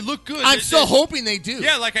understand they look good. I'm still hoping they do.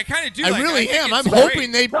 Yeah, like I kind of do. I really am. I'm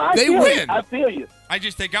hoping they win. I feel you.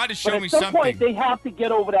 They got to show me something. At some point, something. they have to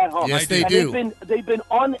get over that hump. Yes, they do. They've been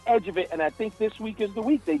on the edge of it, and I think this week is the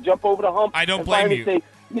week they jump over the hump. I don't blame you. Say,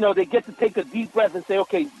 they get to take a deep breath and say,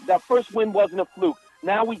 okay, that first win wasn't a fluke.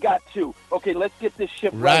 Now we got two. Okay, let's get this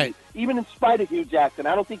ship right. Even in spite of Hugh Jackson.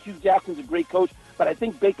 I don't think Hugh Jackson's a great coach, but I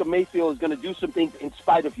think Baker Mayfield is going to do some things in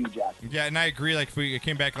spite of Hugh Jackson. Yeah, and I agree. Like, if we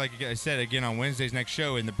came back, like I said, again on Wednesday's next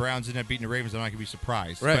show, and the Browns end up beating the Ravens, I'm not going to be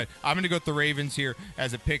surprised. Right. But I'm going to go with the Ravens here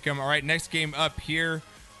as a pick 'em. All right, next game up here.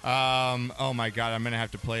 Oh, my God, I'm going to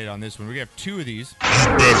have to play it on this one. We have two of these. You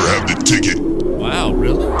better have the ticket. Wow,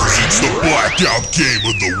 really? It's the blackout game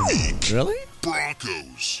of the week. Really?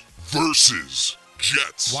 Broncos versus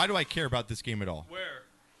Jets. Why do I care about this game at all? Where?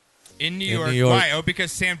 In New York. Why? Oh,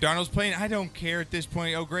 because Sam Darnold's playing? I don't care at this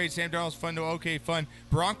point. Oh, great. Sam Darnold's fun. Okay, fun.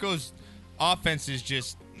 Broncos offense is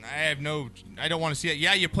just, I don't want to see that.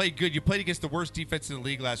 Yeah, you played good. You played against the worst defense in the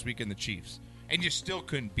league last week in the Chiefs, and you still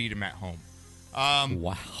couldn't beat them at home.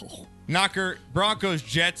 Wow. Knocker, Broncos,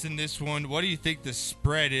 Jets in this one. What do you think the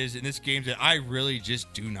spread is in this game that I really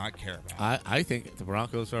just do not care about? I think the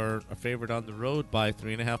Broncos are a favorite on the road by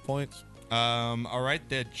 3.5 points. All right,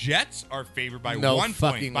 the Jets are favored by no 1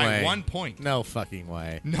 fucking point. Way. By 1 point. No fucking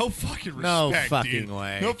way. No fucking respect. No fucking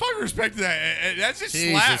way. No fucking respect to that. That's just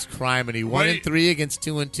Jesus slap. criminy. 1-3 against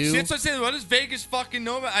 2-2. That's what I'm saying. What does Vegas fucking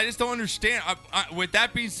know about? I just don't understand. With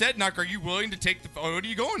that being said, Knock, are you willing to take the? What are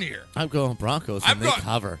you going here? I'm going Broncos, and they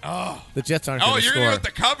cover. Oh, the Jets aren't going to score. Oh, you're going to go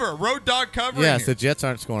with the cover, road dog cover. Yes, the Jets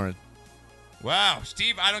aren't scoring. Wow,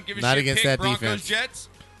 Steve, I don't give a Not shit. against Pick that Broncos, defense. Jets.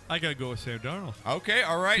 I got to go with Sam Darnold. Okay,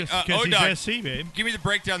 all right. Just because he's SC, babe. Give me the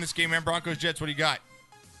breakdown of this game, man. Broncos, Jets, what do you got?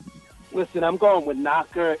 Listen, I'm going with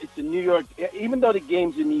Knocker. It's in New York. Even though the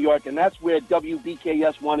game's in New York, and that's where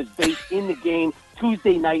WBKS1 is based in the game,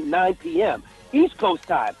 Tuesday night, 9 p.m. East Coast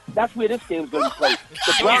time. That's where this game's going to be played.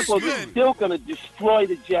 The Broncos are still going to destroy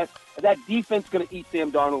the Jets. That defense is going to eat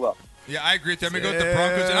Sam Darnold up. Yeah, I agree with that. I'm going to go with the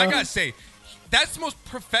Broncos. And I got to say, that's the most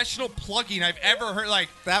professional plugging I've ever heard. Like,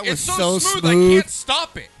 that was it's so smooth. I can't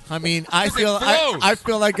stop it. I mean, I feel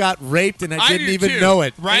I got raped and I didn't even know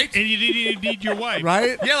it. Right? And you didn't even need your wife.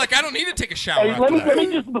 Right? Yeah, like I don't need to take a shower. Hey, let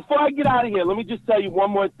me just, before I get out of here, let me just tell you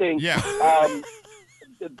one more thing. Yeah.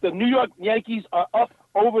 The New York Yankees are up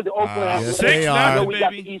over the Oakland Athletics. Yes, they are. I know we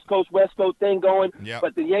got the East Coast, West Coast thing going,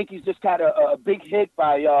 but the Yankees just got a big hit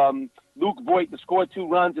by Luke Voigt to score 2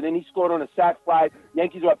 runs, and then he scored on a sac fly.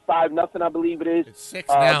 Yankees are up 5-0, I believe it is. It's 6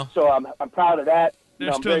 now. So I'm proud of that. They're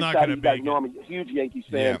I'm still very not excited. going to You guys know I'm a huge Yankees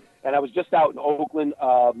fan. Yeah. And I was just out in Oakland,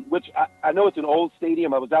 which I know it's an old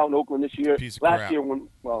stadium. I was out in Oakland this year. Last year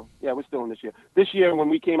we're still in this year. This year when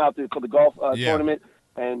we came out for the golf tournament,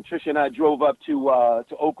 and Tricia and I drove up to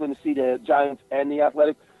Oakland to see the Giants and the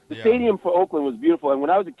Athletics. The stadium for Oakland was beautiful, and when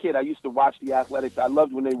I was a kid, I used to watch the Athletics. I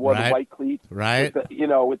loved when they wore the white cleats, right?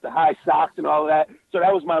 With the high socks and all of that. So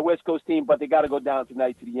that was my West Coast team, but they got to go down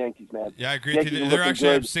tonight to the Yankees, man. Yeah, I agree. They're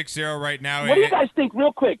actually up 6-0 right now. What do you guys think,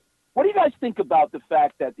 real quick? What do you guys think about the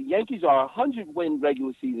fact that the Yankees are a 100-win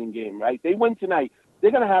regular season game, right? They win tonight.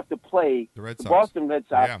 They're going to have to play the Boston Red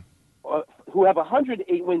Sox. Yeah. who have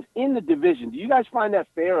 108 wins in the division. Do you guys find that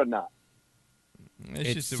fair or not?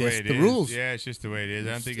 It's just the way it is. Rules. Yeah, it's just the way it is.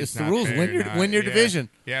 I don't think it's the not rules. fair. Win your division.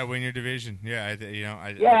 Yeah, win your division. Yeah,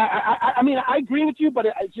 I mean, I agree with you, but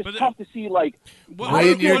it's just tough to see, like...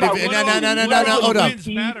 Win your division. No.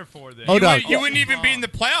 Hold on. You wouldn't even be in the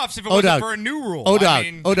playoffs if it wasn't for a new rule.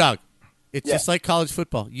 O-Dog. It's just like college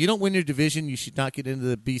football. You don't win your division, you should not get into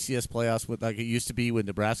the BCS playoffs with like it used to be with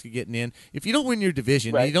Nebraska getting in. If you don't win your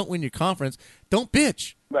division and you don't win your conference, don't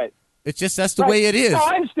bitch. Right. It's just that's the way it is. No,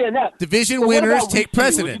 I understand that. Division winners take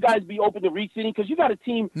precedent. Would you guys be open to reseeding? Because you got a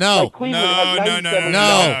team No. like Cleveland.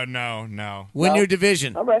 No. Win your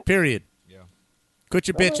division. All right. Period. Yeah. Quit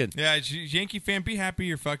your bitching. Yeah, Yankee fan, be happy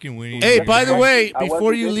you're fucking winning. Hey, by the way,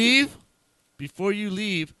 before you leave,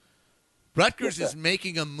 Rutgers is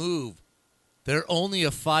making a move. They're only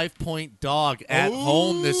a 5-point dog at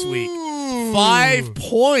home this week. 5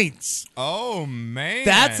 points. Oh, man.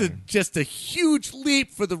 That's just a huge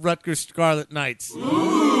leap for the Rutgers Scarlet Knights.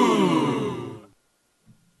 Hello?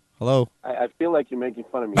 I feel like you're making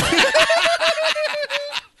fun of me.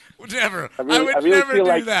 Never. I would really never do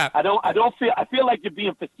like, that. I feel like you're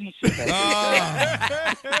being facetious.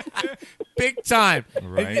 Big time.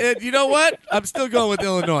 Right. And you know what? I'm still going with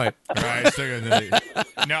Illinois. Right.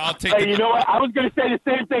 No, I'll take Hey, you know what? I was going to say the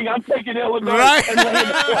same thing. I'm taking Illinois. Right. Right,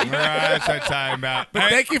 that's what I'm talking about. But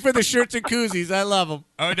thank you for the shirts and koozies. I love them.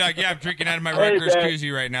 Oh, Doug, yeah, I'm drinking out of my Rutgers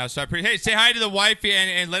koozie right now. So hey, say hi to the wife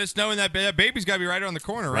and let us know when that baby's got to be right around the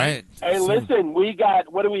corner, right? Hey, listen, we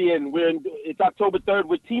got, what are we in? It's October 3rd.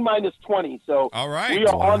 We're T-20, so all right. We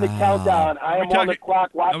are on the countdown. I am on the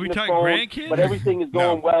clock watching the phone, grandkids? but everything is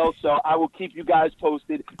going well, so I will keep you guys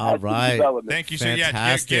posted. All right. Thank you. So,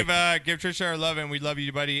 yeah, give Trisha our love, and we love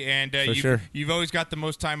you, buddy. And you've always got the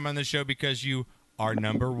most time on the show because you are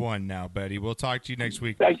number one now, buddy. We'll talk to you next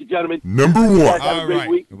week. Thank you, gentlemen. Number one. You guys have a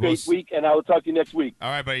great week, and I will talk to you next week.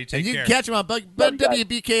 All right, buddy. Take care. And you can catch him on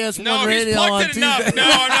WBKS No, 1 Radio on he's plugged it Tuesday. enough. No,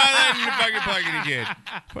 I'm not letting him fucking plug it again.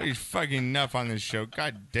 But he's fucking enough on this show.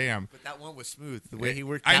 God damn. But that one was smooth. The way he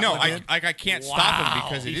worked I know. that one in. I can't stop him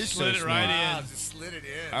because it is so smooth. Slid it right in. Just slid it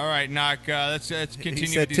in. All right, Knock. Let's continue. He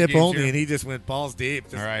said with these tip games only, here. and he just went balls deep.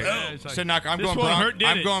 All right. Like, So, Knock, I'm this going won't hurt, did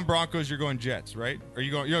I'm it? going Broncos. You're going Jets, right? Or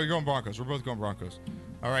you're going Broncos. We're both going Broncos.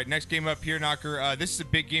 All right, next game up here, Knocker. This is a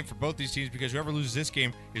big game for both these teams because whoever loses this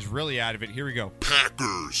game is really out of it. Here we go.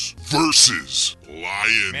 Packers versus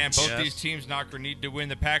Lions. Man, both these teams, Knocker, need to win.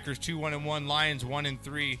 The Packers 2-1-1, Lions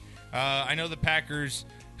 1-3. I know the Packers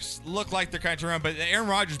look like they're kind of turned around, but Aaron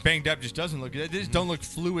Rodgers banged up just doesn't look. They just don't look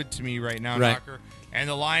fluid to me right now, Knocker. And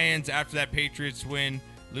the Lions, after that Patriots win,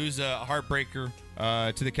 lose a heartbreaker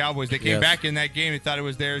to the Cowboys. They came back in that game. They thought it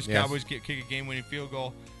was theirs. Cowboys kick a game-winning field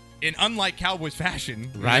goal. In unlike Cowboys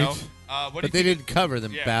fashion, you know? But they didn't cover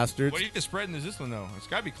them bastards. What do you think the spread in this one, though? It's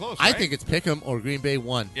got to be close, I right? think it's Pick'em or Green Bay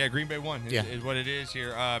 1. Yeah, Green Bay 1 is what it is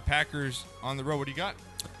here. Packers on the road. What do you got?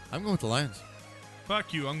 I'm going with the Lions.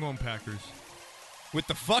 Fuck you. I'm going Packers. With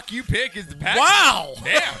the fuck you pick is the Packers. Wow!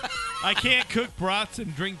 Damn. I can't cook brats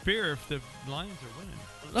and drink beer if the Lions are winning.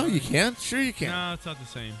 No, you can. Sure you can. No, it's not the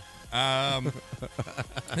same.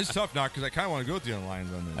 It's tough, Knock, because I kind of want to go with the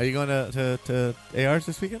Lions on this. Are you going to ARs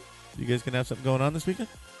this weekend? You guys going to have something going on this weekend?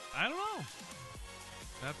 I don't know.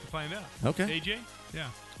 I have to find out. Okay. AJ? Yeah.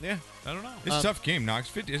 I don't know. It's a tough game, Knox.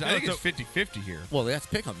 I think it's 50-50 here. Well, that's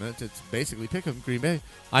Pick'em. It's basically Pick'em, Green Bay.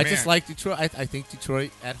 I just like Detroit. I think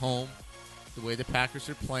Detroit at home, the way the Packers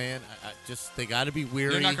are playing, they got to be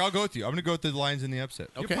weary. Knock, I'll go with you. I'm going to go with the Lions in the upset.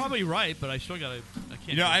 Okay. You're probably right, but I still got to.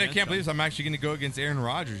 I can't believe this. I'm actually going to go against Aaron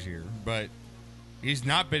Rodgers here, but he's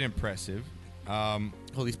not been impressive. Well,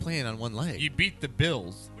 he's playing on one leg. You beat the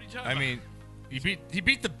Bills. What are you talking about? mean, he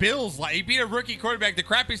beat the Bills. He beat a rookie quarterback, the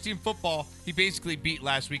crappiest team in football. He basically beat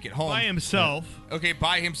last week at home by himself. Okay,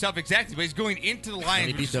 by himself, exactly. But he's going into the Lions. And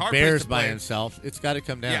he which beat is the hard Bears to by play. himself. It's got to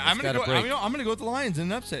come down. Yeah, I'm going to go with the Lions in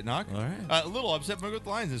an upset, Knock. All right. A little upset, but I'm going to go with the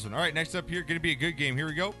Lions this one. All right, next up here, going to be a good game. Here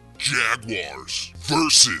we go. Jaguars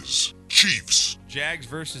versus Chiefs. Jags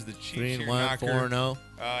versus the Chiefs. 3-1, 4-0.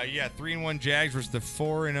 3-1 Jags versus the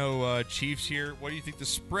 4-0 Chiefs here. What do you think the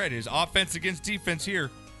spread is? Offense against defense here.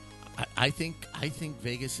 I think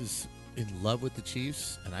Vegas is in love with the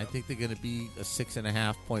Chiefs, and I think they're going to be a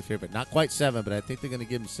 6.5 point favorite. Not quite 7, but I think they're going to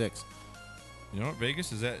give them 6. You know what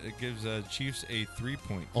Vegas is? That it gives Chiefs a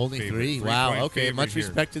 3-point. Only favorite. 3. Wow. Okay. Much here.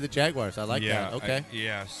 respect to the Jaguars. I like that. Okay.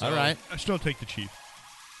 So all right. I still take the Chiefs.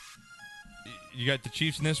 You got the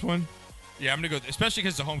Chiefs in this one? Yeah, I'm going to go, especially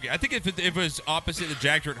because it's a home game. I think if it was opposite, the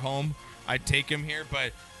Jags are at home, I'd take them here.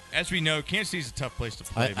 But as we know, Kansas City's a tough place to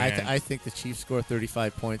play, man. I think the Chiefs score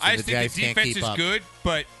 35 points. I and the Jags think the defense can't keep is up. good,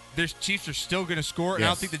 but the Chiefs are still going to score, and I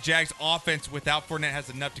don't Yes. think the Jags' offense without Fournette has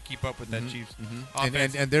enough to keep up with that Chiefs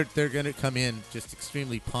offense. And they're going to come in just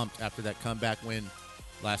extremely pumped after that comeback win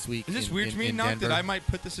last week. Is this in, weird in, to me, in Knock, Denver. that I might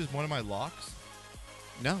put this as one of my locks?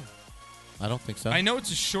 No, I don't think so. I know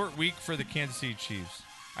it's a short week for the Kansas City Chiefs.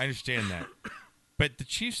 I understand that. But the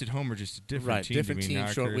Chiefs at home are just a different team. Different to me, team,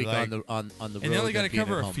 Knocker. short week like, on the road. And they only got to than being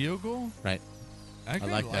cover at a home. field goal? Right. I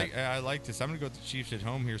like that. I like this. I'm going to go with the Chiefs at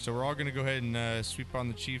home here. So we're all going to go ahead and sweep on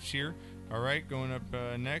the Chiefs here. All right, going up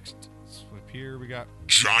next. Flip here. We got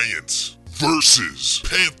Giants versus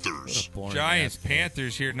Panthers. Giants,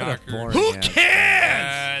 Panthers here, Knocker. Who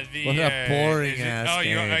cares? What a boring ass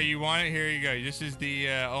game. You want it? Here you go. This is the,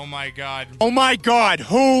 oh my God. Oh my God,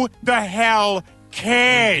 who the hell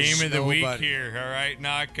cares? Game of the week Nobody. here. All right,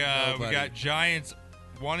 Knock. We Nobody. got Giants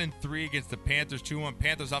 1-3 against the Panthers, 2-1.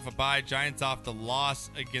 Panthers off a bye. Giants off the loss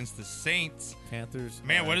against the Saints. Panthers.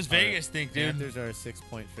 Man, what does Vegas think, dude? Panthers are a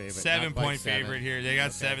 6-point favorite. 7-point favorite here. They got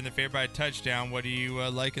Okay. 7. They're favored by a touchdown. What do you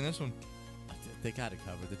like in this one? They got to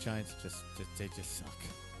cover. The Giants they just suck.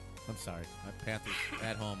 I'm sorry. Panthers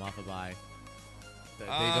at home off a bye. They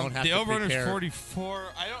don't have the to over-under is prepare. 44.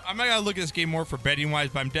 I'm not gonna look at this game more for betting wise,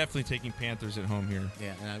 but I'm definitely taking Panthers at home here.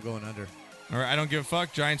 Yeah, and I'm going under. All right, I don't give a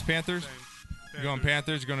fuck. Giants, Panthers. You're going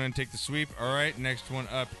Panthers. Going to take the sweep. All right, next one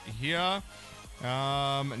up here.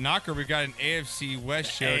 Knocker, we got an AFC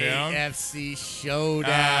West showdown. AFC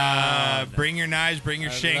showdown. Bring your knives, bring your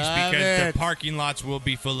shanks, love because it. the parking lots will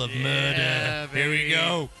be full of murder. Here we baby.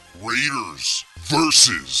 go. Raiders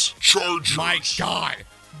versus Chargers. My God.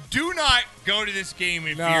 Do not go to this game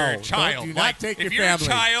if No, you're a don't- child. do not take if your you're family. a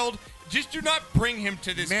child, just do not bring him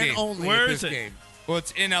to this Men game. only Where at is this it? game. Well,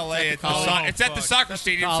 it's in L.A. It's at the It's, College. it's at the soccer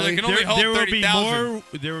stadium, so they can College. only hold There will be 30,000.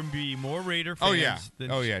 there will be more Raider fans Oh, yeah.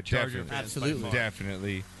 than Oh, yeah, Charger definitely. fans. Absolutely. by far.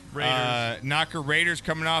 Definitely. Raiders. Knocker Raiders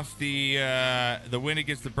coming off the win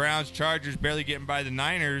against the Browns. Chargers barely getting by the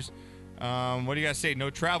Niners. What do you guys say?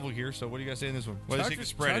 No travel here, so what do you guys say in this one? What do you think the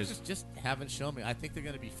spread Chargers is? just haven't shown me. I think they're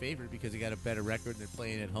going to be favored because they got a better record and they're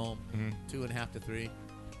playing at home. 2.5 to 3.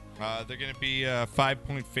 They're going to be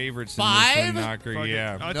 5-point favorites in 5? this one, Knocker. Fuck it.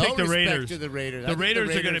 Yeah. I'll No take the respect Raiders. to the Raiders. I The think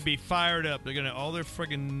Raiders are going to be fired up. They're going to all their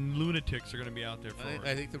friggin' lunatics are going to be out there for it.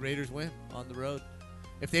 I think the Raiders win on the road.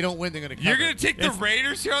 If they don't win, they're going to cover. You're going to take the It's-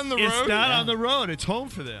 Raiders here on the road? It's not on the road. It's home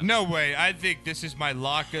for them. No way. I think this is my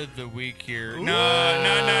lock of the week here. No.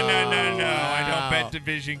 I don't bet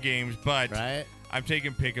division games, but Right? I'm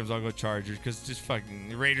taking Pick'ems. I'll go Chargers because just fucking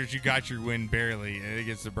the Raiders, you got your win barely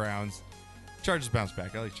against the Browns. Chargers bounce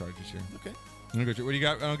back. I like Chargers here. Okay. I'm gonna go, what do you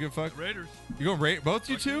got? I don't give a fuck. Raiders. You going both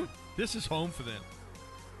you two? This is home for them.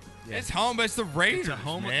 Yeah. It's home, but it's the Raiders,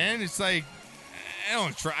 home- man. It's like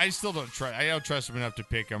I still don't trust. I don't trust them enough to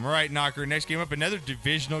pick them. All right, Knocker. Next game up, another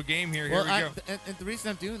divisional game here. Well, Here we go. and the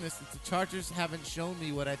reason I'm doing this is the Chargers haven't shown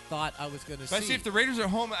me what I thought I was going to But I see. see if the Raiders are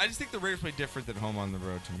home, I just think the Raiders play different than home on the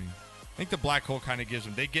road to me. I think the black hole kind of gives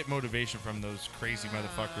them. They get motivation from those crazy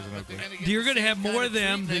motherfuckers in Oakland. You're going to have more of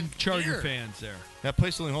them than Charger fans there. That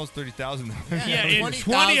place only holds 30,000. Yeah, and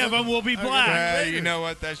 20 of them will be black. You know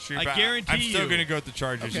what? That's true. I but guarantee I'm still you. going to go with the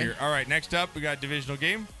Chargers here. All right, next up, we got a divisional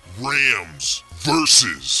game. Rams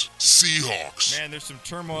versus Seahawks. Man, there's some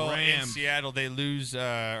turmoil in Seattle. They lose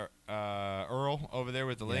Earl over there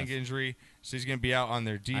with the leg injury, so he's going to be out on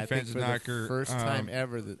their defense. I think for Knocker. the first time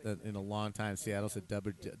ever that in a long time, Seattle's a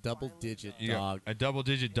double-digit dog. A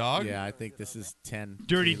double-digit dog? Yeah, I think this is 10.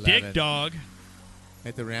 Dirty to dick 11. dog. I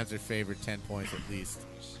think the Rams are favored 10 points at least.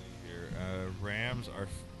 Rams are.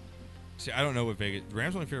 See, I don't know what Vegas. The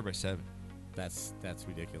Rams only favored by 7. That's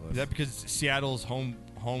ridiculous. Is that because Seattle's home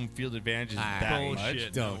field advantage is that bullshit.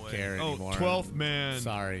 much? Don't care anymore. 12th man.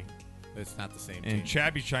 Sorry. It's not the same And team.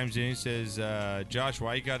 Chabby chimes in and says, Josh,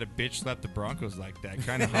 why you got to bitch slap the Broncos like that?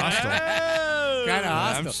 Kind of hostile. Kind of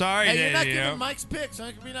hostile. I'm sorry. Hey, you're not you giving know. Mike's picks.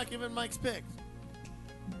 You're not giving Mike's picks.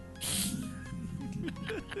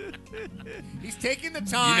 He's taking the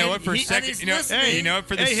time. You know what? For a and second, he's you know, listening. you know what?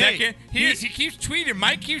 For the second, he keeps tweeting.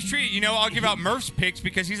 Mike keeps tweeting. You know, I'll give out Murph's picks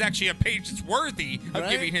because he's actually a page that's worthy of Right?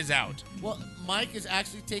 giving his out. Well, Mike is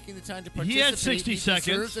actually taking the time to participate. He had 60 seconds.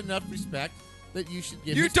 He deserves enough respect that you should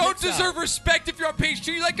give. You his don't picks deserve out. respect if you're on page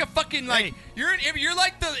 2. You're like a fucking you're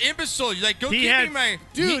like the imbecile. You're like go He give had- me my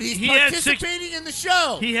Dude, he's he had participating in the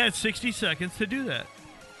show. He had 60 seconds to do that.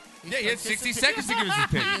 Yeah, he had 60 seconds to give us his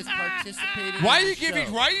pick. He is participating. Why in are you the giving?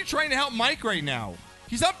 show. Why are you trying to help Mike right now?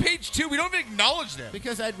 He's on page 2. We don't even acknowledge them.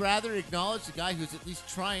 Because I'd rather acknowledge the guy who's at least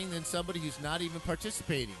trying than somebody who's not even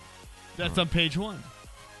participating. That's on page 1.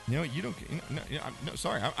 No, you don't. No,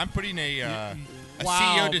 sorry. I'm putting a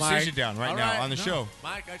Wow, CEO decision Mike. down right All now on the show.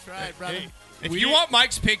 Mike, I tried, brother. Hey, if you want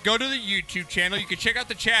Mike's pick, go to the YouTube channel. You can check out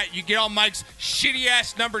the chat. You get all Mike's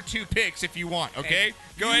shitty-ass number 2 picks if you want, okay?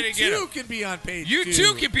 Go ahead and get them. You can be on page 2. You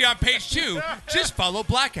too can be on page 2. Just follow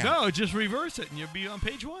Blackout. No, just reverse it, and you'll be on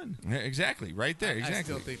page 1. Yeah, exactly, right there, exactly. I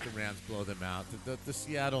still think the Rams blow them out. The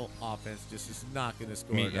Seattle offense just is not going to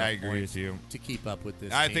score enough I agree points with you. to keep up with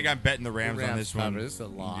this I team. think I'm betting the Rams on this one. cover. This is a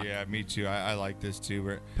lot. Yeah, me too. I like this too.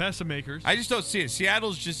 But Pass the makers. I just don't see it.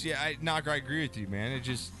 Seattle's just I agree with you, man. They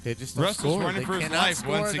just don't Russell's score. running They for his cannot life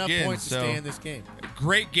score once enough again. points to So stay in this game.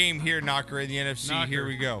 Great game here, Knocker in the NFC. Knocker. Here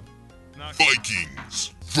we go.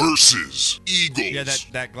 Vikings versus Eagles. Yeah,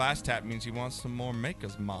 that glass tap means he wants some more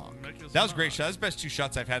Maker's Mark. That was a great shot. That's the best 2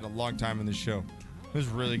 shots I've had in a long time in this show. It was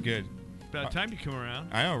really good. About time you come around.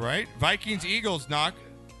 I know, right? Vikings, Eagles, Knock.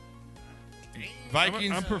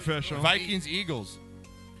 Vikings. I'm professional. Vikings, Eagles.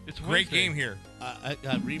 It's great Wednesday. game here. A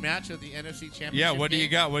rematch of the NFC Championship. Yeah, what do you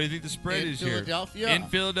game got? What do you think the spread in is Philadelphia? here? In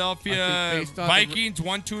Philadelphia, I think based on Vikings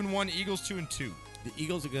 1-2-1, Eagles 2-2. The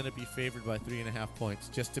Eagles are going to be favored by 3.5 points,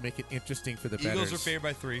 just to make it interesting for the bettors. Eagles are favored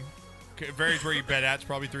by 3. It varies where you bet at. It's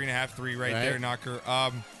probably 3.5, 3 right there, Knocker.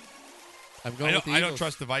 I'm going with the Eagles. I don't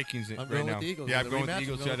trust the Vikings I'm right going now. with the Eagles. Yeah, In I'm the going with rematch, the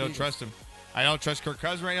Eagles. I'm too. I going don't with the trust him. I don't trust Kirk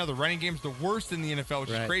Cousins right now. The running game's the worst in the NFL, which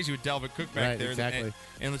is crazy with Dalvin Cook back there. Exactly.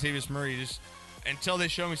 And Latavius Murray. Just until they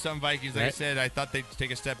show me some Vikings, like I said, I thought they'd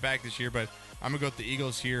take a step back this year, but I'm going to go with the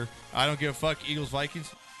Eagles here. I don't give a fuck. Eagles,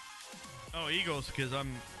 Vikings. Oh, Eagles, because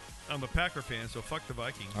I'm a Packer fan, so fuck the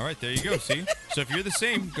Vikings. All right, there you go. See? So if you're the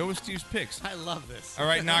same, go with Steve's picks. I love this. All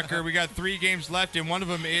right, Knocker, we got 3 games left, and one of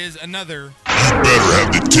them is another. You better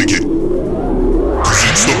have the ticket. 'Cause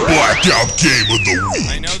it's the blackout game of the week.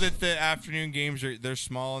 I know that the afternoon games they're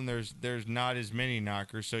small and there's not as many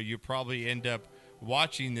Knockers, so you probably end up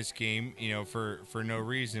watching this game, for no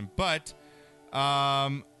reason. But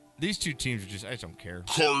these 2 teams I just don't care.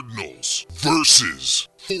 Cardinals versus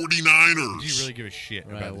 49ers. Do you really give a shit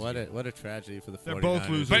about this What a tragedy for the 49ers. They're both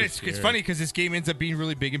losers. But it's funny because this game ends up being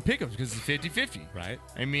really big in pickups because it's 50-50. Right.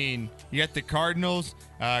 I mean, you got the Cardinals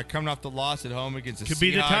coming off the loss at home against the Could Seahawks.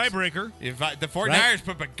 be the tiebreaker. If the 49ers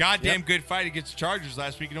put up a goddamn good fight against the Chargers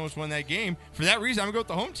last week and almost won that game. For that reason, I'm going to go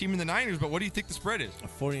with the home team in the Niners, but what do you think the spread is? The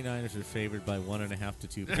 49ers are favored by 1.5 to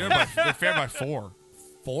 2 points. They're favored by 4.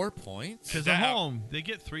 4 points? Because they're home. They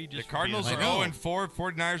get 3 just The Cardinals are 0-4.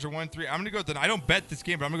 49ers are 1-3. I'm going to go with I don't bet this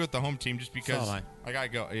game, but I'm going to go with the home team just because So am I got to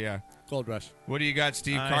go. Yeah. Gold Rush. What do you got,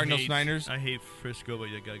 Steve? Cardinals, Niners? I hate Frisco, but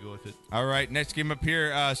you got to go with it. All right, next game up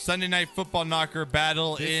here. Sunday Night Football Knocker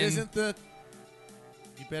battle This in... isn't the...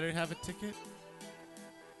 You better have a ticket?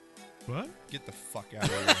 What? Get the fuck out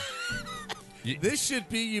of here. This should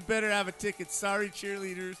be you better have a ticket. Sorry,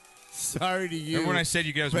 cheerleaders. Sorry to you. Remember when I said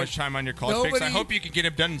you get as But much time on your college picks? I hope you can get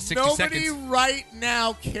them done in 60 nobody seconds. right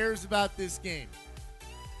now cares about this game.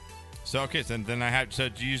 So, okay, so then I have... So,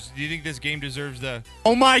 do you think this game deserves the...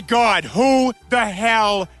 Oh my God, who the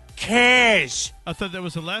hell cares? I thought that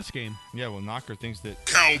was the last game. Yeah, well, Knocker thinks that...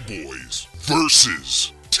 Cowboys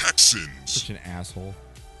versus Texans. Such an asshole.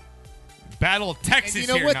 Battle of Texas And you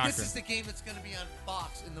know here, what? Knocker. This is the game that's going to be on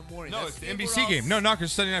Fox in the morning. No, That's it's the we're NBC all- game. No,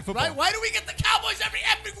 Knocker's Sunday Night Football. Right? Why do we get the Cowboys every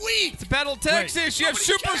week? It's a Battle of Texas. You have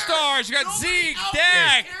Nobody superstars. You got Nobody Zeke, out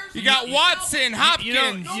Dak. there cares You got about Watson, the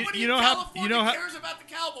Hopkins. Nobody in California cares about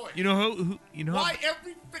the Cowboys. You know Why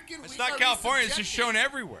every freaking week It's not are we California. It's just subjected? shown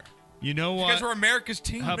everywhere. You know You what? guys are America's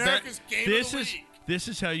team. How America's game this of the is week. this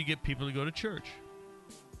is how you get people to go to church.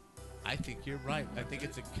 I think you're right. I think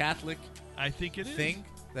it's a Catholic I think it is. thing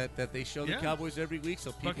that they show the Yeah. Cowboys every week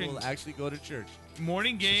so people Fucking- will actually go to church.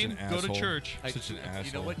 Morning game, an go to asshole. church. Such an You know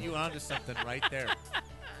asshole. what? You onto something right there.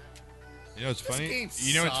 You know what's funny? game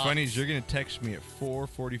You know what's sucks. funny is you're gonna text me at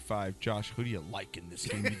 4:45. Josh, who do you like in this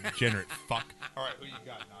game? You degenerate fuck. All right, who you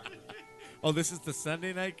got, Knocker? Oh, this is the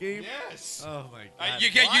Sunday night game? Yes. Oh, my God.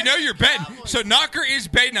 You know you're betting. So Knocker is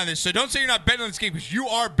betting on this. So don't say you're not betting on this game because you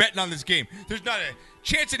are betting on this game. There's not a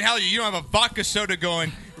chance in hell you don't have a vodka soda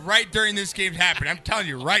going right during this game's happening. I'm telling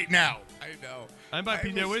you right now. I know. I might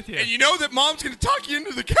be there with you. And you know that Mom's going to talk you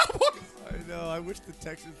into the Cowboys. I know. I wish the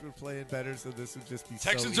Texans were playing better so this would just be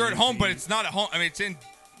Texans so are at home, easy. but it's not at home. I mean, it's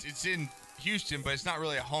in Houston, but it's not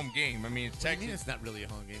really a home game. I mean, it's What do you Texans. mean it's not really a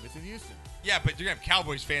home game? It's in Houston. Yeah, but you're gonna have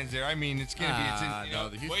Cowboys fans there. I mean, it's gonna be. It's in, you no, know,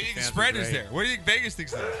 the Houston what do you think the fans spread are is great. there? What do you think Vegas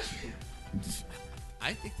thinks there?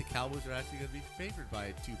 I think the Cowboys are actually going to be favored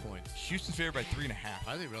by 2 points. Houston's favored by 3.5.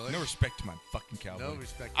 Are they really? No respect to my fucking Cowboys. No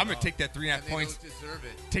respect. I'm at gonna all. take that 3.5 And they points. don't deserve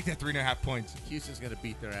it. Take that 3.5 points. Houston's going to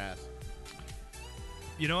beat their ass.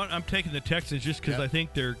 You know what? I'm taking the Texans just because Yep. I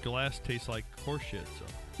think their glass tastes like horse shit. So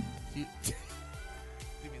You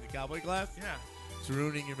mean the Cowboy glass? yeah, It's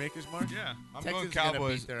ruining your Maker's Mark? Yeah. I'm Texas going is gonna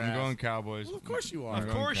Cowboys. beat their I'm ass. going Cowboys. Well, of course you are. Of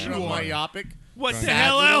course you You're are. myopic. What the sad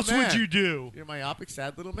hell little else would man. you do? You're a myopic,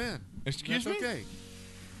 sad little man. Excuse That's me? okay.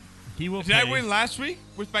 He will Did I pay. win last week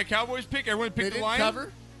with my Cowboys pick? Everyone They picked the didn't Lions?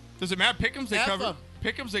 cover. Does it matter? Pick'ems, they F cover. them.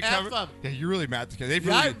 Pick'ems, they F cover. them. Yeah, you're really mad. They've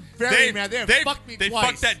Yeah, really, I'm very mad. They fucked me They twice.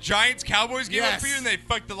 fucked that Giants-Cowboys game up Yes. for you, and they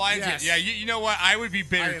fucked the Lions. Yes. Yeah, you know what? I would be I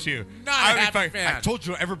bitter, am too. not I a would be happy fucking- fan. I told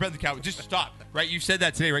you, don't ever bet the Cowboys. Just stop. Right? You said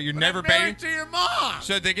that today, right? You're never I'm married betting. to your mom.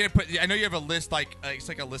 So they're gonna put. I know you have a list like it's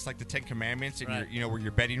like a list like the 10 Commandments, and Right. your where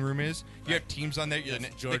your betting room is. You have teams on there. The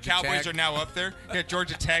Georgia Cowboys Tech. are now up there. You got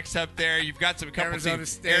Georgia Tech's up there. You've got a couple Arizona teams.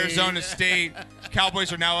 State. Arizona State.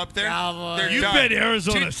 Cowboys are now up there. Cowboys. They're You done. bet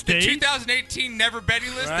Arizona State? The 2018 never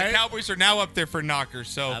betting list. Right? The Cowboys are now up there for knockers.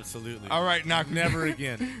 So Absolutely. all right, knock. Never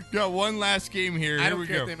again. Got one last game here. I Here don't we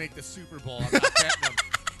care go. if they make the Super Bowl. I'm not betting them.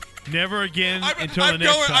 Never again I'm until the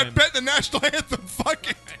next I time. bet the national anthem.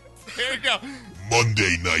 Fuck it. Here we go.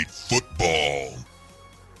 Monday Night Football.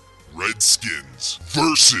 Redskins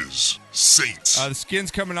versus Saints. The Skins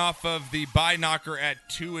coming off of the bye knocker at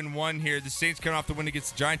 2-1 here. The Saints coming off the win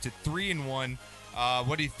against the Giants at 3-1.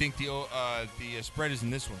 What do you think the spread is in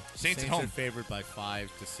this one? Saints at are home, favored by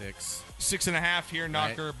 5 to 6. 6.5 here.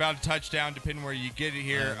 Knocker about a touchdown, depending where you get it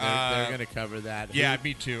here. They're going to cover that. Yeah,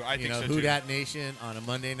 me too. I think so too. Who Dat Nation on a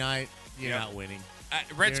Monday night? You're Yep. not winning.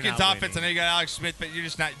 Redskins You're not offense. winning. I know you got Alex Smith, but you're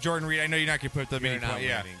just not Jordan Reed. I know you're not going to put up that many You're not points.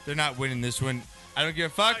 Yeah, winning. they're not winning this one. I don't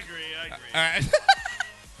give a fuck. I agree. All right.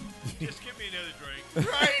 Just give me another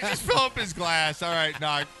drink. Right, just fill up his glass. All right,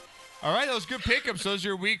 Knock. All right, those good pickups. Those are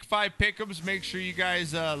your Week 5 pickups. Make sure you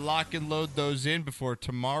guys lock and load those in before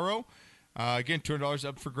tomorrow. Again, $200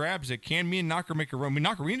 up for grabs. Can me and Knocker make a run?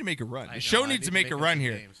 Knocker, we need to make a run. The show needs to make a run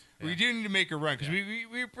here. Yeah. We do need to make a run because we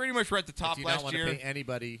pretty much were at the top I do last not want year. to pay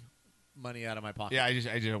anybody money out of my pocket. Yeah, I just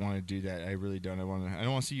don't want to do that. I really don't. I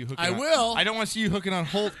don't want to see you hooking. I on, will. I don't want to see you hooking on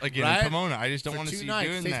Holt again Right? in Pomona. I just don't For want to 2 see nights.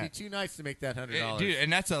 you doing It that. takes me 2 nights to make that $100. Dude,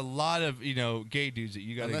 and that's a lot of gay dudes that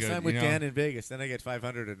you got to go. Unless I'm with Dan in Vegas, then I get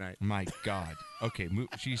 $500 a night. My God. Okay,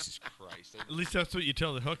 Jesus Christ. At least that's what you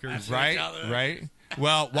tell the hookers. Right.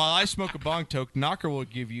 Well, while I smoke a bong toke, Knocker will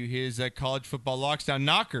give you his college football locks. Now,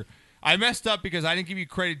 Knocker, I messed up because I didn't give you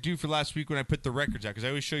credit due for last week when I put the records out because I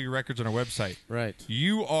always show you records on our website. Right.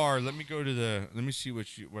 You are. Let me go to let me see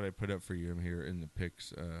what I put up for you. I'm here in the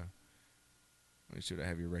picks. Let me see what I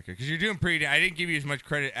have your record because you're doing pretty. I didn't give you as much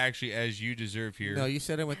credit actually as you deserve here. No, you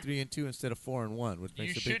said I went 3-2 instead of 4-1, which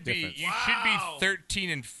makes a big difference. You should be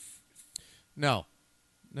 13 No.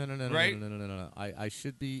 Right? No. I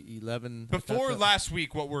should be 11. Before last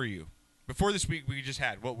week, what were you? Before this week we just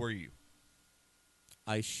had, what were you?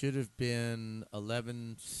 I should have been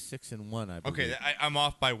 11-6-1. I believe. Okay, I'm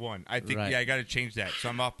off by 1. I think I got to change that. So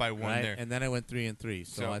I'm off by 1 there. And then I went 3-3.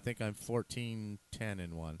 So I think I'm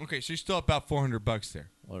 14-10-1. Okay, so you're still about $400 there,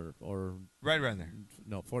 or right around there.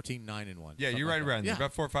 No, 14-9-1. Yeah, you're right around there.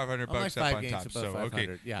 About $400 or $500 I'm like up 5 on games top. above So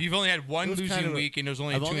 500. Yeah. You've only had one It was losing kind of week, and it was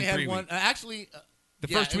only I've 2 only and had 3 one. weeks. Actually, The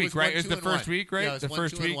first week, right? It was the 1, first 2, and week, 1. right? Yeah, it was the 1,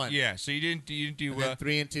 first 2, and week. 1. Yeah. So you didn't do. And then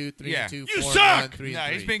 3-2, 3-2. You 4 suck. 1, 3 Nah,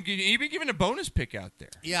 and 3. you've been giving a bonus pick out there.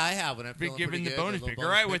 Yeah, I have. When I'm Been feeling giving pretty the good, bonus a little pick. All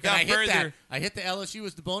right, pick. without And I hit further- that. I hit the LSU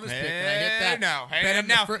as the bonus pick. And I Hey, hit that. now, hey, Bet him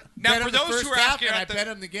now, the now bet for him the those first who are half, asking and I about bet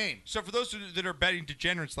him the game. So for those that are betting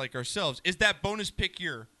degenerates like ourselves, is that bonus pick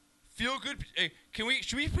your feel good? We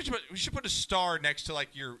should put a star next to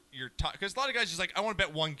like your top because a lot of guys just like I want to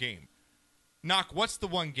bet one game. Knock, what's the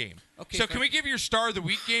one game? Okay, so can we give your star of the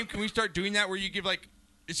week game? Can we start doing that where you give like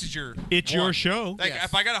this is your It's your show. Like Yes.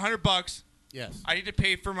 if I got $100, Yes. I need to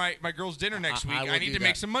pay for my girl's dinner next week. I will I need do to that.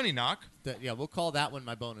 make some money. Knock. Yeah, we'll call that one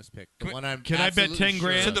my bonus pick. The one I'm Can I bet absolutely 10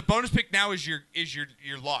 grand? sure So of. the bonus pick now is your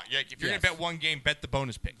lot. Yeah, if you're Yes. gonna bet one game, bet the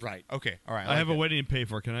bonus pick. Right. Okay. All right. I have a wedding to pay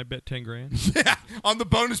for. Can I bet 10 grand? Yeah, on the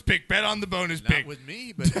bonus pick. Bet on the bonus Not pick. with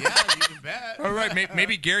me, but yeah, you can bet. All right,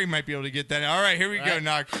 maybe Gary might be able to get that. All right, here we go, Right.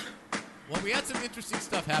 Knock. Well, we had some interesting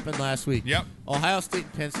stuff happen last week. Yep. Ohio State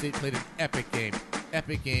and Penn State played an epic game.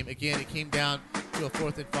 Epic game. Again, it came down to a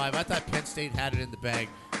 4th and 5. I thought Penn State had it in the bag.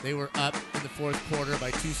 They were up in the fourth quarter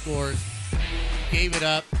by 2 scores. Gave it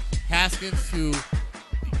up. Haskins, who,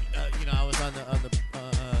 I was on on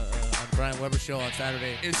Brian Weber's show on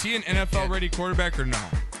Saturday. Is he an NFL ready quarterback or no?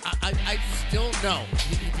 I still know.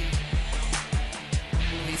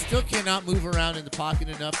 He still cannot move around in the pocket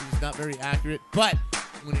enough. He's not very accurate. But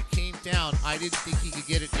when it came down, I didn't think he could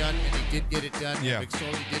get it done, and he did get it done. Yeah. And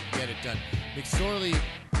McSorley didn't get it done. McSorley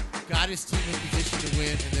got his team in position to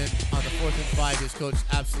win, and then on the 4th and 5, his coach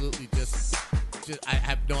absolutely just I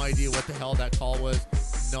have no idea what the hell that call was.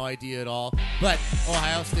 No idea at all. But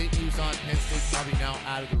Ohio State moves on. Penn State's probably now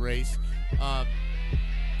out of the race.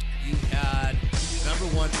 You had number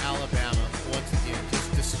 1 Alabama once again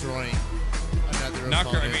just destroying another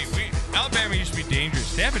opponent. I mean, Alabama used to be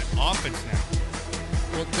dangerous. They have an offense now.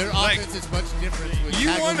 Well, their offense is much different. You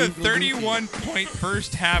won a 31-point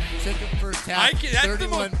first half. First half. That's the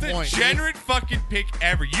most degenerate fucking pick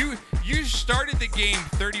ever. You started the game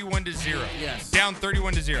 31-0. Yes. Down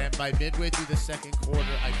 31-0. And by midway through the second quarter,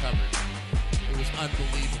 I covered. It was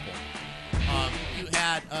unbelievable. You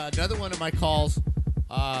had another one of my calls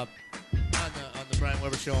on the Brian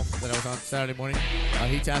Weber show that I was on Saturday morning.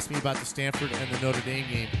 He asked me about the Stanford and the Notre Dame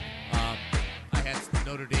game. I had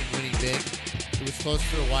Notre Dame winning big. It was close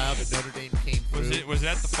for a while, but Notre Dame came through. Was it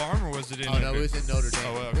at the farm or was it in? Oh no, it was in Notre Dame.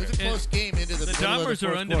 Oh, okay. It was a close game into the middle of the Domers fourth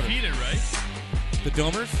are undefeated, quarter. right? The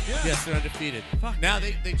Domers? Yeah. Yes, they're undefeated. Fuck. Now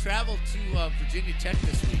they traveled to Virginia Tech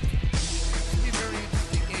this week. It's going to be a very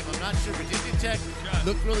interesting game. I'm not sure. Virginia Tech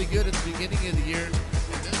looked really good at the beginning of the year,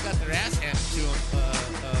 and then got their ass handed to them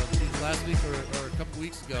last week or a couple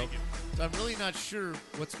weeks ago. So I'm really not sure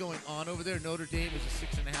what's going on over there. Notre Dame is a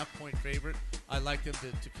 6.5-point favorite. I like them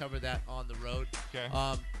to cover that on the road. Okay.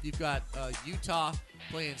 You've got Utah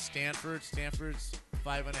playing Stanford. Stanford's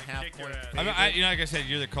 5.5-point favorite. Like I said,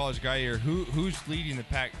 you're the college guy here. Who's leading the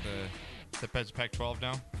pack? The Pac-12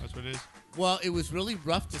 now. That's what it is. Well, it was really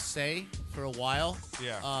rough to say for a while.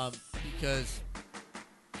 Yeah. Because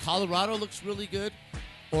Colorado looks really good.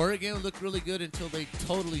 Oregon looked really good until they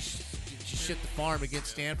totally shit the farm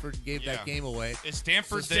against Stanford and gave that game away. Is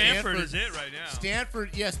Stanford Stanford is it right now?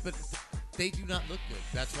 Stanford, yes, but they do not look good.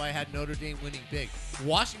 That's why I had Notre Dame winning big.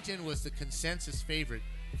 Washington was the consensus favorite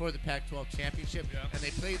for the Pac-12 championship, and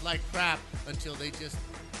they played like crap until they just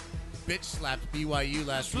bitch slapped BYU last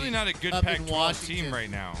week. It's really not a good Pac-12 team right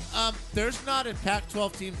now. There's not a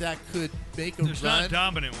Pac-12 team that could make a There's run not a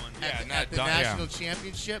dominant one. at the national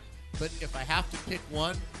championship. But if I have to pick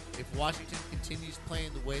one, if Washington continues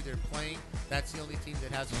playing the way they're playing, that's the only team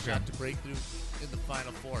that has a shot to break through in the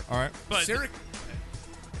Final Four. All right. But the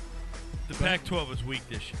Pac-12 is weak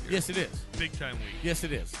this year. Yes, it is. Big time weak. Yes,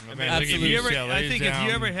 it is. I mean, absolutely. I think if you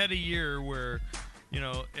ever had a year where,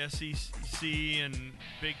 SEC and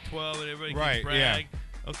Big 12 and everybody can brag,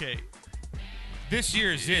 okay. This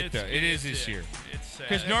year is it, though. It is this year.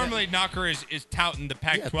 Because normally Knocker is touting the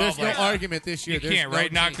Pac-12. There's no argument this year. You can't,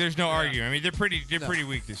 right? There's no argument. I mean, they're pretty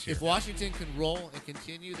weak this year. If Washington can roll and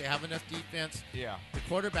continue, they have enough defense. Yeah. The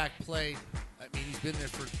quarterback play, I mean, he's been there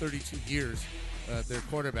for 32 years, their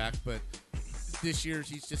quarterback, but this year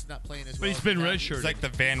he's just not playing as well. But he's been redshirted. He's like the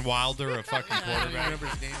Van Wilder of fucking quarterback. I don't remember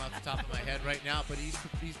his name off the top of my head right now, but he's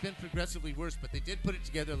been progressively worse. But they did put it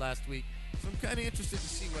together last week, so I'm kind of interested to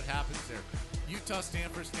see what happens there. Utah,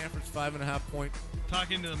 Stanford's 5.5-point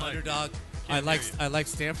talking to the underdog. I like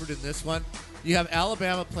Stanford in this one. You have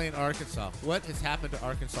Alabama playing Arkansas. What has happened to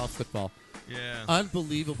Arkansas football? Yeah.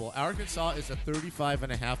 Unbelievable. Arkansas is a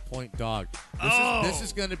 35.5-point dog. This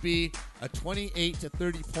is going to be a 28 to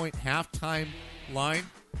 30-point halftime line.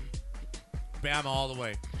 Bama all the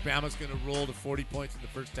way. Bama's going to roll to 40 points in the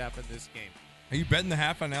first half in this game. Are you betting the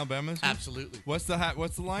half on Alabama? Absolutely. What's the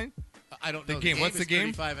line? I don't know. The game. What's the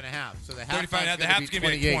game? 35.5. So the half's going to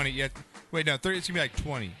be like 20. Yeah. Wait, no. It's going to be like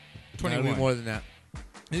 20. 21. It'll be more than that.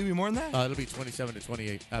 It'll be more than that? It'll be 27 to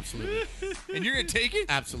 28. Absolutely. And you're going to take it?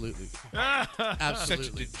 Absolutely. Absolutely. Such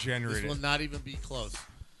a degenerate. This will not even be close.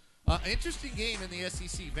 Interesting game in the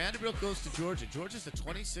SEC. Vanderbilt goes to Georgia. Georgia's a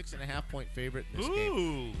 26.5-point favorite in this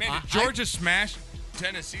game. Man, did Georgia smash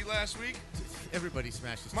Tennessee last week? Everybody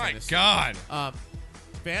smashes Tennessee. My God.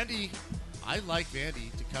 Vandy, I like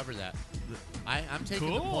Vandy to cover that. I'm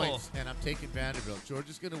taking the points, and I'm taking Vanderbilt.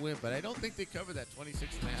 Georgia's going to win, but I don't think they cover that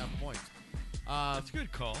 26.5 points. That's a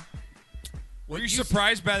good call. Were you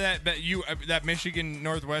surprised by that Michigan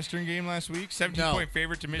Northwestern game last week? 17-point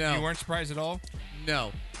favorite to Michigan. You weren't surprised at all?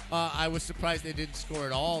 No. I was surprised they didn't score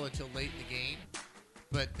at all until late in the game.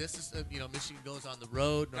 But this is, Michigan goes on the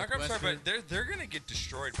road. I'm sorry, but they're going to get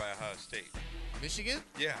destroyed by Ohio State. Michigan?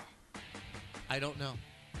 Yeah. I don't know.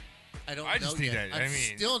 I just think that. I'm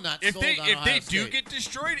still not sold on If Ohio they State. do get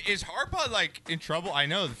destroyed, is Harbaugh in trouble? I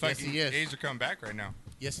know the fucking A's are coming back right now.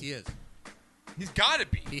 Yes, he is. He's got to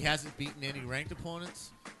be. He hasn't beaten any ranked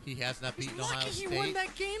opponents. He has not beaten Ohio State. He won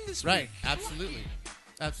that game this week. Right. Absolutely.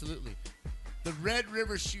 Absolutely. The Red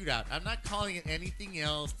River Shootout. I'm not calling it anything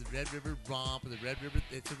else. The Red River Romp or the Red River.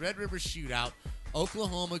 It's a Red River Shootout.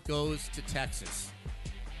 Oklahoma goes to Texas.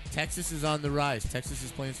 Texas is on the rise. Texas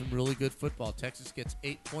is playing some really good football. Texas gets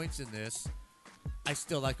 8 points in this. I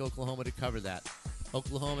still like Oklahoma to cover that.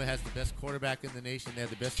 Oklahoma has the best quarterback in the nation. They have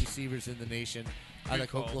the best receivers in the nation. I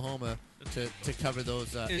like Oklahoma to cover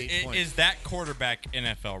those 8 points. Is that quarterback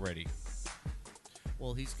NFL ready?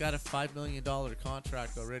 Well, he's got a $5 million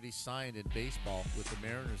contract already signed in baseball with the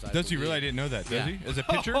Mariners. Does he really? I didn't know that. Does he? As a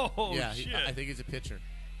pitcher? Yeah, I think he's a pitcher.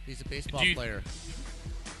 He's a baseball player.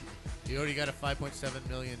 He already got a $5.7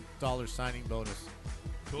 million signing bonus.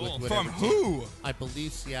 Cool. From who? I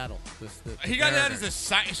believe Seattle. He got that as a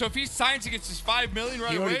sign. So if he signs, he gets his $5 million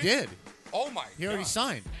right away? He already did. Oh, my God. He already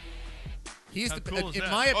signed. He's How cool is in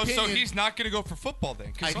that? my opinion. So he's not going to go for football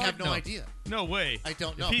then? I have no idea. No way. I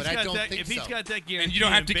don't know, but I don't think if he's got that guarantee and you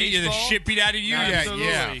don't have to get you the shit beat out of you?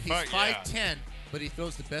 Yeah. He's 5'10", but he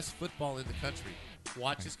throws the best football in the country.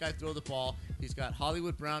 Watch this guy throw the ball. He's got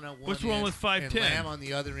Hollywood Brown on one What's end wrong with 5'10"? and Lamb on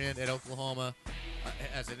the other end at Oklahoma.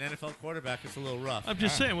 As an NFL quarterback, it's a little rough. I'm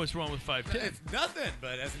just saying, what's wrong with 5'10"? It's nothing,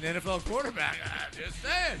 but as an NFL quarterback, I'm just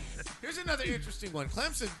saying. Here's another interesting one.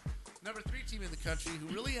 Clemson, number 3 team in the country,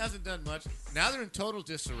 who really hasn't done much. Now they're in total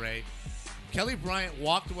disarray. Kelly Bryant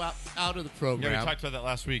walked out of the program. Yeah, we talked about that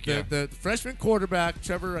last week. The freshman quarterback,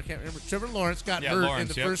 Trevor Lawrence, got hurt in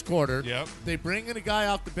the first quarter. Yep. They bring in a guy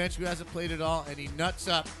off the bench who hasn't played at all, and he nuts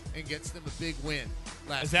up and gets them a big win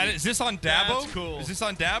last week. Is this on Dabo? That's cool. Is this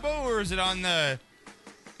on Dabo, or is it on the,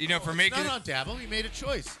 for making It's not on Dabo. He made a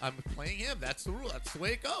choice. I'm playing him. That's the rule. That's the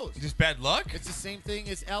way it goes. Just bad luck? It's the same thing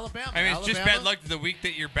as Alabama. I mean, it's just bad luck the week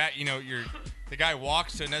that the guy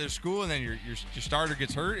walks to another school and then your starter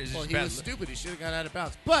gets hurt. It's Well, just he bad was luck. stupid. He should have got out of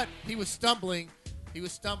bounds. But he was stumbling. He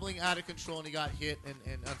was stumbling out of control, and he got hit, and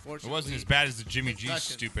unfortunately... It wasn't as bad as the Jimmy G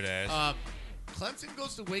concussion. stupid ass. Clemson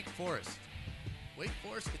goes to Wake Forest. Wake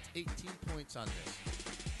Forest gets 18 points on this.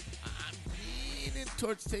 I'm leaning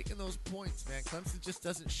towards taking those points, man. Clemson just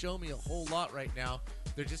doesn't show me a whole lot right now.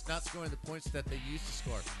 They're just not scoring the points that they used to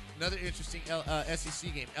score. Another interesting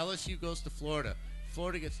SEC game. LSU goes to Florida.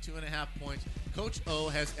 Florida gets 2.5 points. Coach O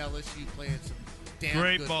has LSU playing some damn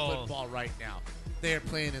Great good ball. football right now. They are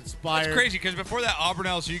playing inspired. That's crazy because before that Auburn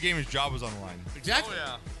LSU game, his job was on the line. Exactly.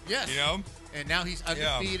 Oh, Yes. And now he's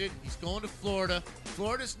undefeated. He's going to Florida.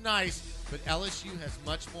 Florida's nice, but LSU has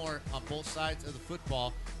much more on both sides of the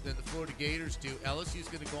football than the Florida Gators do. LSU's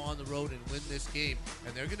going to go on the road and win this game,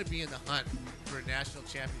 and they're going to be in the hunt for a national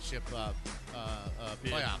championship playoff.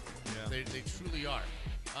 Yeah. They truly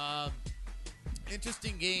are.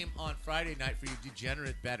 Interesting game on Friday night for you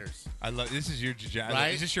degenerate bettors. I love this. Is your Right?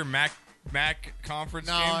 Is this your MAC conference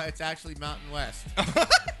No, game? it's actually Mountain West.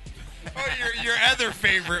 Oh, your other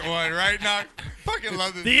favorite one, right? Knock. Fucking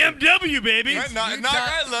love this. The MW, baby. Knock,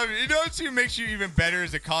 I love it. You know what makes you even better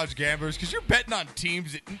as a college gambler? Because you're betting on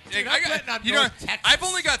teams that North Texas. I've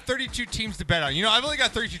only got 32 teams to bet on. I've only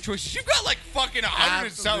got 32 choices. You've got like fucking 100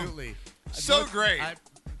 and some. Absolutely. So great.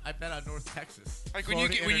 I bet on North Texas. Like when you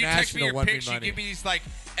Florida text me your International picks, you won me give me money. these like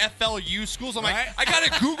FLU schools. I'm like, Right? I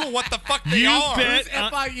gotta Google what the fuck they You are. bet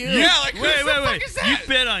Who's FIU? Yeah, like Wait. who the fuck is that? You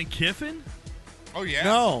bet on Kiffin? Oh yeah.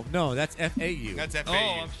 No, that's FAU. That's FAU. Oh,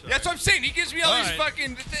 I'm sorry. That's what I'm saying. He gives me all All these right.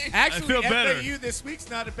 fucking things. Actually, I feel better. FAU this week's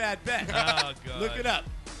not a bad bet. Oh, God. Look it up.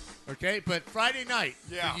 Okay, but Friday night,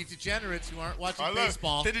 Yeah. for you degenerates who aren't watching I love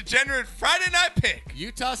baseball, the degenerate Friday night pick.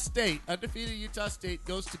 Utah State, undefeated Utah State,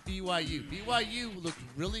 goes to BYU. BYU looked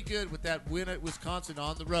really good with that win at Wisconsin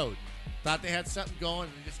on the road. Thought they had something going,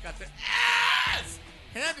 and they just got their ass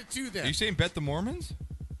handed to them. Are you saying bet the Mormons?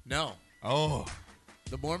 No. Oh.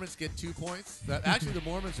 The Mormons get 2 points. Actually, the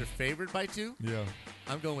Mormons are favored by 2. Yeah.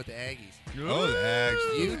 I'm going with the Aggies. Oh, the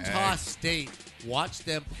Aggies. Utah State, watch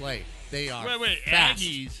them play. They are Wait, fast.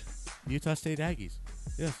 Aggies. Utah State Aggies.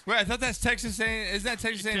 Yes. Wait, I thought that's Texas A&M. Isn't that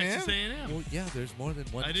Texas A&M? Texas A&M. Well, yeah, there's more than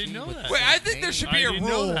one I didn't team know with that. the Wait, same I think there should be I a didn't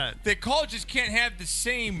know rule that. colleges can't have the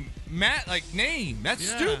same name. That's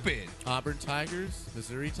Yeah. stupid. Auburn Tigers,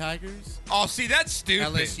 Missouri Tigers, Oh, see, that's stupid.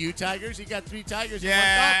 LSU Tigers. You got 3 Tigers in one Yeah,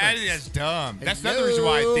 I conference. think that's dumb. That's Hello? another reason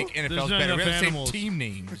why I think There's NFL's not better. We enough have the same animals. team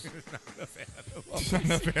names. Not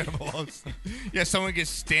enough animals. Yeah, someone gets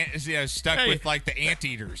stuck Hey. with like the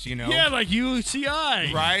anteaters, Yeah, like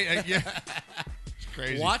UCI. Right? Yeah. It's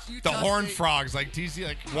crazy. Watch the Utah Horned State. Frogs, like TC.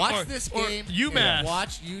 Like Watch this or game. UMass. And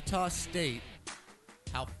watch Utah State,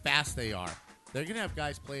 how fast they are. They're going to have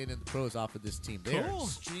guys playing in the pros off of this team. They are Cool.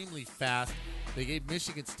 extremely fast. They gave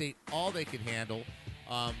Michigan State all they could handle.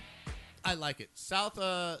 I like it. South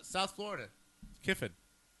Florida, Kiffin.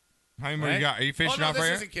 How many more you got? Are you finishing oh, no, off this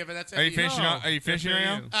right isn't Kiffin. That's Are you FAU. finishing? Are you finishing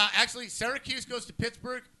right now? Actually, Syracuse goes to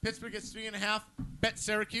Pittsburgh. Pittsburgh gets 3.5. Bet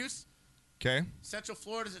Syracuse. Okay. Central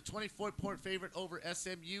Florida's a 24-point favorite over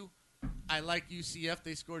SMU. I like UCF.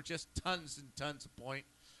 They score just tons and tons of points.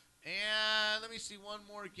 And let me see one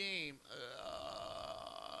more game.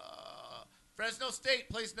 Fresno State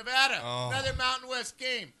plays Nevada. Oh. Another Mountain West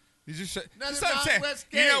game. That's what I'm saying.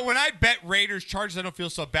 You know, when I bet Raiders Chargers, I don't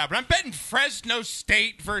feel so bad. But I'm betting Fresno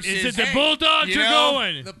State versus. Is it the Bulldogs are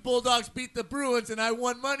going? The Bulldogs beat the Bruins, and I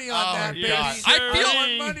won money on that, baby. Yes,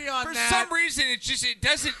 I won money on for that. some reason, it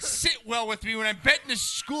doesn't sit well with me when I'm betting a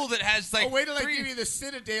school that has like. Oh, wait till I give you the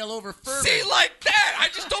Citadel over Furman. See, like that. I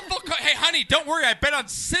just don't feel. Hey, honey, don't worry. I bet on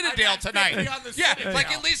Citadel tonight. Citadel.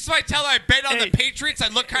 Like at least if I tell her I bet on the Patriots, I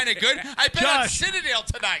look kind of good. I bet on Citadel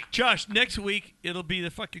tonight. Josh, next week it'll be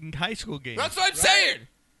the fucking high school game. That's what I'm saying.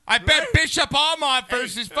 I bet Bishop Almont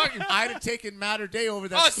versus fucking. I'd have taken Mater Day over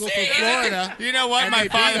that school from Florida. You know what, my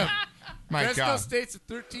father. My Fresno God. State's a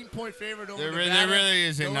 13-point favorite over There Nevada. really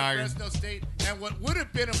is Going Nagar. Fresno State, and what would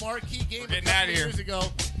have been a marquee game a Getting couple outta here. years ago,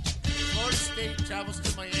 Florida State travels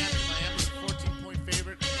to Miami. Miami's a 14-point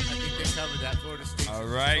favorite. I think they covered that. Florida State. All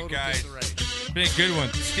right, guys. It's been a good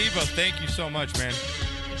one. Steve-O, thank you so much, man.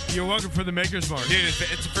 You're welcome for the Maker's Mark. Dude, it's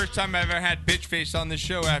the first time I've ever had bitch face on this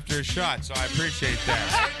show after a shot, so I appreciate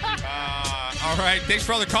that. All right, thanks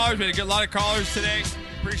for all the callers. We had a lot of callers today.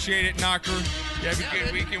 Appreciate it, Knocker. You have a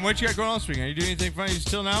good weekend. What you got going on this weekend? Are you doing anything funny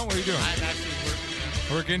still now? What are you doing? I'm actually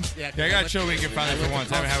working. Working? Yeah, I got a chill weekend finally for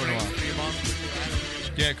once. I haven't had one in a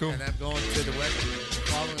while. Yeah, cool. And I'm going to the wedding the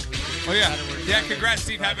following week. Oh, yeah. Yeah, congrats,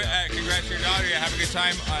 Steve. Congrats to your daughter. Yeah, have a good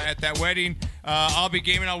time at that wedding. I'll be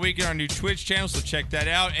gaming all weekend on our new Twitch channel, so check that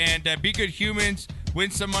out. And be good humans.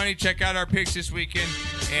 Win some money. Check out our picks this weekend.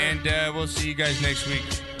 And we'll see you guys next week.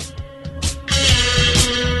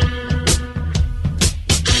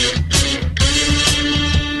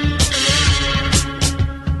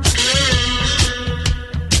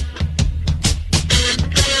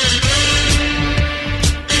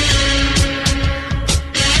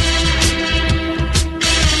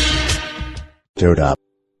 Dude up.